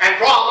pulpit and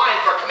draw a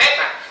line for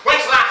commitment?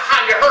 When's the last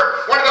time you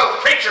heard one of those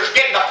preachers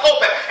get in the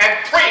pulpit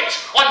and preach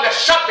on the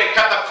subject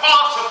of the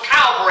cross of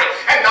Calvary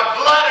and the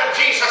blood of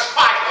Jesus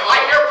Christ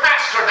like your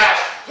pastor does?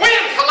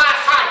 When's the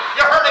last time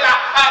you heard about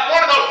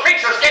one of those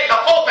preachers get in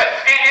the pulpit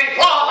and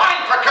draw a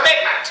line for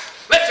commitment?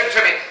 Listen to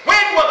me.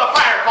 When will the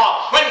fire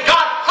fall? When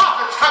God's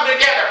prophets come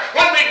together.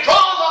 When we draw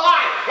the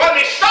line. When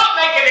we stop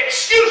making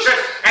excuses.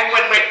 And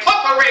when we put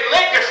the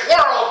religious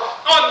world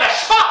on the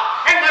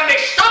spot. And when we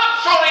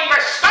stop showing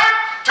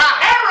respect to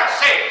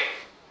heresy.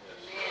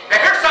 Now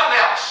here's something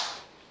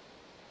else.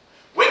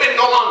 We've been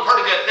going on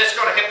pretty good. This is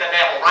going to hit the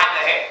devil right in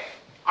the head.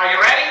 Are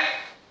you ready?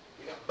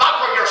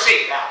 Buckle your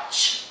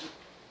seatbelts.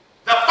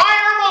 The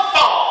fire will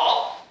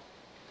fall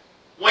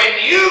when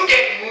you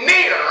get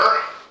near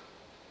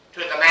to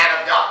the man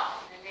of God.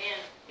 Amen.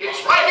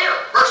 It's right here,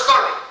 verse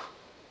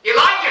 30.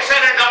 Elijah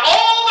said unto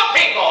all the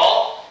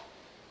people,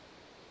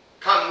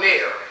 come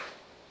near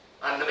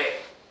unto me.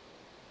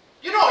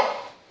 You know,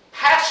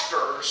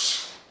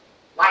 pastors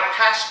like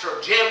Pastor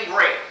Jim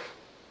Green,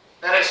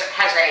 that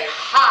has a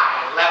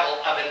high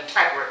level of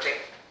integrity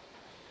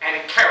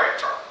and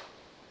character.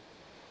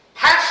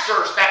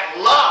 Pastors that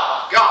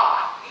love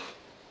God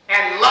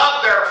and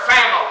love their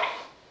family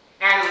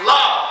and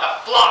love the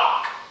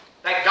flock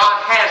that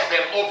God has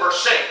them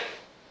oversee.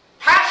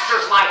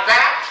 Pastors like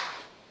that,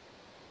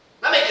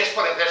 let me just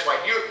put it this way,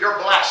 you're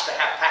blessed to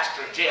have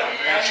Pastor Jim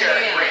and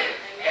Sherry Green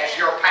as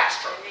your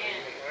pastor.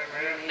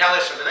 Now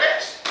listen to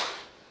this.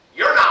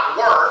 You're not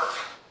worth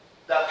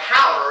the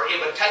powder it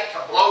would take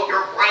to blow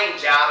your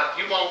brains out if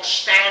you won't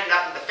stand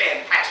up and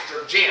defend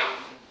Pastor Jim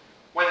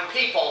when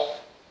people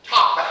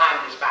talk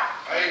behind his back.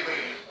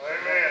 Amen.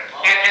 Amen.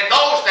 And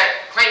those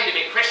that claim to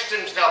be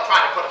Christians, they'll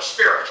try to put a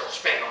spiritual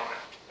spin on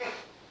it.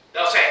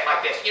 They'll say it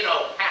like this, you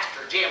know,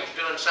 Pastor Jim's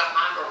doing something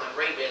I don't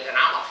agree with, and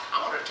I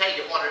want to tell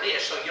you what it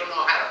is so you'll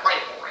know how to pray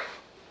for him.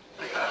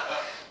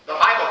 The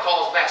Bible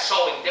calls that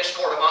sowing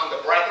discord among the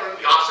brethren,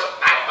 gossip,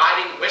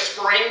 backbiting,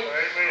 whispering.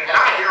 Amen. And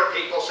I hear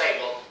people say,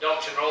 well, don't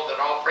you know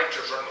that all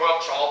preachers are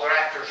crooks, all they're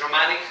after is your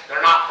money,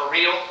 they're not for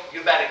real?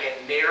 You better get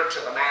near to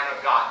the man of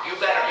God. You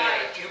better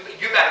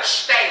you better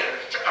stay in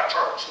a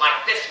church like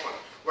this one,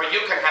 where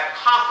you can have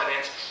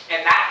confidence in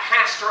that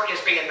pastor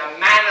is being the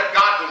man of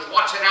God who's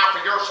watching out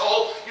for your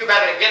soul. You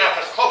better get up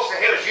as close to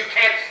him as you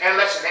can and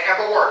listen to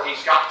every word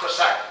he's got to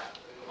say.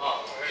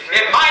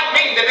 It might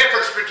mean the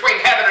difference between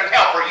heaven and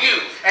hell for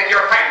you and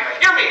your family.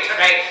 Hear me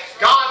today.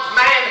 God's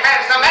man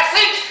has the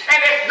message,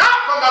 and it's not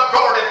from the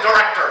board of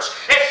directors.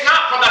 It's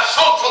not from a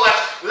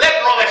socialist,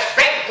 liberalist,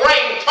 big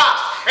brain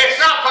trust.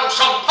 It's not from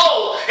some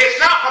poll. It's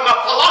not from a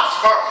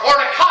philosopher or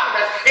an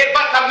economist.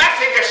 But the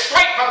message is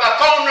straight from the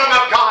throne room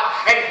of God,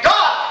 and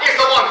God is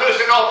the one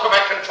who's in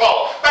ultimate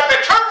control. But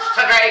the church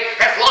today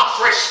has lost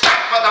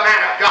respect for the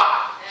man of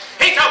God.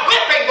 He's a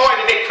whipping boy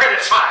to be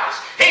criticized.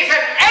 He's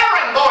an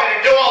errand boy to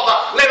do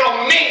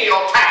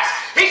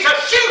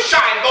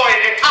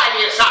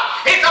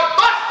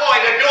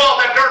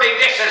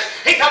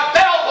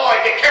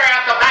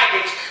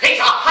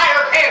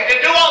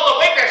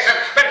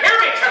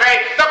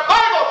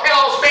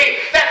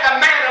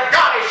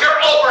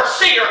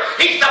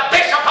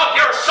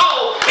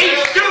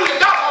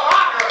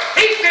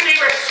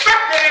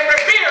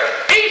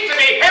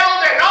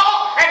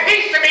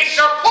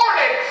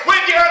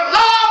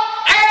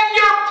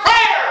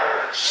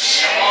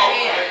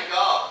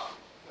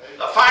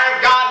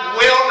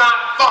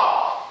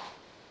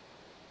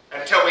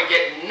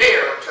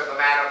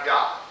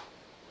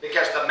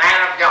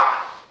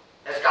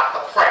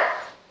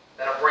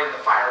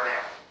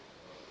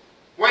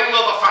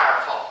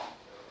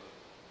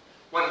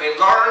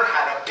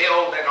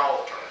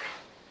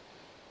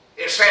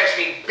says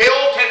he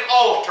built an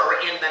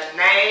altar in the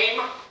name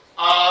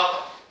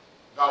of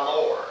the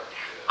Lord.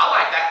 I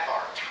like that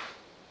part.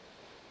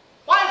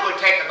 Why have we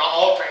taken the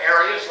altar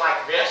areas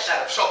like this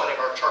out of so many of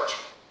our church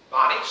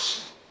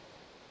bodies?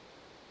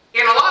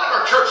 In a lot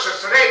of our churches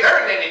today, there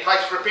isn't any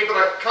place for people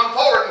to come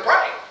forward and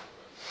pray.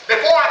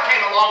 Before I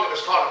came along, it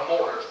was called a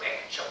mourner's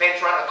bench. A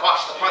bench right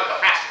across the front. The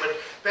pastor would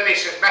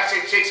finish his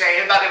message. He'd say,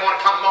 anybody want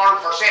to come mourn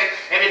for sin?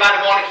 Anybody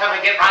want to come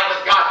and get right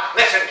with God?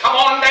 Listen, come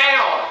on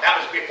down. That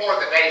was before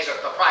the days of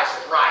The Price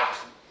is Right.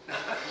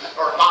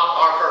 Or Bob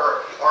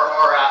Barker, or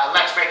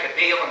Let's Make a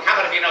Deal. And how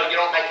many of you know you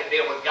don't make a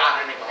deal with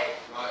God anyway?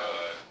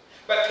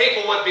 But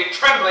people would be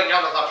trembling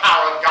under the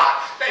power of God.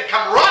 They'd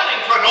come running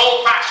to an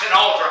old-fashioned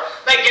altar.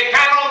 They'd get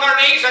down on their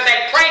knees and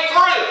they'd pray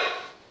through.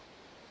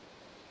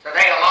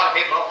 Today, a lot of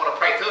people don't want to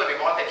pray through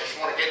anymore. They just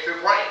want to get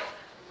through praying.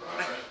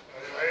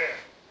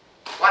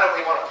 Why don't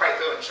we want to pray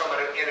through in so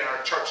many in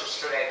our churches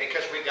today?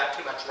 Because we've got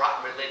too much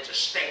rotten religious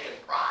stinking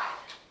pride.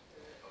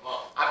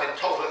 I've been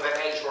told of the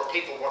days where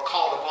people were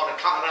called upon to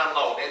come and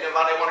unload.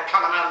 Anybody want to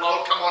come and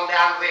unload? Come on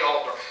down to the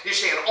altar. You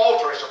see, an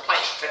altar is a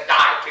place to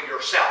die to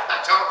yourself.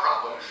 That's our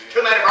problem. Too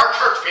many of our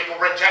church people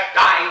reject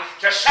dying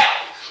to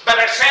self. But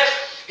it says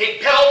he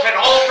built an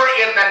altar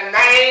in the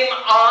name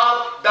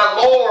of the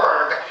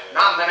Lord.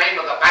 Not in the name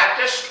of the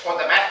Baptist or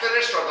the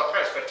Methodist or the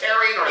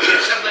Presbyterian or the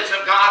Assemblies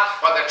of God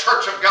or the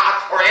Church of God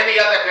or any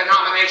other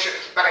denomination.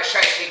 But it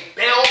says he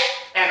built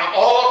an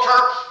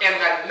altar in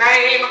the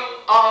name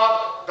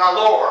of the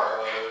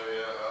Lord.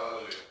 Hallelujah,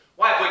 hallelujah.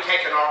 Why have we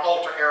taken our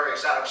altar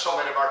areas out of so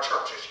many of our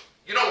churches?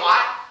 You know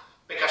why?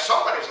 Because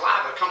somebody's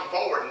liable to come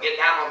forward and get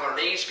down on their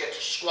knees, get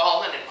to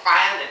squalling and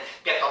crying and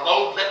get the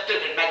load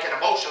lifted and make an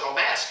emotional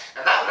mess.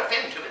 And that would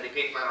offend too many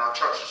people in our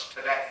churches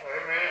today.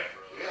 Amen.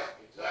 Yeah,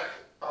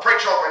 exactly. A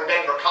preacher over in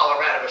Denver,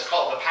 Colorado was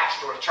called the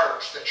pastor of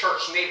church. The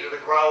church needed to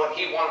grow and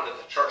he wanted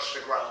the church to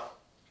grow.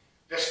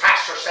 This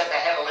pastor said they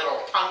had a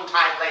little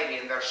tongue-tied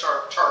lady in their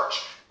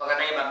church by the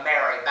name of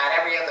Mary. About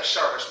every other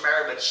service,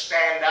 Mary would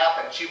stand up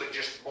and she would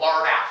just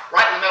blurt out,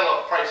 right in the middle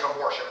of praise and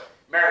worship.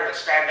 Mary would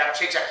stand up and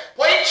she'd say,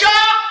 "Preacher,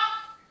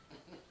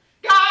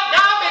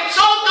 God been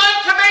so good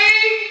to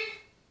me.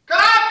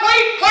 Could I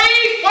please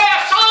play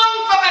a song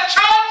for the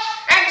church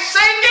and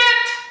sing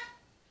it?"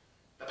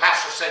 The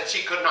pastor said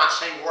she could not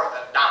sing worth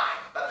a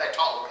dime, but they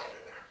tolerated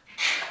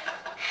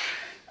her.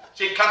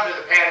 She'd come to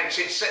the pen and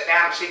she'd sit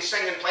down and she'd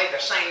sing and play the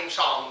same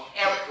song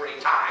every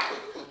time.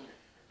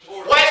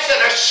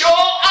 Blessed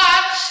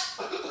assurance,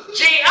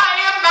 I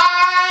am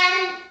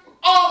mine.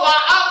 Oh,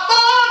 what a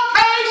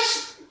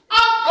foretaste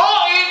of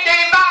glory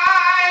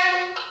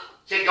divine.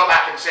 She'd go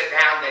back and sit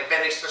down. They'd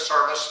finish the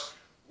service.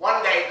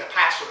 One day the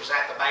pastor was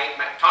at the bank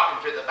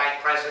talking to the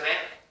bank president.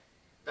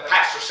 The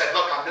pastor said,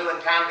 "Look, I'm new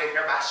in town, been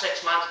here about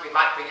 6 months. We'd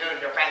like for you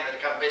and your family to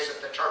come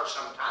visit the church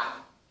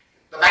sometime."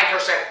 The banker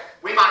said,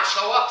 "We might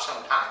show up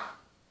sometime."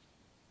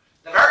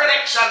 The very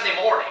next Sunday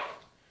morning,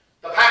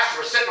 the pastor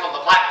was sitting on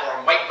the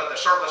platform waiting for the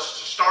service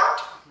to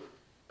start.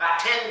 About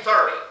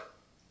 10:30,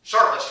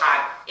 service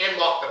time, in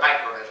walked the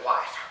banker and his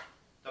wife.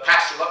 The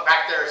pastor looked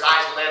back there, his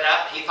eyes lit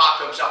up. He thought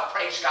to himself,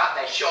 praise God,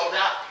 they showed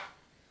up.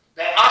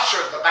 They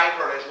ushered the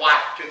banker and his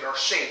wife to their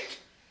seat.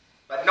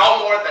 But no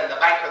more than the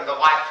banker and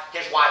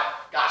his wife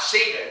got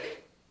seated,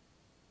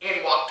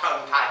 in walked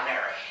tongue-tied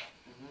Mary.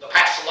 The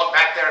pastor looked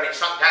back there and he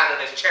sunk down in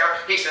his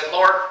chair. He said,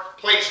 "Lord,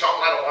 please don't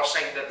let them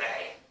sing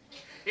today."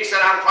 He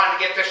said, "I'm trying to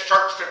get this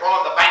church to grow,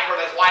 and the banker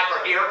and his wife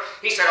are here."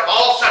 He said, "Of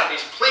all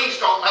Sundays, please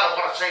don't let them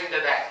want to sing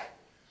today."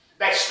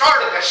 They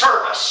started the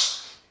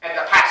service, and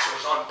the pastor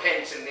was on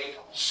pins and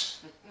needles.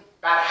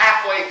 About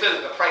halfway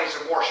through the praise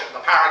and worship, the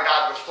power of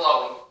God was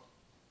flowing.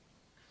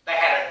 They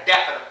had a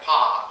definite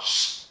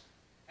pause,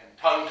 and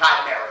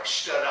tongue-tied Mary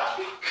stood up.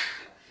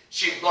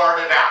 She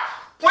blurted out,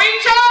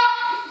 "Preacher,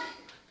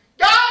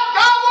 God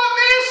want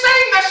me to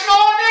sing this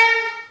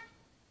morning."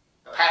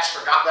 The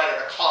pastor got ready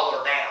to call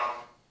her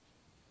down,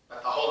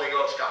 but the Holy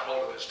Ghost got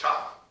hold of his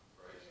tongue.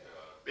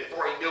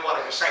 Before he knew what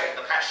he was saying,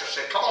 the pastor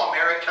said, "Come on,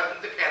 Mary, come to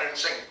the piano and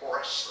sing for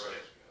us."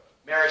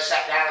 Mary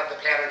sat down at the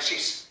piano and she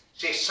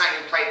sang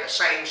and played the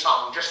same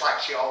song, just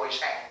like she always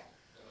had.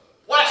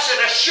 "Blessed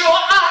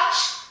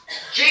assurance,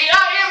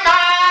 I am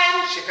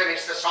mine." She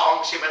finished the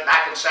song. She went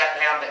back and sat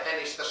down to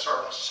finish the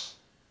service.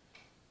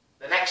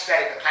 The next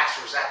day, the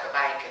pastor was at the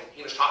bank, and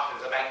he was talking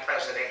to the bank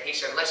president. He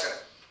said, "Listen,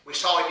 we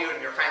saw you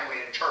and your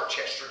family in church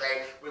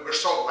yesterday. We were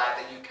so glad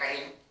that you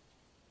came."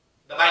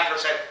 The banker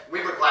said,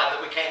 "We were glad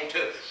that we came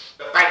too."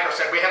 The banker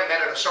said, "We haven't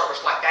been in a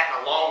service like that in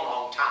a long,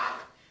 long time."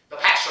 The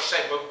pastor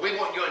said, "Well, we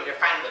want you and your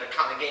family to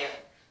come again."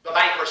 The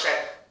banker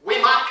said, "We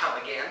might come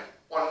again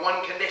on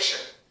one condition."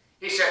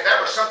 He said,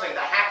 "There was something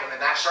that happened in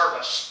that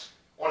service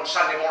on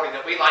Sunday morning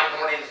that we liked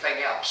more than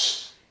anything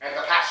else." And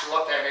the pastor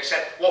looked at him and he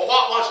said, "Well,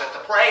 what was it? The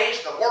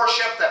praise, the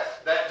worship,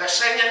 the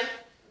singing?"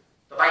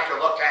 The banker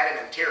looked at him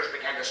and tears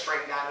began to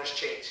stream down his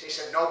cheeks. He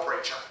said, "No,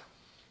 preacher."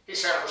 He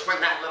said, "It was when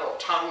that little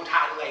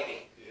tongue-tied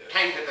lady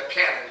came to the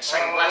piano and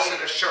sang,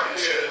 'Blessed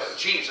assurance,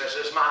 Jesus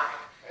is mine.'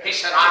 He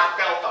said, I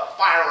felt the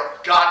fire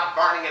of God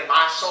burning in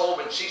my soul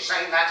when she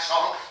sang that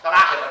song that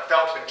I haven't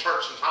felt in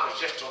church since I was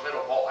just a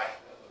little boy.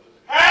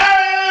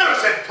 He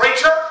said,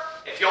 preacher,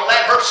 if you'll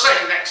let her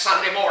sing next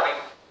Sunday morning,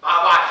 my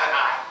wife and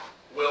I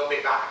will be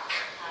back.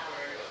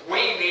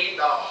 We need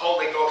the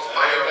Holy Ghost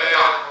fire of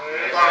God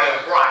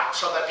burning bright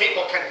so that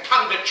people can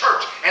come to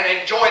church and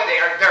enjoy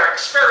their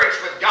experience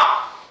with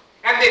God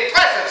and the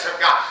presence of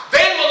God.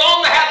 Then we'll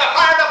only have the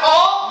fire to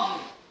fall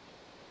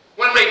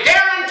when we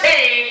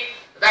guarantee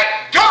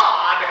that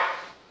God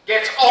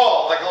gets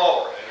all the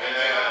glory.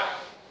 Amen.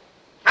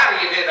 How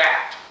do you do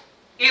that?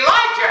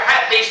 Elijah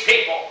had these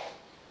people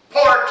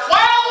pour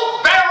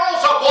 12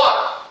 barrels of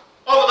water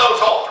over those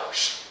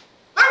altars.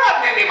 There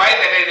wasn't any way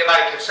that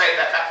anybody could say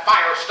that that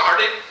fire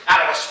started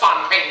out of a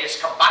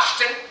spontaneous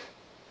combustion.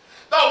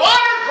 The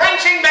water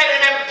drenching made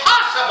it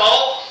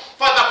impossible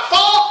for the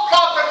false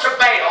prophets of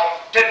Baal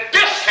to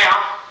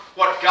discount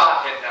what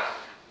God had done.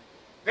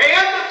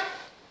 Then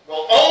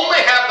we'll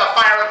only have the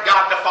fire of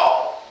God to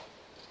fall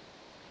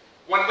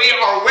when we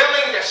are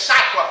willing to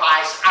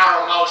sacrifice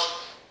our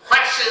most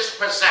precious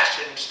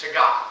possessions to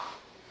God.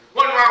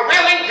 When we're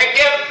willing to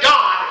give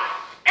God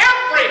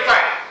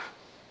everything.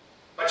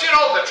 But you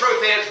know, the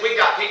truth is, we've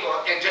got people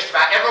in just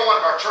about every one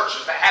of our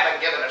churches that haven't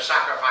given a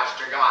sacrifice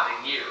to God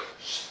in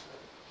years.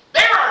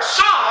 There are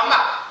some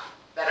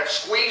that have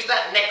squeezed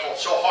that nickel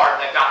so hard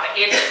they've got the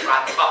engine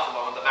right the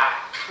buffalo in the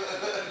back.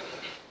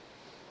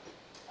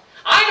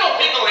 I know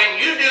people, and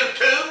you do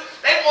too,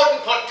 they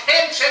wouldn't put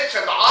 10 cents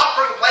in the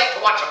offering plate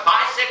to watch a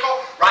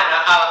bicycle ride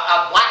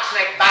a black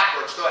snake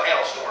backwards through a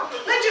hailstorm.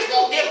 They just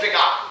won't give to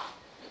God.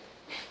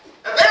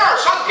 And there are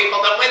some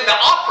people that when the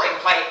offering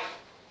plate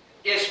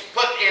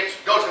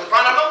goes in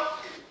front of them,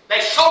 they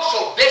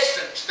social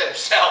distance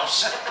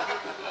themselves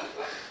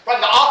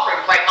from the offering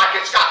plate like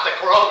it's got the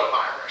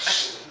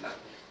coronavirus.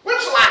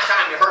 When's the last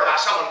time you heard about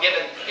someone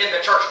giving in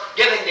the church,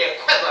 giving the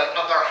equivalent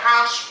of their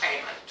house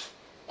payment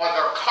or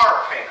their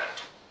car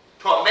payment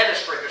to a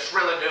ministry that's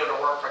really doing the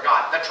work for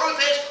God? The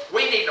truth is,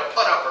 we need to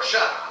put up or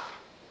shut up.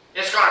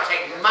 It's going to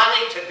take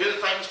money to do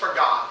things for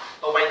God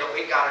the way that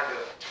we've got to do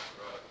it.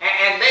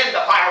 And then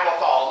the fire will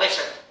fall.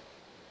 Listen,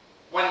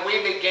 when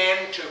we begin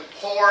to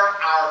pour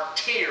our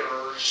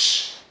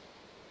tears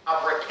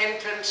of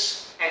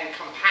repentance and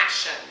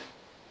compassion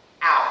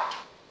out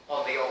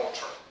on the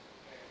altar.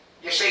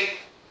 You see,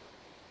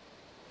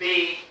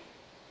 the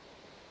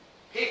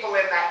people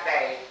in that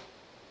day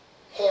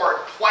poured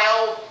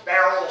 12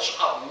 barrels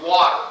of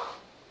water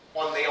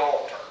on the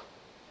altar,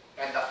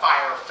 and the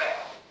fire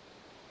fell.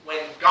 When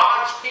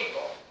God's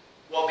people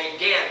will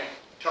begin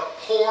to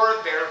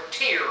pour their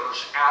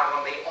tears out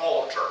on the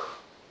altar,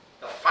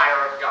 the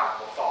fire of God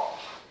will fall.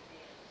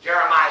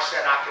 Jeremiah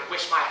said, I could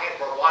wish my head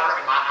were water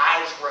and my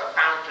eyes were a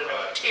fountain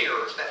of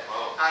tears, that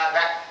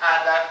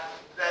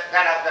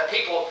the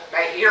people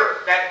may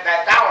hear that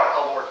thou art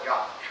the Lord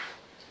God.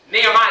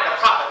 Nehemiah the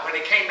prophet, when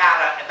he came back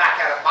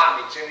out of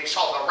bondage and he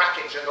saw the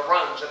wreckage and the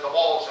ruins and the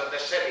walls of the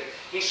city,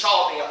 he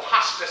saw the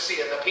apostasy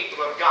of the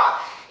people of God.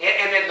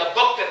 And in the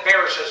book that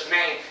bears his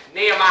name,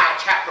 Nehemiah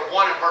chapter 1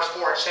 and verse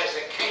 4, it says,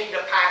 it came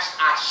to pass,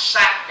 I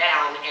sat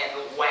down and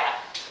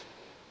wept.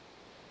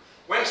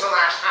 When's the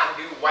last time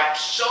you wept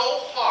so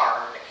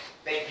hard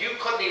that you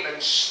couldn't even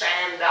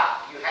stand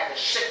up? You had to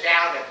sit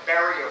down and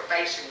bury your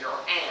face in your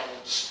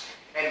hands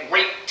and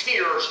weep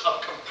tears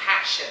of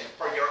compassion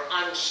for your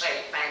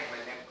unsaved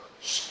family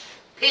members.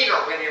 Peter,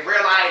 when he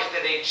realized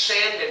that he'd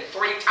sinned and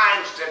 3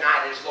 times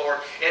denied his Lord,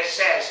 it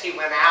says he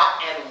went out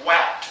and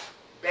wept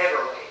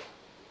bitterly.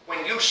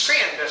 When you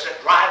sin, does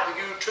it drive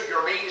you to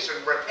your knees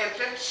in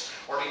repentance?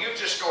 Or do you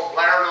just go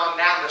blaring on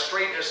down the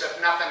street as if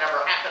nothing ever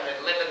happened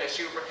and living as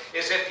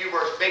if you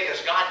were as big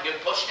as God and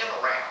you'd push him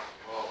around?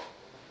 Oh.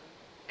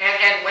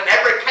 And when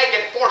every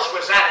pagan force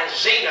was at its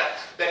zenith,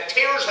 the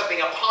tears of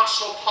the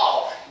Apostle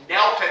Paul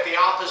knelt at the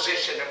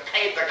opposition and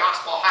paved the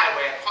gospel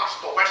highway across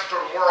the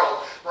western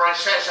world, where it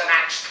says in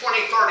Acts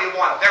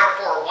 20:31,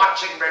 therefore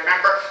watching,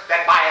 remember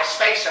that by a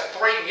space of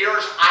 3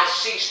 years I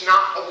cease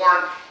not to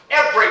warn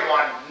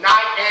everyone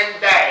night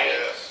and day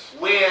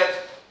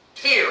with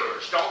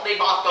tears. Don't leave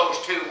off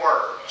those 2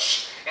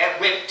 words. And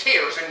with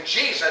tears. And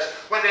Jesus,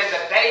 when in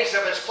the days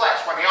of his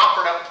flesh, when he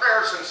offered up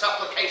prayers and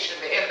supplication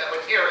to him that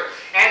was hearing,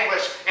 and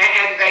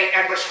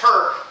was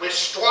heard with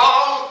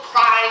strong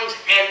cries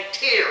and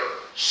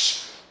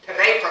tears.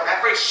 Today, from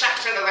every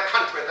section of the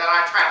country that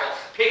I travel,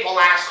 people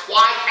ask,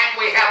 why can't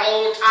we have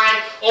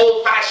old-time,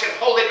 old-fashioned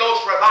Holy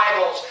Ghost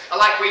revivals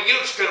like we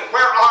used to?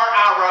 Where are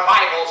our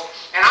revivals?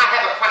 And I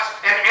have a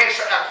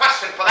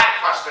question for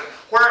that question.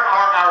 Where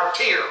are our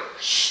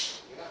tears?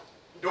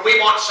 Do we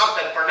want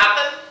something for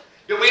nothing?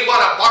 Do we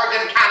want a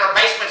bargain counter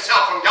basement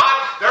sell from God?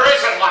 There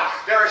isn't one.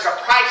 There is a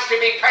price to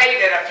be paid,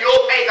 and if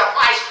you'll pay the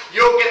price,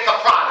 you'll get the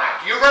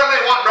product. You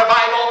really want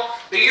revival?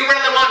 Do you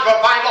really want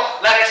revival?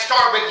 Let it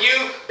start with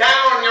you down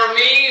on your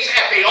knees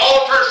at the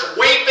altars,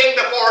 weeping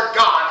before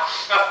God.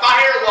 A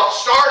fire will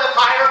start a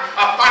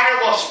fire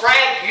will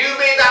spread. You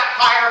be that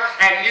fire,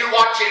 and you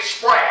watch it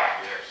spread.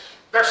 Yes.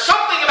 There's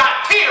something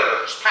about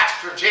tears,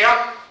 Pastor Jim.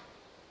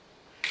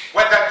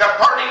 With the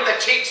burning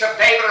cheeks of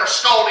David or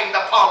scalding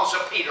the palms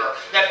of Peter,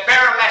 that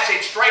bear a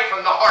message straight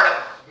from the heart of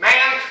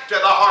man to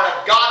the heart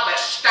of God, that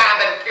stab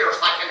and pierce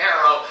like an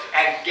arrow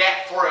and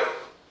get through.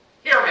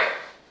 Hear me.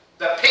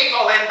 The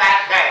people in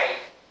that day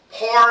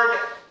poured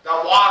the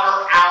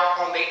water out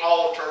on the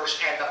altars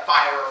and the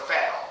fire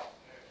fell.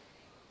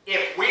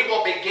 If we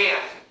will begin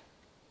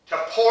to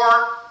pour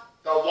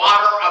the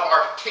water of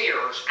our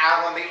tears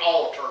out on the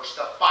altars,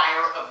 the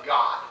fire of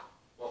God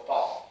will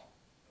fall.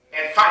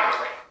 And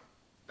finally,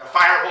 the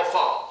fire will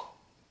fall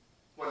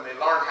when we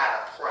learn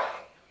how to pray.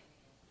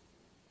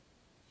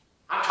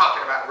 I'm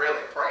talking about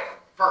really praying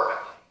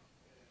fervently.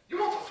 You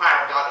want the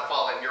fire of God to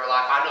fall in your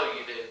life? I know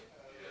you do.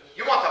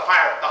 You want the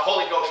fire, the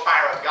Holy Ghost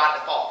fire of God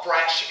to fall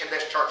fresh in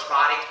this church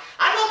body?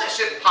 I know this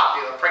isn't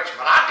popular preaching,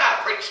 but I've got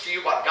to preach to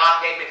you what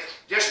God gave me.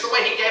 Just the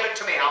way He gave it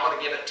to me, I'm going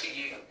to give it to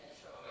you.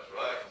 That's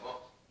right. Come on.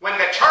 When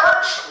the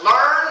church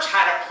learns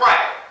how to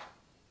pray,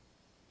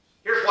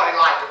 here's what He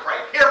liked to pray.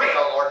 Hear me,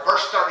 O Lord,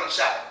 verse 37.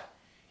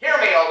 Hear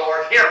me, O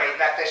Lord, hear me,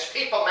 that this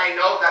people may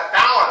know that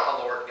Thou art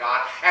the Lord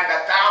God, and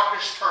that Thou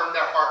hast turned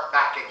their heart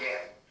back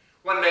again.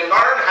 When they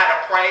learn how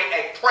to pray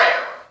a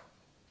prayer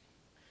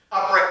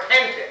of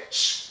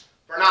repentance,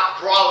 for not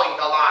drawing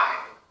the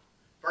line,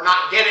 for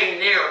not getting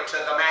near to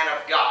the man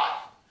of God,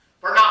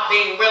 for not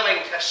being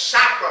willing to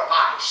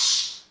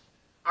sacrifice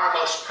our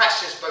most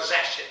precious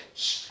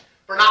possessions,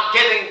 for not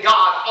giving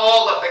God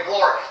all of the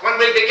glory. When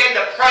we begin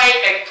to pray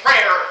a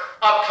prayer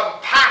of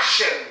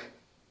compassion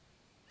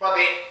for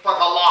the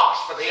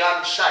lost, for the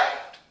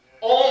unsaved,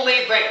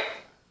 only then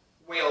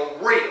will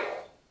real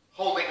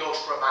Holy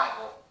Ghost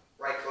revival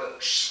break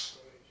loose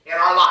in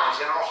our lives,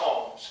 in our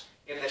homes,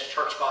 in this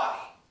church body.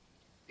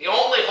 The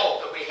only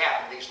hope that we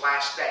have in these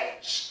last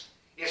days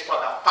is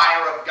for the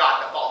fire of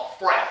God to fall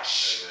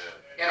fresh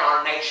in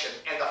our nation.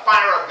 And the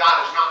fire of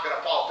God is not going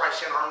to fall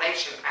fresh in our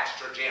nation,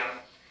 Pastor Jim,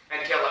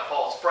 until it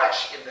falls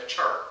fresh in the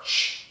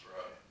church.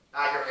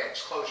 Bow your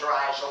heads, close your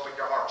eyes, open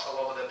your hearts all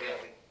over the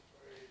building.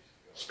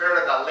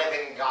 Spirit of the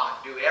living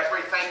God, do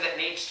everything that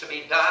needs to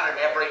be done in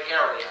every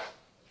area.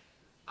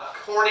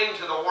 According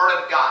to the Word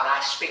of God, I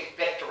speak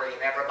victory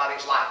in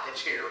everybody's life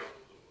that's here.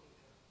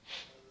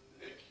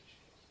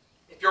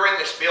 If you're in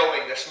this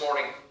building this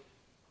morning,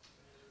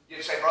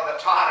 you'd say, Brother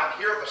Todd, I'm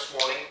here this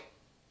morning,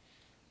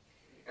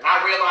 and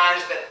I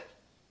realize that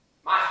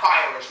my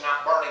fire is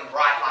not burning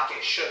bright like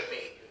it should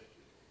be.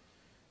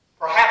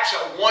 Perhaps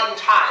at one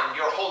time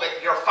your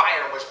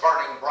fire was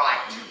burning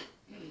bright.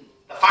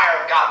 The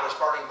fire of God was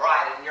burning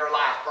bright in your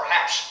life.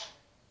 Perhaps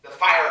the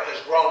fire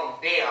has grown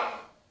dim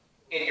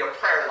in your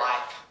prayer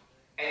life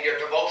and your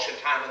devotion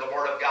time in the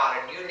Word of God,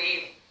 and you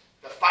need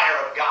the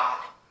fire of God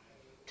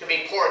to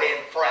be poured in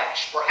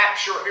fresh.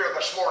 Perhaps you're here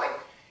this morning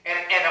and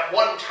at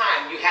one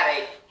time you had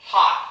a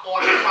hot,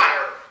 on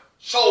fire,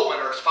 soul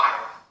winner's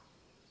fire.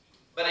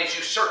 But as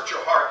you search your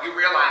heart, you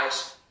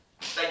realize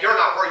that you're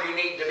not where you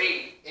need to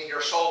be in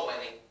your soul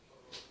winning.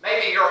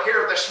 Maybe you're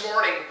here this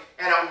morning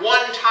and at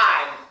one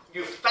time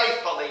you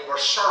faithfully were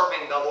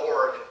serving the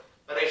Lord,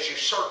 but as you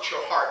search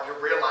your heart, you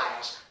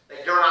realize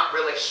that you're not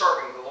really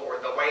serving the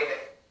Lord the way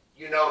that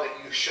you know that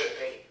you should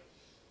be.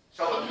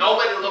 So with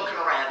nobody looking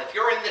around, if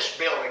you're in this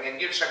building and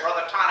you'd say,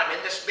 Brother Todd, I'm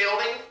in this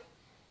building,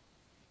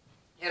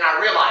 and I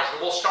realize, and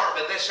we'll start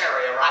with this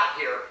area right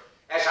here,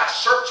 as I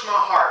search my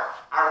heart,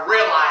 I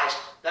realize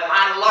that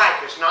my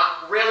life is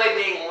not really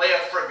being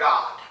lived for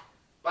God,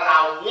 but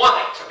I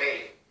want it to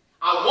be.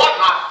 I want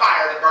my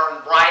fire to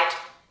burn bright,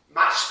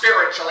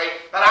 spiritually,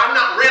 but I'm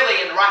not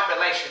really in right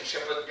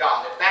relationship with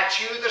God. If that's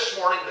you this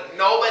morning, with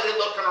nobody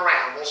looking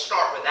around, we'll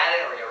start with that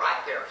area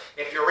right there.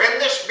 If you're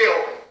in this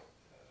building,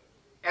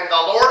 and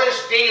the Lord is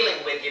dealing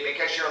with you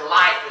because your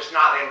life is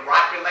not in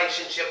right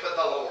relationship with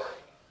the Lord,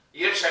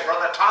 you'd say,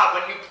 Brother Todd,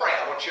 when you pray,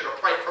 I want you to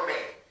pray for me.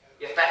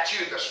 If that's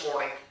you this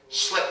morning,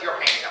 slip your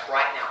hand up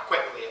right now,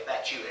 quickly, if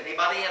that's you.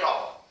 Anybody at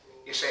all,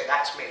 you say,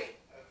 that's me.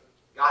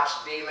 God's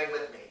dealing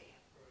with me.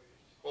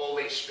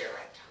 Holy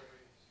Spirit.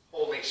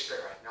 Holy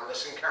Spirit. Now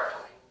listen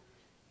carefully.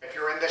 If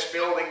you're in this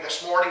building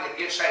this morning and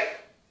you say,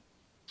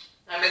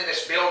 I'm in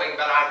this building,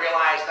 but I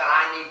realize that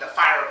I need the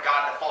fire of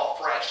God to fall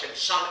fresh in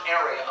some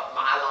area of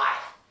my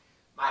life.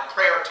 My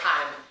prayer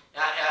time,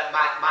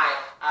 my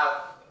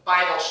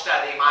Bible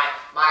study,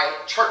 my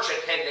church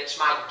attendance,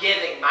 my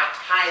giving, my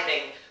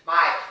tithing,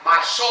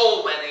 my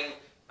soul winning,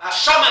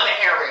 some of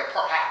the area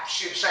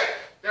perhaps. You'd say,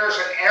 there's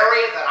an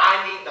area that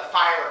I need the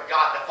fire of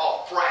God to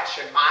fall fresh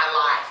in my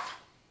life,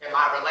 in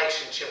my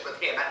relationship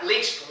with Him. At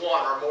least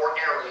one or more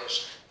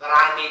areas that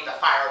I need the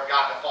fire of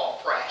God to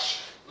fall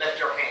fresh. Lift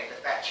your hand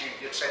if that's you.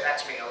 You'd say,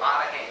 that's me. A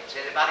lot of hands.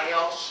 Anybody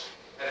else?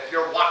 And if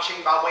you're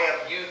watching by way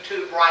of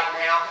YouTube right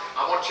now,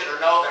 I want you to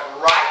know that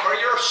right where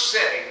you're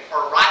sitting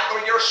or right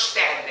where you're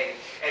standing,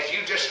 as you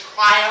just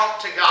cry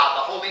out to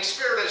God, the Holy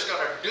Spirit is going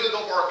to do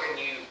the work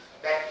in you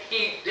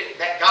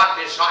that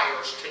God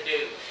desires to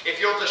do. If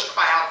you'll just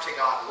cry out to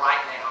God right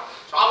now.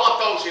 So I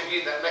want those of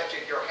you that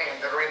lifted your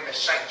hand that are in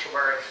this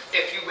sanctuary,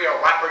 if you will,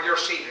 right where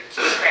you're seated,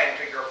 to stand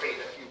to your feet,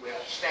 if you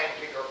will. Stand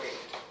to your feet.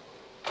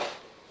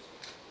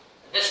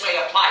 This may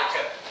apply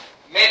to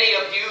many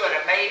of you, and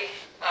it may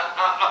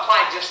apply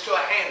just to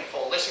a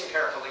handful. Listen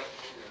carefully.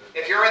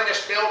 If you're in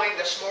this building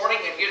this morning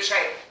and you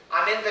say,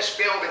 I'm in this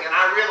building and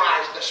I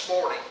realize this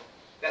morning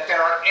that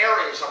there are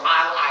areas of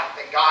my life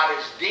that God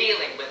is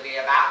dealing with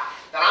me about,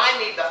 that I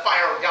need the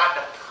fire of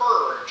God to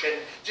purge and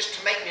just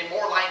to make me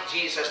more like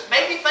Jesus.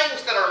 Maybe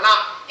things that are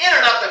not in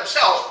and of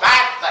themselves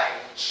bad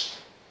things,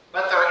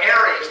 but there are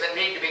areas that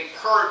need to be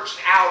purged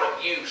out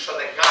of you so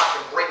that God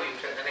can bring you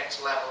to the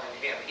next level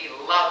in Him. He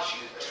loves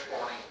you this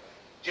morning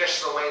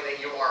just the way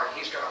that you are, and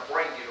He's going to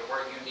bring you to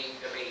where you need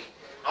to be.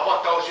 I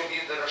want those of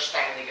you that are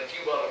standing, if you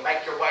will, to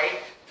make your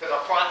way to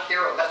the front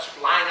here, and let's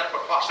line up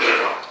across the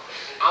front.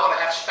 I want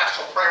to have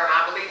special prayer, and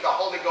I believe the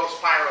Holy Ghost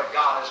fire of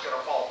God is going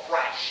to fall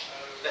fresh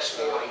this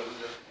morning.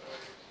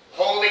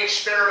 Holy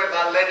Spirit of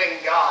the living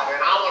God, and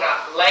I want to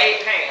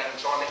lay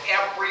hands on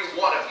every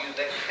one of you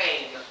that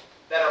came,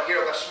 that are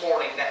here this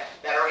morning,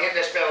 that are in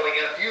this building.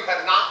 And if you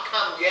have not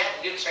come yet,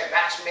 you'd say,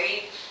 that's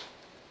me,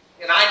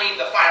 and I need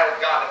the fire of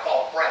God to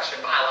fall fresh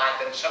in my life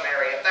in some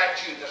area. If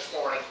that's you this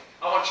morning,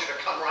 I want you to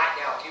come right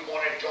now if you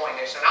want to join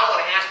us. And I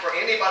want to ask for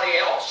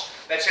anybody else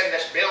that's in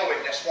this building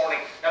this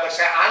morning that would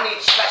say, I need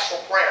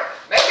special prayer.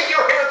 Maybe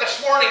you're here this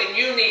morning and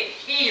you need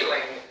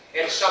healing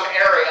in some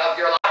area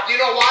of your life. You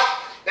know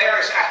what? There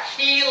is a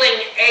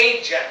healing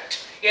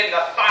agent in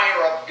the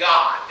fire of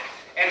God.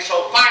 And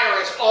so fire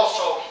is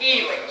also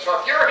healing.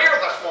 So if you're here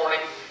this morning,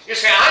 you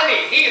say, I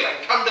need healing,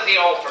 come to the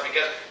altar,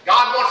 because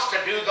God wants to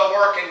do the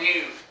work in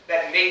you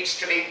that needs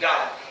to be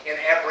done in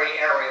every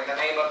area in the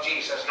name of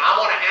Jesus. And I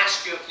want to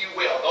ask you, if you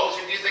will, those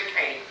of you that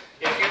came,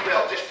 if you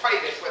will, just pray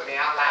this with me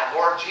out loud.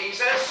 Lord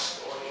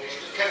Jesus,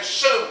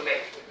 consume me,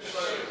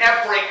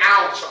 every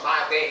ounce of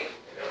my being.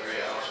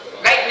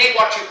 Make me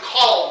what you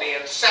called me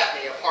and set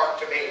me apart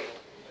to be.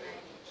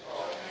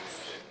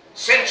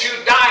 Since you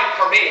died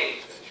for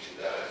me,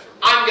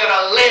 I'm going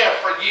to live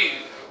for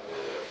you.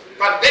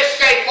 From this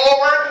day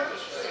forward,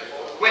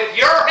 with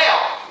your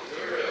help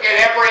in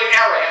every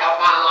area of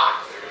my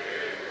life.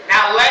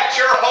 Now let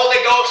your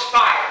Holy Ghost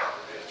fire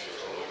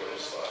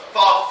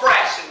fall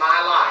fresh in my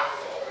life.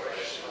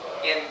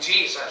 In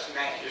Jesus'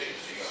 name.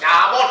 Now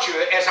I want you,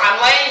 as I'm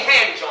laying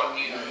hands on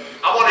you,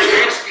 I want to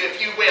ask you,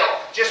 if you will,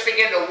 just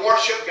begin to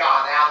worship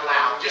God out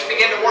loud. Just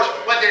begin to worship,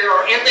 whether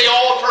you're in the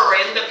altar or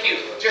in the pew,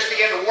 just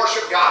begin to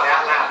worship God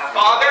out loud. Now,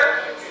 Father,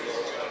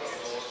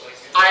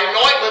 I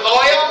anoint with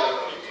oil,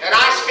 and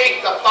I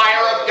speak the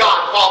fire of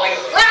God falling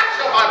fresh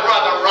on my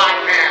brother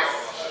right now.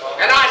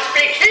 And I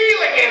speak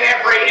healing in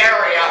every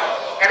area.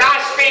 And I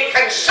speak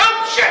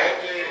consumption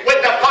with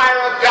the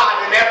fire of God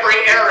in every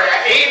area,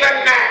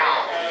 even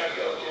now.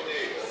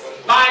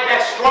 By the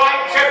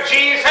stripes of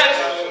Jesus,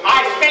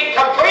 I speak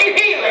complete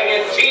healing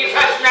in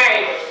Jesus'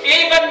 name,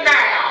 even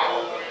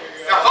now.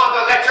 Now,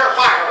 Father, let your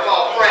fire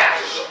fall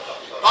fresh.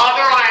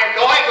 Father, I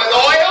anoint with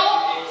oil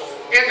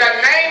in the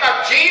name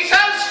of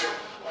Jesus.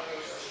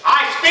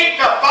 I speak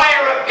the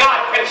fire of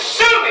God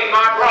consuming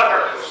my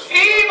brother,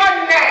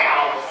 even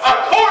now,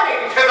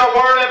 according to the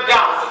Word of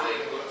God.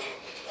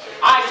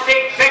 I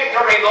speak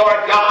victory,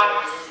 Lord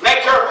God.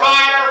 Let your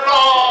fire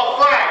fall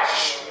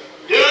fresh.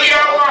 Do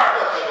your work.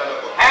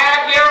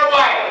 Have your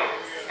way.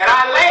 And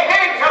I lay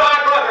hands on my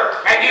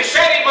brother, and you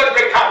said he would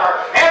recover.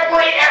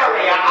 Every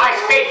area I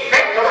speak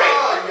victory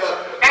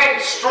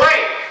and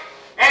strength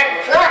and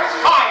fresh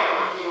fire.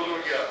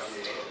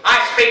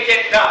 I speak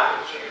it done.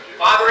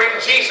 Father, in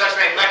Jesus'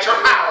 name, let your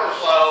power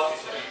flow.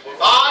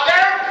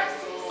 Father,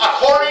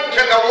 according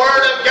to the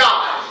Word of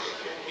God,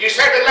 you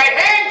said to lay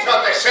hands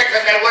on the sick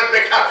and they would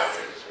recover.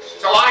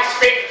 So I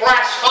speak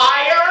fresh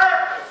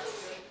fire,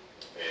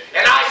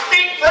 and I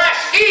speak fresh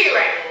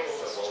healing,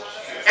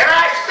 and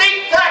I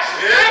speak fresh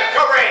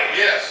victory.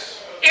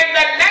 Yes. In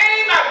the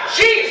name of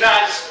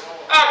Jesus,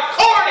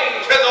 according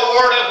to the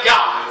Word of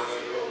God.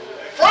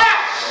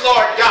 Fresh,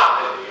 Lord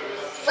God.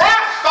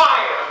 Fresh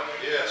fire.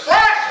 Yes.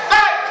 Fresh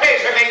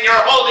baptism in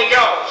your Holy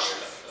Ghost.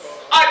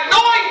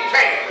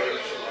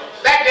 Anointing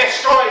that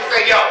destroys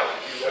the yoke.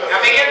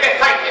 Now begin to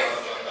thank Him.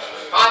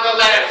 Father,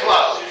 let it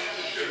flow.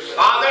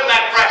 Father,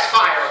 let fresh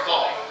fire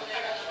fall.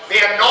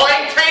 The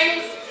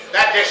anointing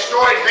that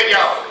destroys the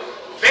yoke.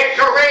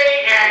 Victory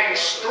and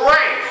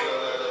strength.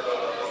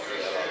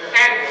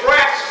 And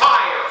fresh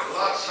fire.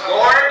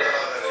 Lord,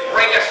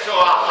 bring us to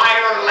a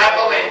higher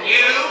level in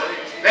you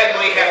than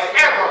we have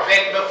ever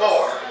been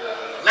before.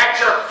 Let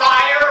your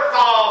fire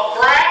fall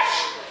fresh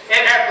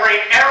in every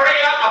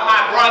area of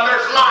my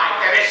brother's life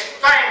and his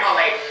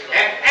family,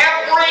 and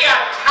every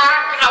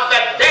attack of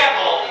the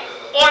devil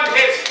on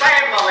his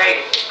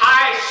family.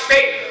 I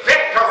speak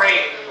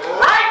victory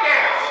right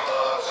now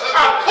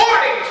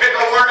according to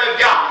the Word of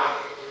God.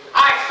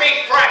 I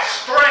speak fresh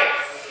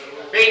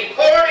strength being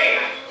poured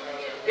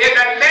in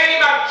the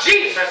name of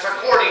Jesus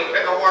according to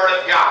the Word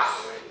of God.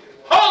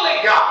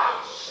 Holy God,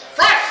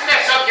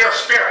 freshness of your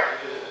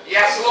Spirit.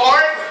 Yes,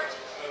 Lord.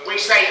 We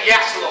say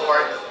yes,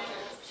 Lord.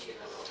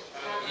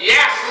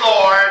 Yes,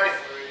 Lord.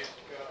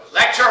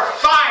 Let your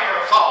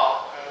fire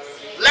fall.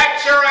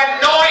 Let your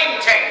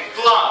anointing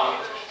flow.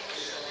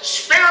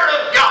 Spirit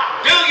of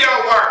God, do your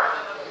work.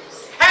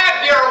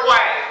 Have your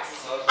way.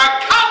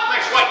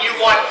 Accomplish what you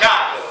want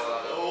done.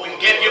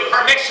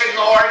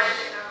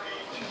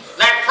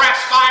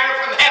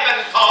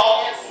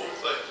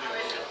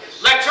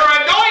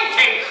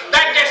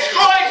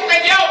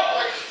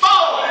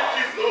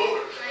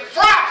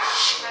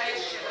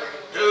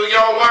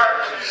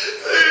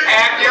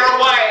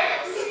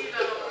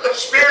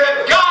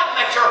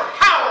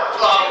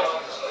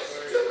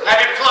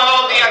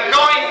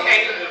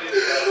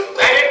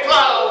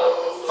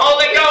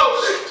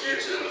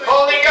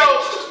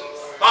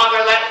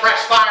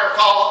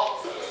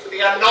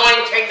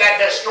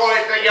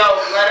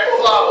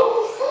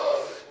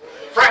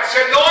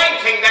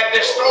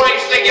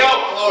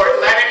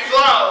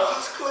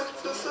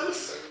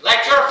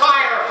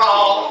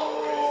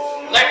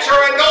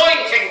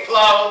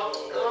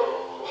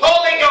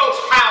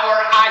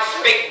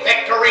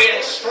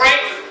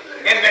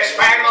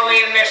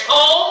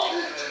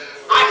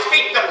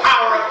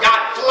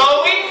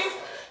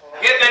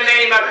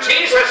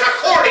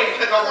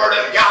 the Word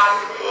of God.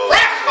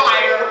 Fresh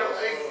fire,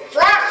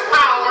 fresh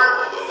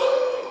power,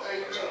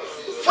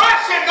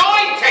 fresh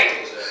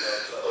anointing.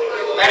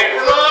 Let it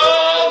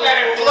flow, let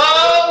it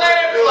flow,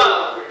 let it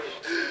flow.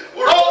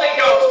 Holy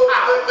Ghost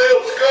power.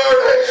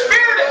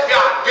 Spirit of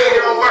God, do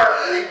your work.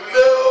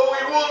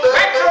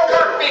 Let your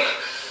work be,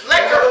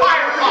 let your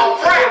fire fall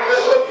fresh.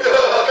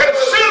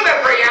 Consume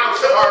every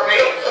ounce of our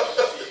being.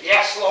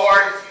 Yes,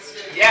 Lord.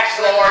 Yes,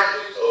 Lord.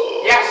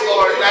 Yes,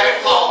 Lord. Let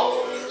it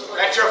fall.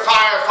 Let your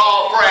fire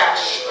fall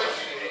fresh.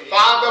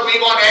 Father, we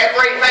want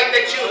everything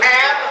that you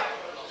have.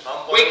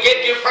 We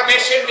give you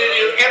permission to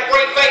do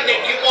everything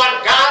that you want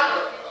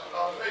done.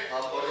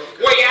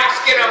 We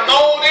ask you to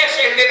mold us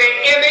into the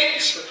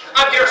image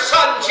of your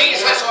Son,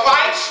 Jesus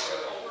Christ.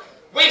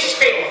 We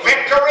speak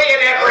victory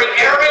in every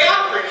area.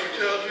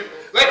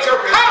 Let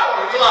your power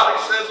flow.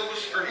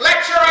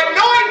 Let your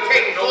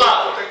anointing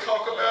flow.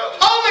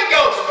 Holy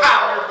Ghost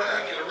power.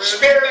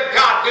 Spirit of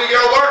God, do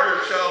your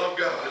work.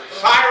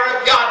 Fire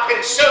of God,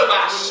 consume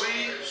us.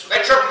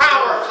 Let your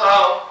power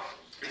flow.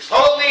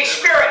 Holy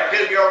Spirit,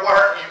 do your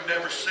work.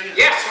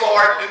 Yes,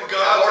 Lord.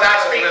 Lord, I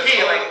speak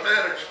healing.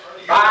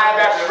 By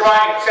the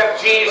stripes of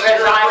Jesus,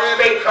 I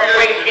speak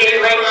complete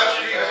healing.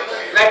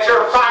 Let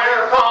your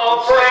fire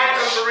fall fresh.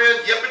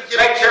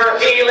 Let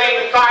your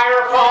healing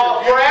fire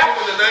fall fresh.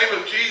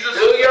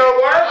 Do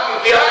your work.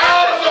 You feel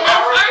the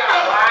power of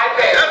God right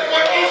there. That's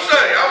what you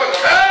say. I'm a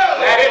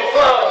child. Let it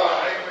flow.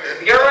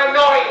 Your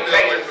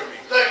anointing.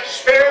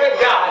 Spirit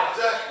of God.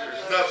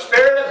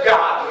 Spirit of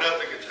God.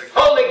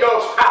 Holy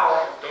Ghost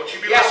power.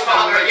 Yes,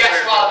 Father. Yes,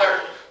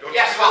 Father.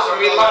 Yes, Father.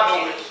 We love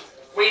you.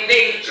 We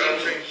need you.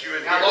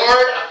 Now,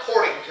 Lord,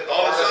 according to the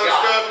Word of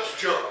God,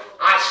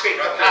 I speak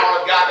the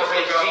power of God that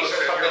raised Jesus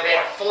from the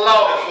dead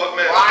flow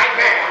right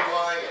now.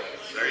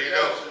 There you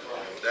go.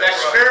 The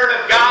Spirit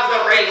of God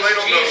that raised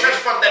Jesus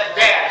from the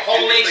dead.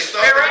 Holy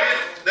Spirit,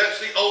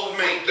 that's the old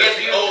me. give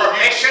you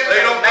permission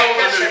to make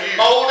us and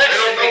mold us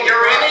into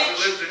your image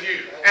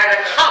and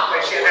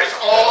accomplish in us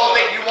all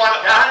that you want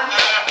done.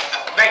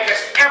 Make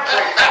us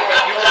everything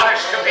that you want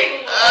us to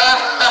be.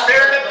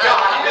 Spirit of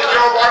God, do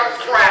your work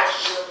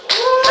fresh.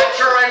 Let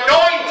your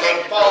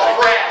anointing fall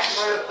fresh.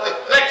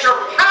 Let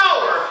your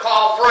power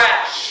fall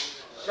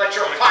fresh. Let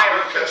your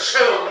fire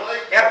consume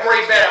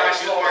every bit of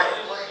us, Lord.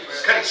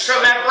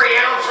 Consume every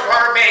ounce of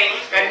our being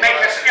and make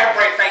us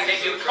everything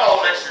that you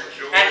called us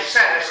and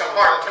set us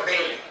apart to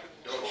be.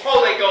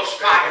 Holy Ghost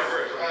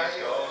fire.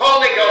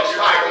 Holy Ghost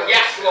fire.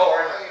 Yes,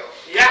 Lord.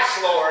 Yes,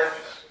 Lord.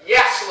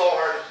 Yes,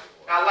 Lord.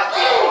 Now let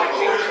the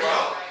anointing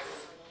flow.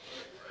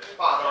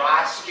 Father,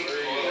 I speak to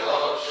you,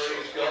 Lord,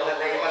 in the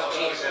name of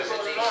Jesus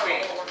in these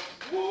feet.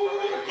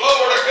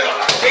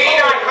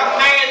 Indeed, I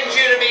command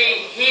you to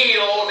be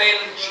healed in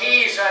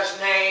Jesus'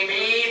 name,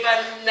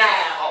 even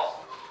now.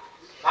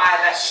 By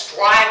the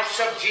stripes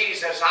of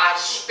Jesus, I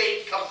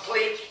speak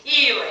complete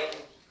healing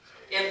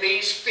in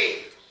these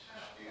feet.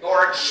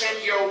 Lord,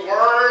 send your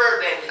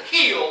word and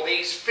heal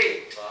these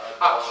feet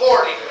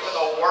according to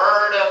the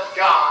word of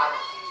God.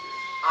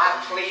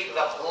 I plead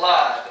the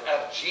blood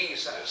of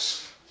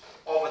Jesus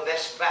over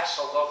this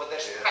vessel, over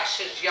this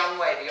precious young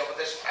lady, over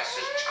this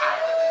precious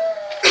child.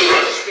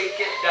 I speak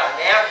it done.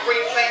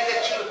 Everything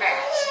that you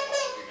have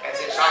and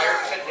desire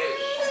to do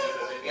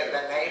in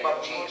the name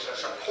of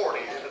Jesus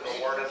according to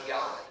the Word of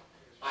God.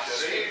 I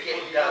speak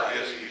it done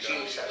in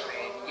Jesus'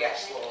 name.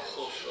 Yes,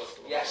 Lord.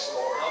 Yes,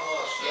 Lord.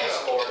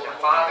 Yes, Lord. And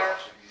Father,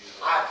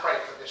 I pray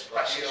for this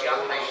precious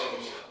young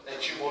lady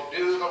that you will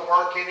do the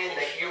work in it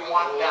that you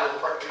want done,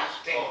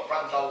 protecting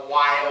from the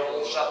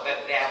wiles of the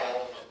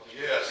devil.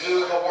 Yes.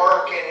 Do the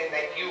work in it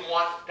that you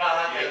want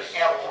done in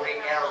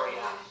every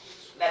area.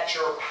 Let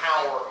your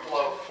power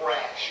flow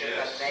fresh in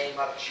the name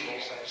of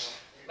Jesus.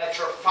 Let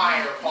your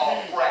fire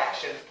fall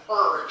fresh and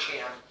purge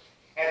him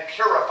and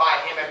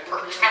purify him and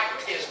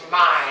protect his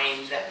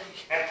mind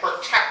and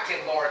protect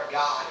him, Lord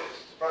God,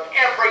 from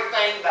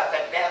everything that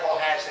the devil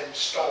has in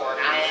store.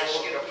 And I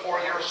ask you to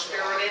pour your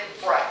Spirit in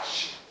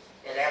fresh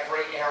in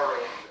every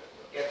area.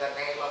 In the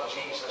name of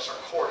Jesus,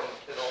 according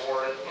to the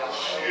Word of God.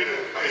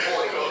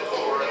 According to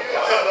the Word of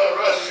God.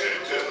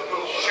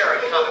 Sherry,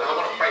 come. I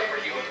want to pray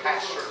for you and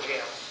Pastor Jim.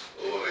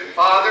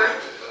 Father,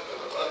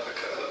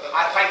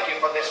 I thank you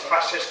for this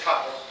precious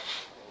couple.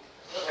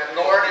 And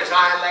Lord, as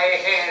I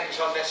lay hands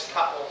on this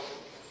couple,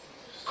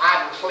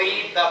 I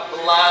plead the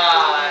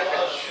blood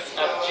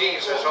of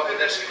Jesus over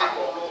this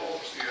couple.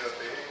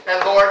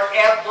 And Lord,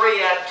 every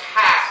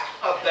attack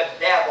of the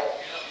devil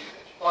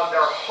on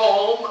their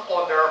home,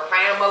 on their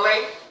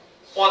family,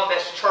 on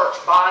this church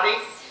body,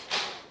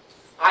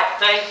 I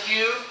thank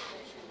you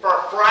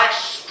for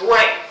fresh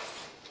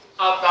strength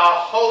of the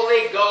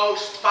Holy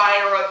Ghost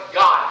fire of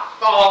God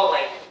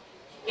falling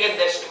in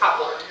this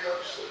couple,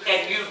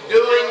 and you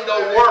doing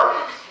the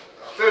work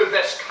through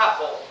this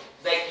couple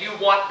that you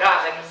want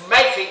done, and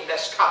making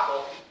this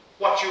couple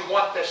what you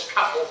want this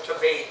couple to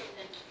be.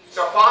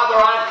 So Father,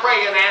 I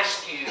pray and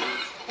ask you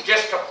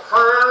just to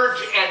purge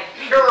and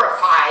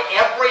purify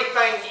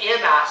everything in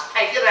us,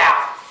 take it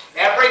out,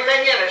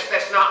 everything in us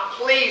that's not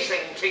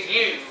pleasing to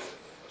you,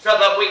 so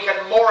that we can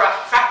more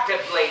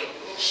effectively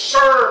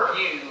serve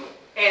you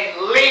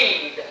and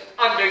lead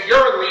under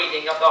your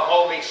leading of the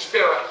Holy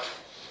Spirit.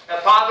 And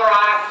Father,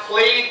 I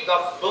plead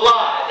the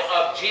blood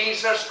of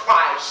Jesus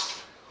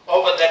Christ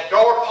over the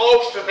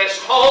doorpost of this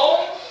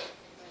home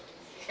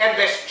and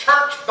this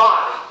church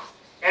body.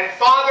 And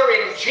Father,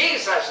 in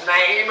Jesus'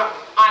 name,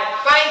 I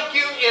thank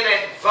you in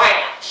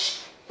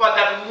advance for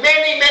the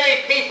many,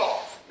 many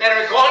people that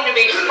are going to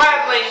be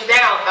traveling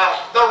down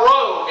the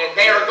road, and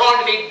they are going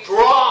to be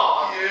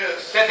drawn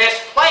to this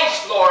place,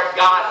 Lord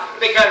God,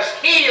 because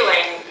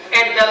healing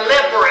and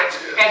deliverance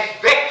and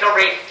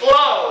victory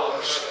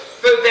flows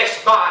through this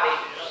body.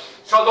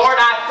 So, Lord,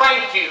 I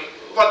thank you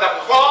for the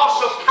cross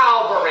of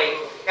Calvary,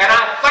 and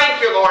I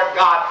thank you, Lord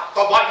God,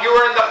 for what you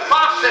are in the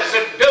process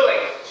of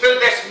doing through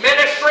this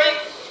ministry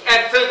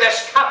and through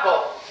this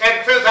couple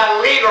and through the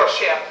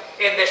leadership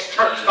in this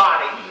church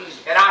body.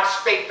 And I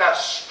speak the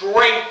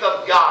strength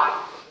of God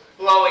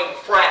flowing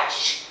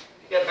fresh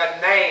in the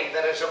name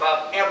that is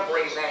above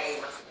every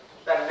name,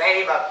 the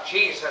name of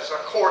Jesus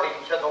according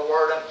to the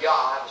Word of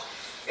God,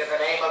 in the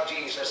name of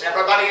Jesus.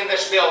 Everybody in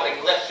this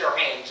building, lift your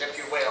hands if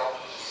you will.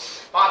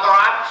 Father,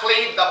 I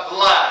plead the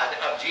blood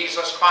of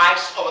Jesus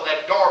Christ over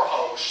the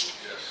doorpost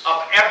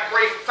of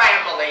every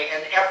family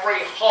and every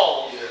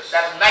home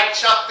that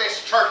makes up this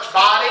church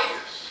body.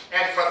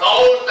 And for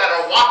those that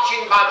are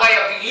watching by way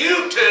of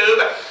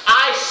YouTube,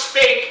 I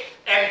speak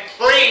and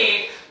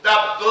plead the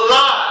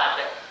blood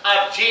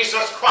of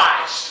Jesus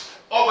Christ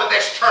over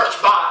this church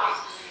body.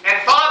 And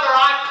Father,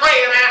 I pray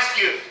and ask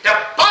you to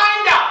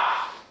bind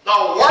up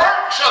the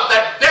works of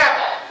the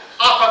devil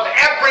off of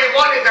every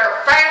one of their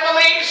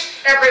families,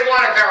 every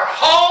one of their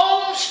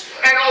homes,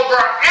 and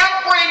over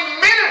every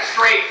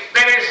ministry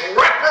that is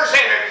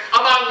represented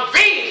among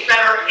these that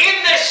are in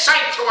this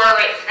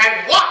sanctuary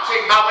and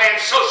watching by way of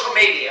social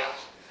media.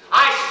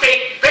 I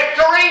speak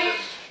victory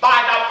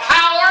by the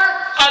power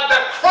of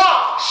the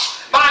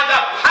cross, by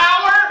the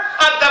power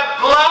of the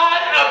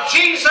blood of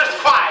Jesus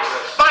Christ,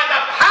 by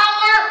the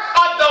power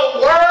of the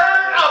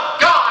Word of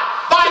God,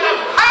 by the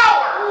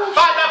power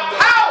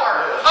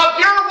of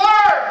your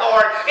Word,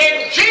 Lord.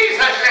 In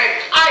Jesus' name,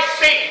 I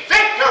speak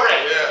victory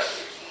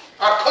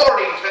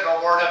according to the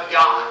Word of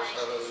God.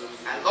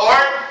 And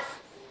Lord,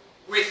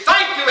 we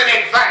thank you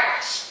in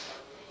advance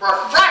for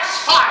fresh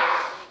fire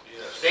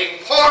being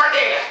poured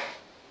in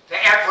to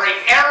every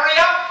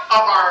area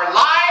of our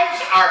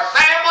lives, our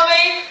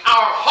family,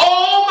 our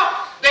home,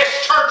 this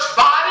church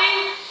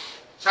body,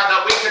 so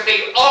that we can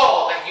be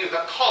all that you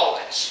have called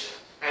us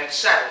and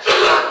set us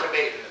out to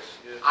be.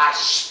 I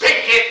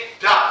speak it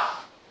done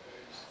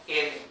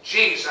in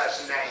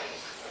Jesus' name.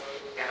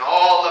 And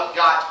all of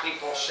God's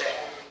people said,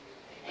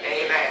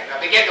 amen. Now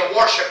begin to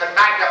worship and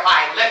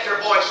magnify and lift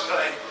your voice to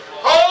Him.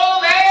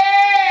 Holy!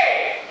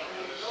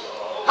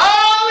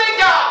 Holy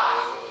God!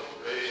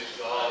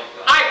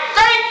 I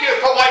thank you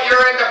for what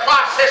you're in the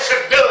process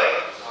of doing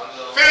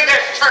through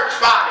this church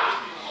body.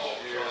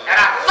 And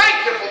I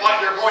thank you for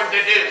what you're going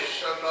to do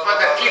for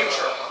the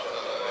future.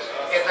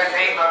 In the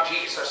name of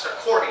Jesus,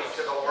 according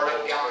to the Word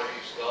of God.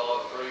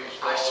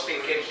 I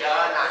speak it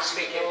done, I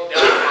speak it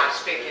done, I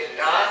speak it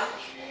done.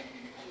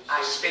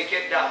 I speak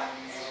it done.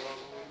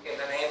 In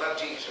the name of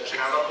Jesus.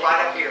 Now look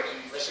right up here.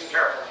 Listen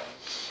carefully.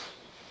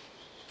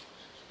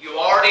 You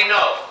already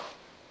know,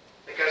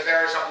 because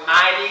there is a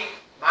mighty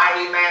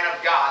man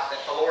of God that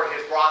the Lord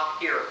has brought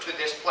here to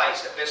this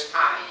place at this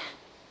time.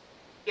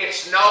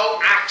 It's no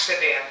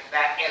accident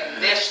that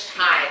in this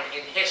time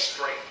in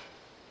history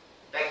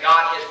that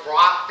God has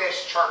brought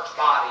this church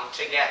body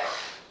together.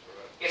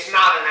 It's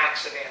not an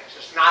accident.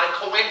 It's not a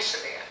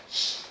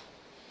coincidence.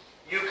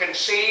 You can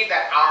see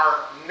that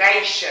our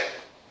nation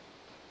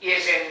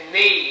is in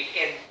need,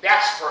 in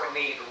desperate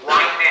need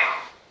right now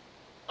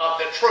of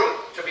the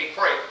truth to be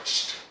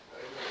preached.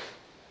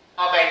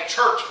 Of a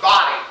church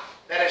body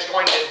that is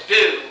going to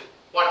do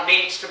what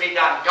needs to be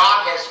done.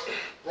 God has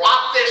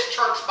brought this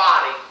church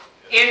body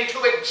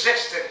into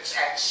existence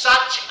at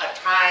such a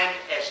time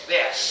as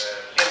this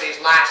in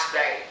these last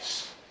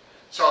days.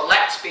 So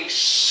let's be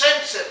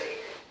sensitive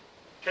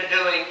to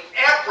doing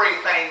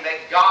everything that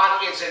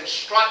God is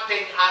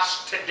instructing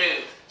us to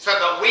do so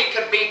that we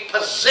can be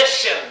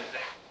positioned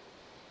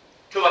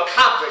to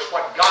accomplish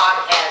what God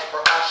has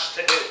for us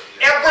to do.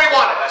 Every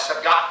one of us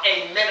have got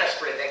a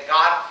ministry that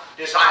God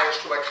desires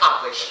to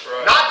accomplish.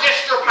 Not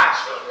just your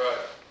pastor,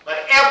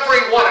 but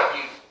every one of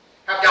you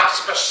have got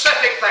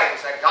specific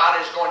things that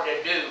God is going to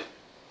do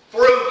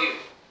through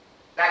you.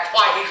 That's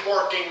why He's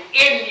working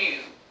in you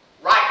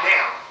right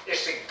now,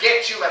 is to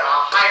get you at a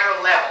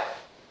higher level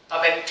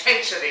of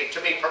intensity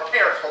to be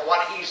prepared for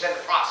what He's in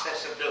the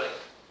process of doing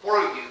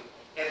through you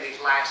in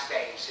these last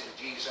days, in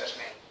Jesus'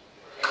 name.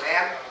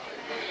 Amen?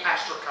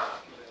 Pastor, come.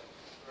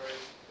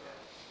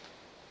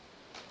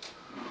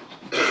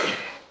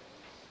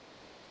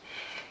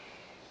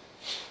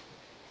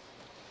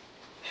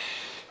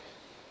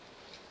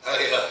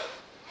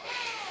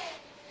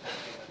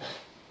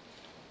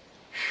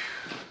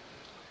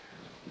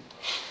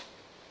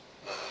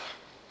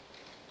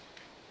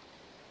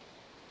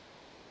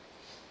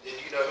 Did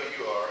you know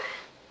who you are?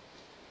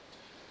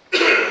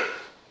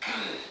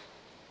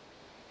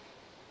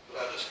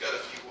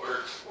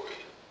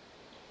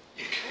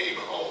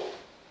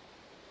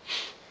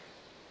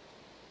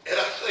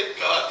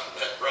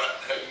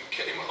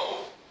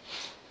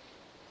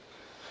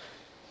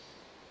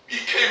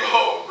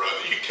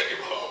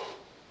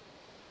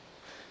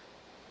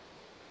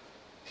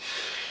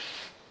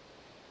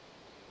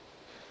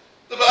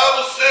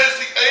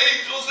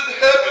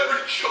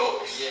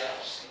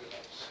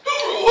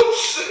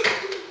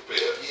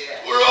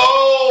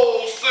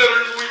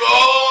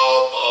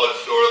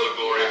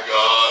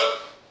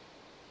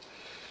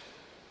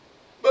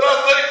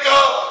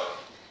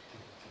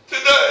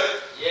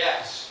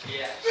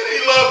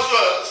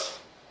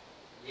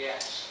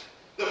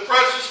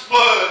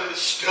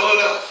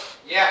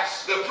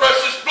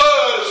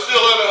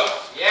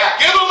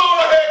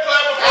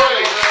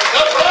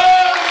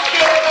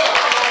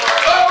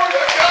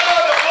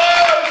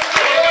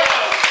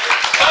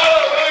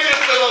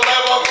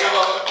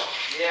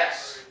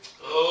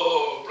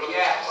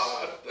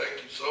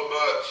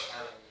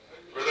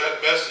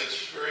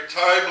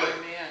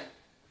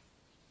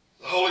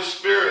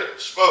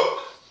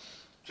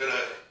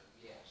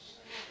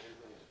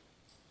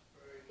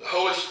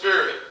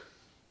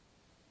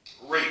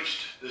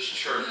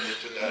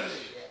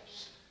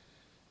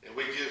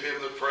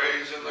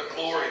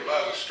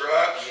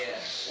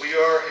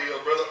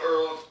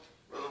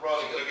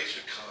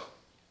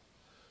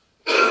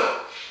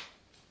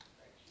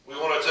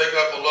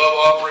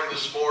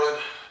 this morning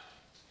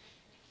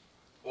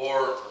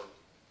for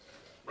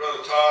Brother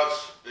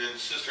Todd's and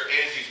Sister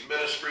Angie's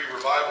ministry,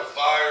 Revival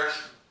Fires.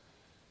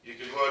 You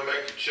can go ahead and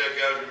make your check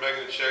out if you're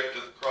making a check to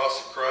the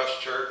Cross of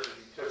Christ Church, as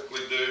you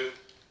typically do,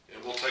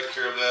 and we'll take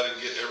care of that and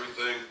get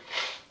everything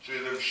to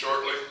them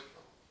shortly.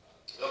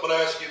 I'm going to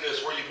ask you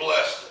this: were you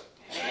blessed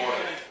this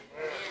morning?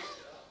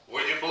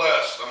 Were you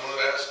blessed? I'm going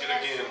to ask it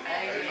again.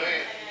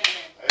 Amen.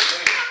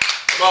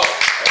 Come on.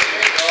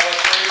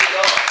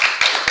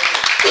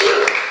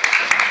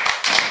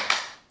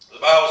 The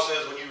Bible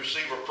says when you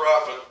receive a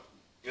prophet,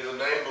 in the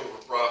name of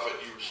a prophet,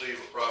 you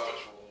receive a prophet's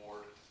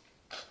reward.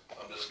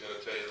 I'm just going to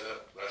tell you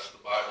that. That's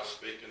the Bible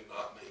speaking,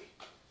 not me.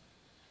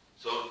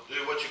 So do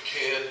what you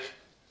can.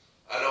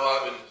 I know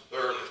I've been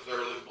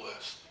thoroughly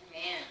blessed.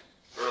 Amen.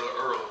 Brother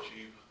Earl, would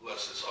you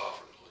bless this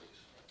offering,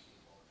 please?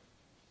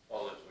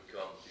 Father, as we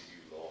come to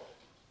you, Lord,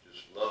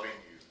 just loving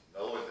you,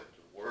 knowing that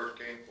the word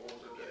came forth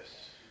today.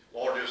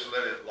 Lord, just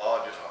let it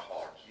lodge in our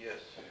hearts. Yes.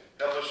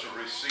 Help us to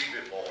receive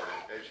it, Lord,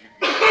 as you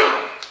give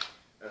it.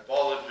 And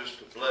Father,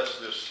 just to bless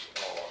this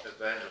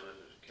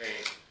evangelist that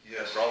came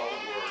and brought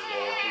the word,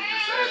 Lord, we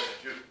just ask that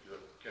you to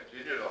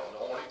continue to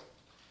anoint him,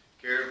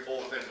 carry him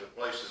forth into the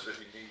places that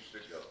he needs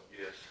to go.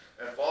 Yes.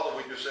 And Father,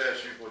 we just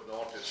ask you to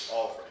anoint this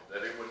offering,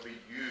 that it would be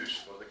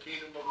used for the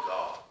kingdom of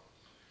God,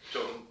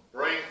 to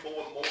bring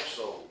forth more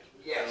souls.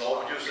 Yes. And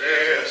Lord, we just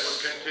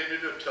ask that you would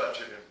continue to touch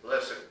it and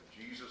bless it in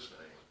Jesus'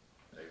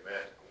 name.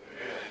 Amen.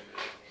 Amen.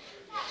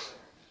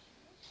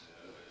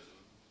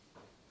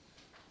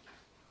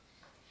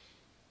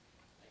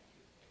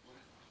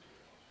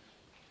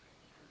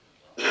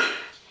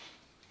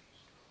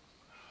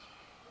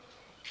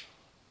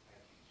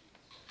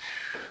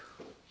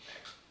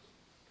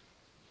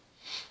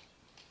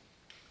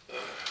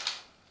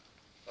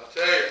 I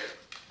tell you,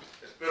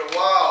 it's been a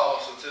while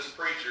since this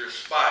preacher has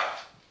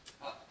spiked.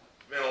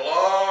 It's been a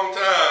long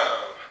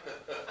time.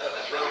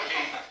 Brother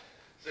Keith,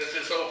 since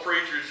this old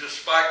preacher's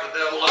just spiked the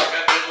devil like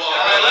I did while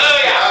ago.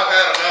 Hallelujah. I've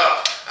had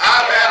enough.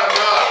 I've had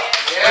enough.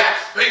 Yes.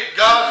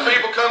 God's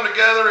people come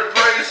together and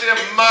praise Him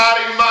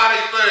mighty, mighty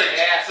things.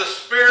 Yes. The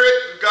Spirit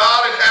of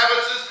God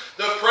inhabits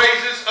the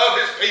praises of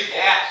His people.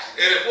 Yes.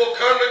 And if we'll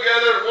come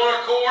together in one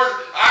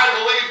accord, I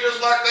believe just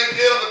like they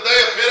did on the day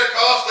of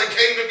Pentecost, they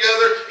came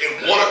together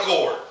in one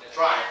accord. That's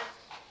right.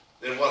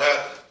 Then what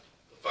happened?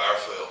 The fire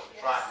fell.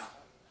 That's right.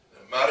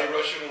 The mighty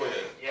rushing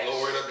wind. Yes.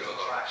 Glory to God.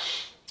 That's right.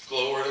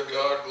 Glory to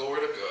God.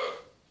 Glory to God.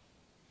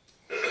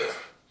 Amen.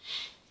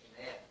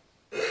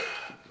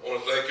 I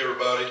want to thank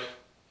everybody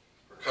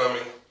for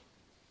coming.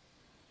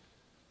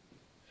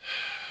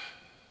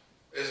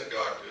 Isn't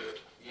God good?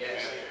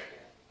 Yes.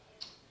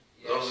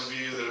 Those of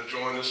you that have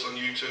joined us on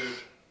YouTube,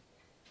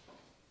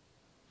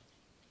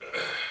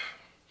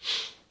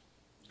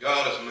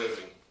 God is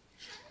moving.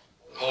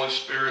 The Holy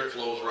Spirit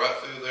flows right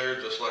through there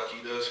just like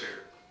He does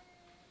here.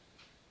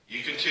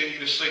 You continue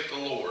to seek the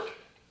Lord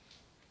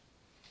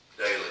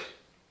daily.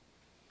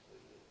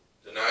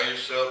 Deny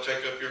yourself,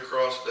 take up your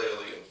cross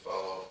daily, and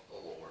follow the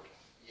Lord.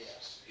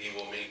 Yes. He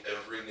will meet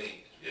every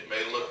need. It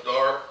may look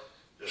dark.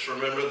 Just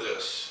remember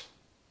this,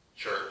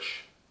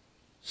 church.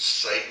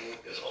 Satan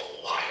is a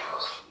liar.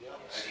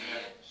 Yes, he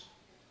is.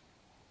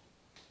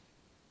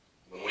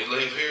 When we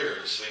leave here,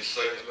 you see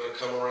Satan's going to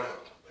come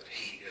around. But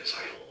he is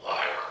a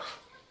liar.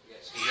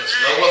 Yes. He has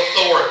no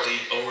authority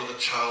over the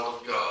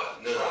child of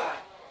God. None. Right.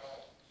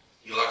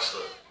 He likes to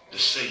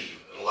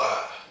deceive and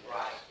lie.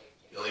 Right.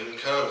 He'll even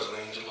come as an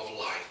angel of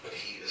light, but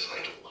he is a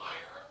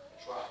liar.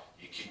 That's right.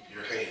 You keep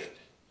your hand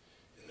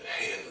in the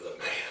hand of the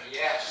man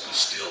Yes. who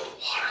stilled the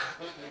water.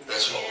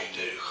 That's what we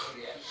do.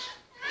 Yes.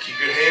 Keep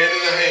your hand in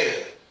the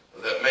hand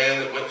of that man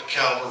that went to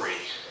Calvary.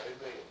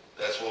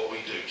 That's what we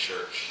do,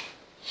 church.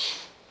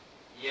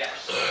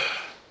 Yes.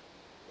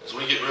 As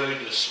we get ready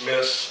to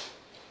dismiss,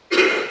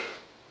 brother,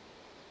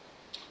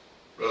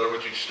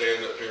 would you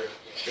stand up here?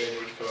 Stand,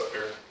 would you come up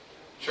here?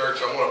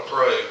 Church, I want to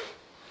pray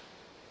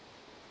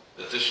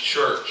that this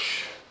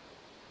church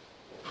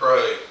will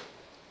pray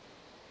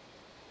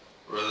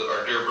for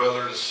our dear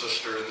brother and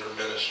sister in their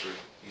ministry.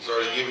 He's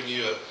already given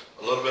you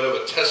a little bit of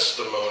a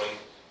testimony,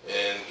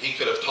 and he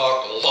could have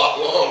talked a lot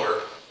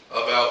longer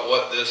about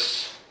what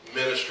this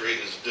ministry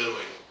is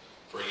doing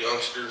for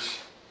youngsters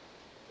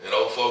and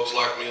old folks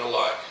like me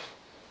alike.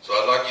 So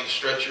I'd like you to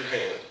stretch your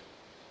hand,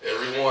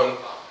 everyone,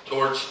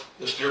 towards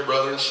this dear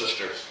brother and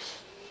sister.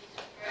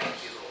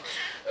 Thank you, Lord.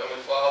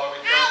 Heavenly Father, we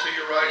come to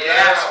you right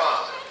Yes, now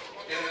Father.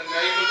 in the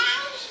name of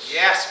Jesus.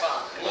 Yes,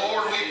 Father.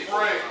 Lord, we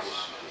pray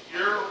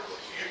your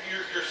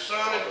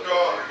son and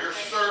daughter, your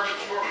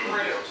servants, your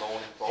friends,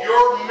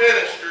 your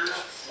ministers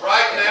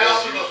right now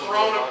to the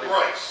throne of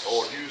grace.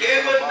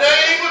 In the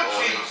name of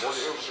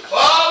Jesus.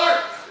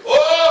 Father,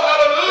 oh,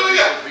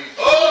 hallelujah.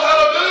 Oh,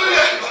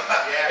 hallelujah.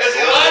 As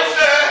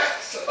Elijah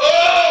asked,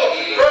 oh,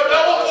 for a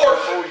double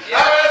portion.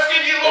 I'm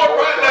asking you,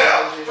 Lord, right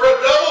now, for a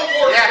double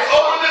portion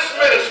over this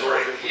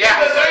ministry. In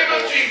the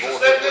name of Jesus,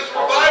 that this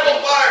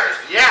revival fires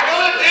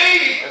will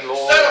indeed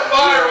set a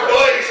fire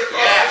ablaze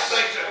across this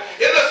nation.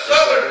 In the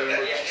southern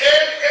and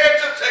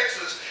to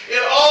Texas, in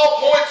all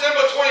points in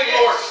between,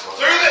 Lord,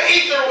 through the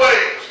ether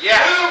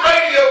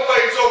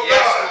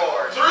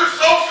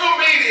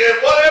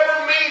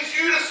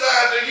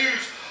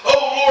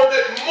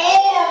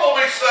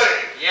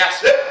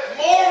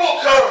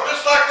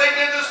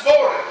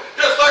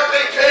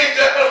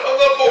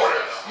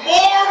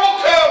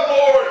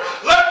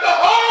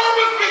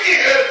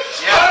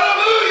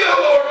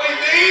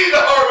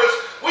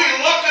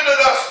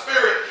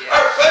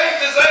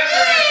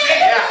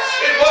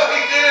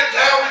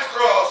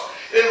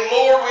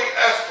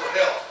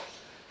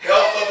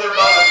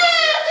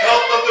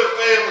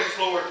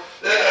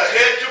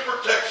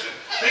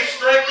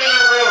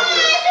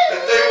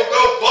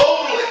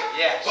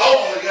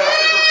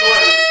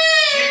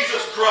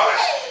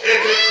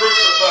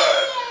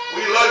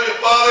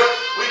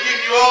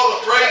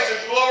praise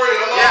and glory.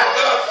 And all Yeah. of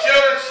God's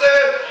children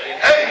said,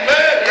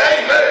 amen,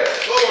 amen.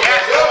 Glory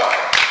Yes, to God.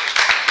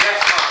 Yes,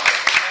 Father.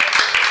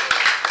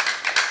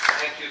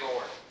 Thank you,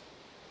 Lord.